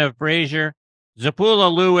Solomon of Brazier,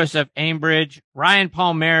 Zapula Lewis of Ambridge, Ryan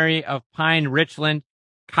Palmieri of Pine Richland,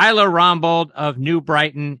 Kyla Rombold of New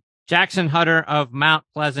Brighton, Jackson Hutter of Mount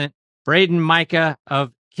Pleasant, Braden Micah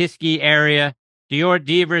of Kiski area, Dior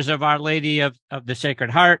Devers of Our Lady of the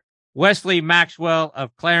Sacred Heart, Wesley Maxwell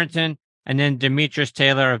of Clarenton, and then Demetrius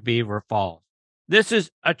Taylor of Beaver Falls. This is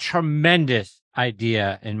a tremendous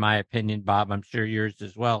idea, in my opinion, Bob. I'm sure yours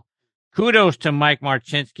as well. Kudos to Mike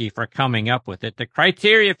Marchinski for coming up with it. The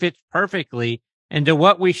criteria fits perfectly into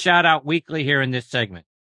what we shout out weekly here in this segment.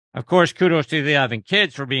 Of course, kudos to the 11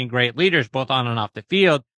 kids for being great leaders, both on and off the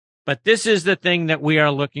field. But this is the thing that we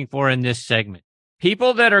are looking for in this segment.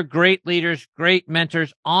 People that are great leaders, great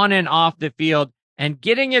mentors on and off the field, and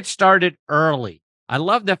getting it started early. I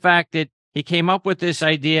love the fact that he came up with this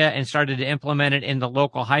idea and started to implement it in the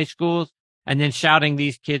local high schools, and then shouting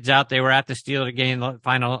these kids out. They were at the Steelers game, the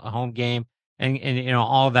final home game, and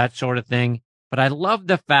all that sort of thing. But I love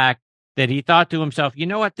the fact that he thought to himself, you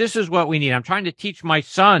know what? This is what we need. I'm trying to teach my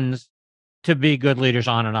sons to be good leaders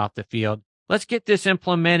on and off the field. Let's get this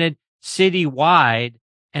implemented citywide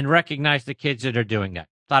and recognize the kids that are doing that.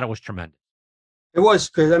 Thought it was tremendous. It was,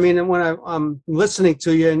 Chris. I mean, when I'm listening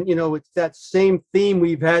to you, and, it's that same theme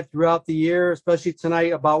we've had throughout the year, especially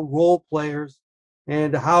tonight, about role players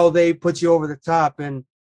and how they put you over the top. And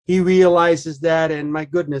he realizes that, and my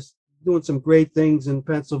goodness, doing some great things in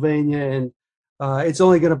Pennsylvania, and it's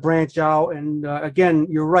only going to branch out. And again,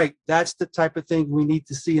 you're right. That's the type of thing we need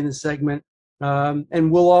to see in this segment.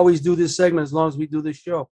 And we'll always do this segment as long as we do this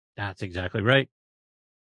show. That's exactly right.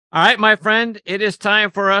 All right, my friend, it is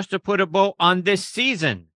time for us to put a bow on this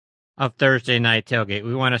season of Thursday Night Tailgate.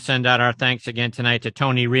 We want to send out our thanks again tonight to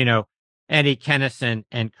Tony Reno, Eddie Kennison,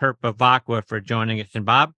 and Kurt Bevacqua for joining us. And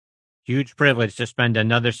Bob, huge privilege to spend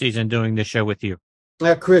another season doing this show with you.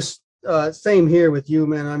 Chris, same here with you,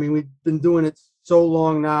 man. I mean, we've been doing it so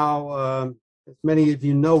long now. As many of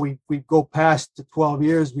you know, we go past the 12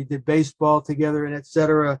 years. We did baseball together and et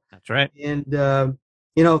cetera. That's right. And,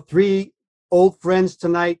 3 old friends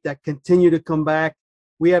tonight that continue to come back.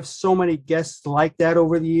 We have so many guests like that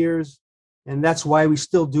over the years, and that's why we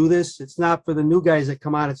still do this. It's not for the new guys that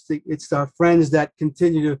come on. It's our friends that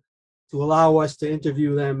continue to allow us to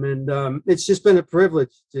interview them. And it's just been a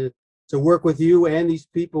privilege to work with you and these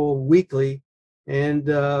people weekly. And,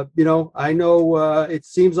 I know it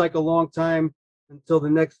seems like a long time until the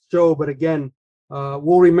next show, but again,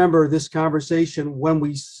 we'll remember this conversation when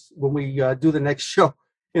we do the next show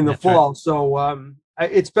in the fall. Right. So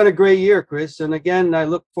it's been a great year, Chris. And again, I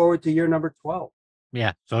look forward to year number 12.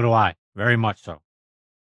 Yeah, so do I. Very much so.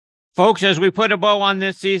 Folks, as we put a bow on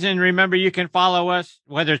this season, remember you can follow us,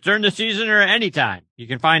 whether it's during the season or anytime. You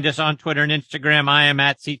can find us on Twitter and Instagram. I am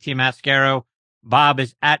at CT Mascaro. Bob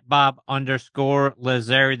is at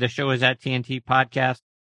Bob_Lazari. The show is at TNT Podcast.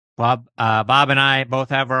 Bob and I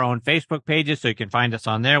both have our own Facebook pages, so you can find us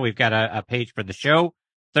on there. We've got a page for the show.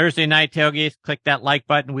 Thursday Night Tailgates, click that like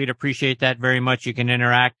button. We'd appreciate that very much. You can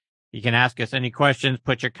interact. You can ask us any questions,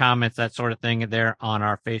 put your comments, that sort of thing there on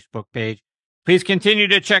our Facebook page. Please continue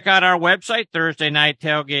to check out our website,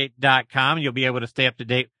 ThursdayNightTailgate.com. You'll be able to stay up to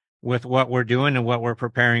date with what we're doing and what we're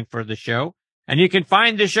preparing for the show. And you can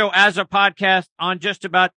find the show as a podcast on just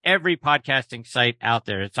about every podcasting site out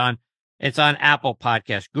there. It's on Apple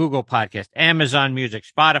Podcasts, Google Podcasts, Amazon Music,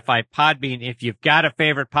 Spotify, Podbean. If you've got a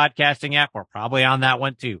favorite podcasting app, we're probably on that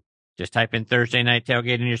one too. Just type in Thursday Night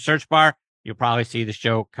Tailgate in your search bar. You'll probably see the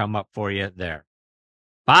show come up for you there.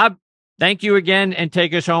 Bob, thank you again, and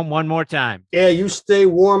take us home one more time. Yeah, you stay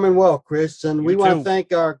warm and well, Chris. And we want to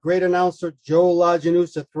thank our great announcer, Joe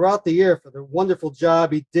LaGenusa, throughout the year for the wonderful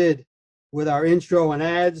job he did with our intro and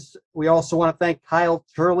ads. We also want to thank Kyle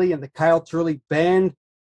Turley and the Kyle Turley Band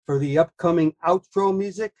for the upcoming outro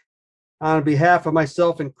music. On behalf of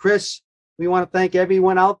myself and Chris, we want to thank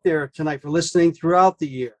everyone out there tonight for listening throughout the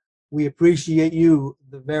year. We appreciate you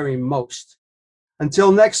the very most.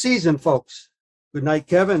 Until next season, folks. Good night,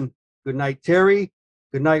 Kevin. Good night, Terry.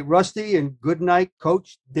 Good night, Rusty. And good night,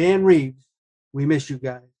 Coach Dan Reeves. We miss you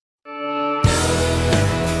guys.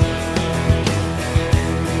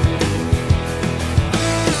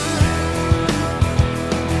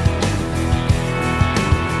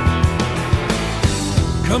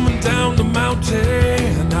 Coming down the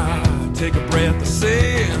mountain, I take a breath of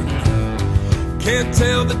sin. Can't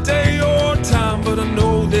tell the day or time, but I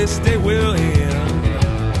know this day will end.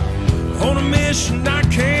 On a mission I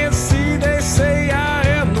can't see, they say I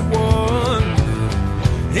am the one.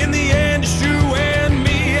 In the end, it's you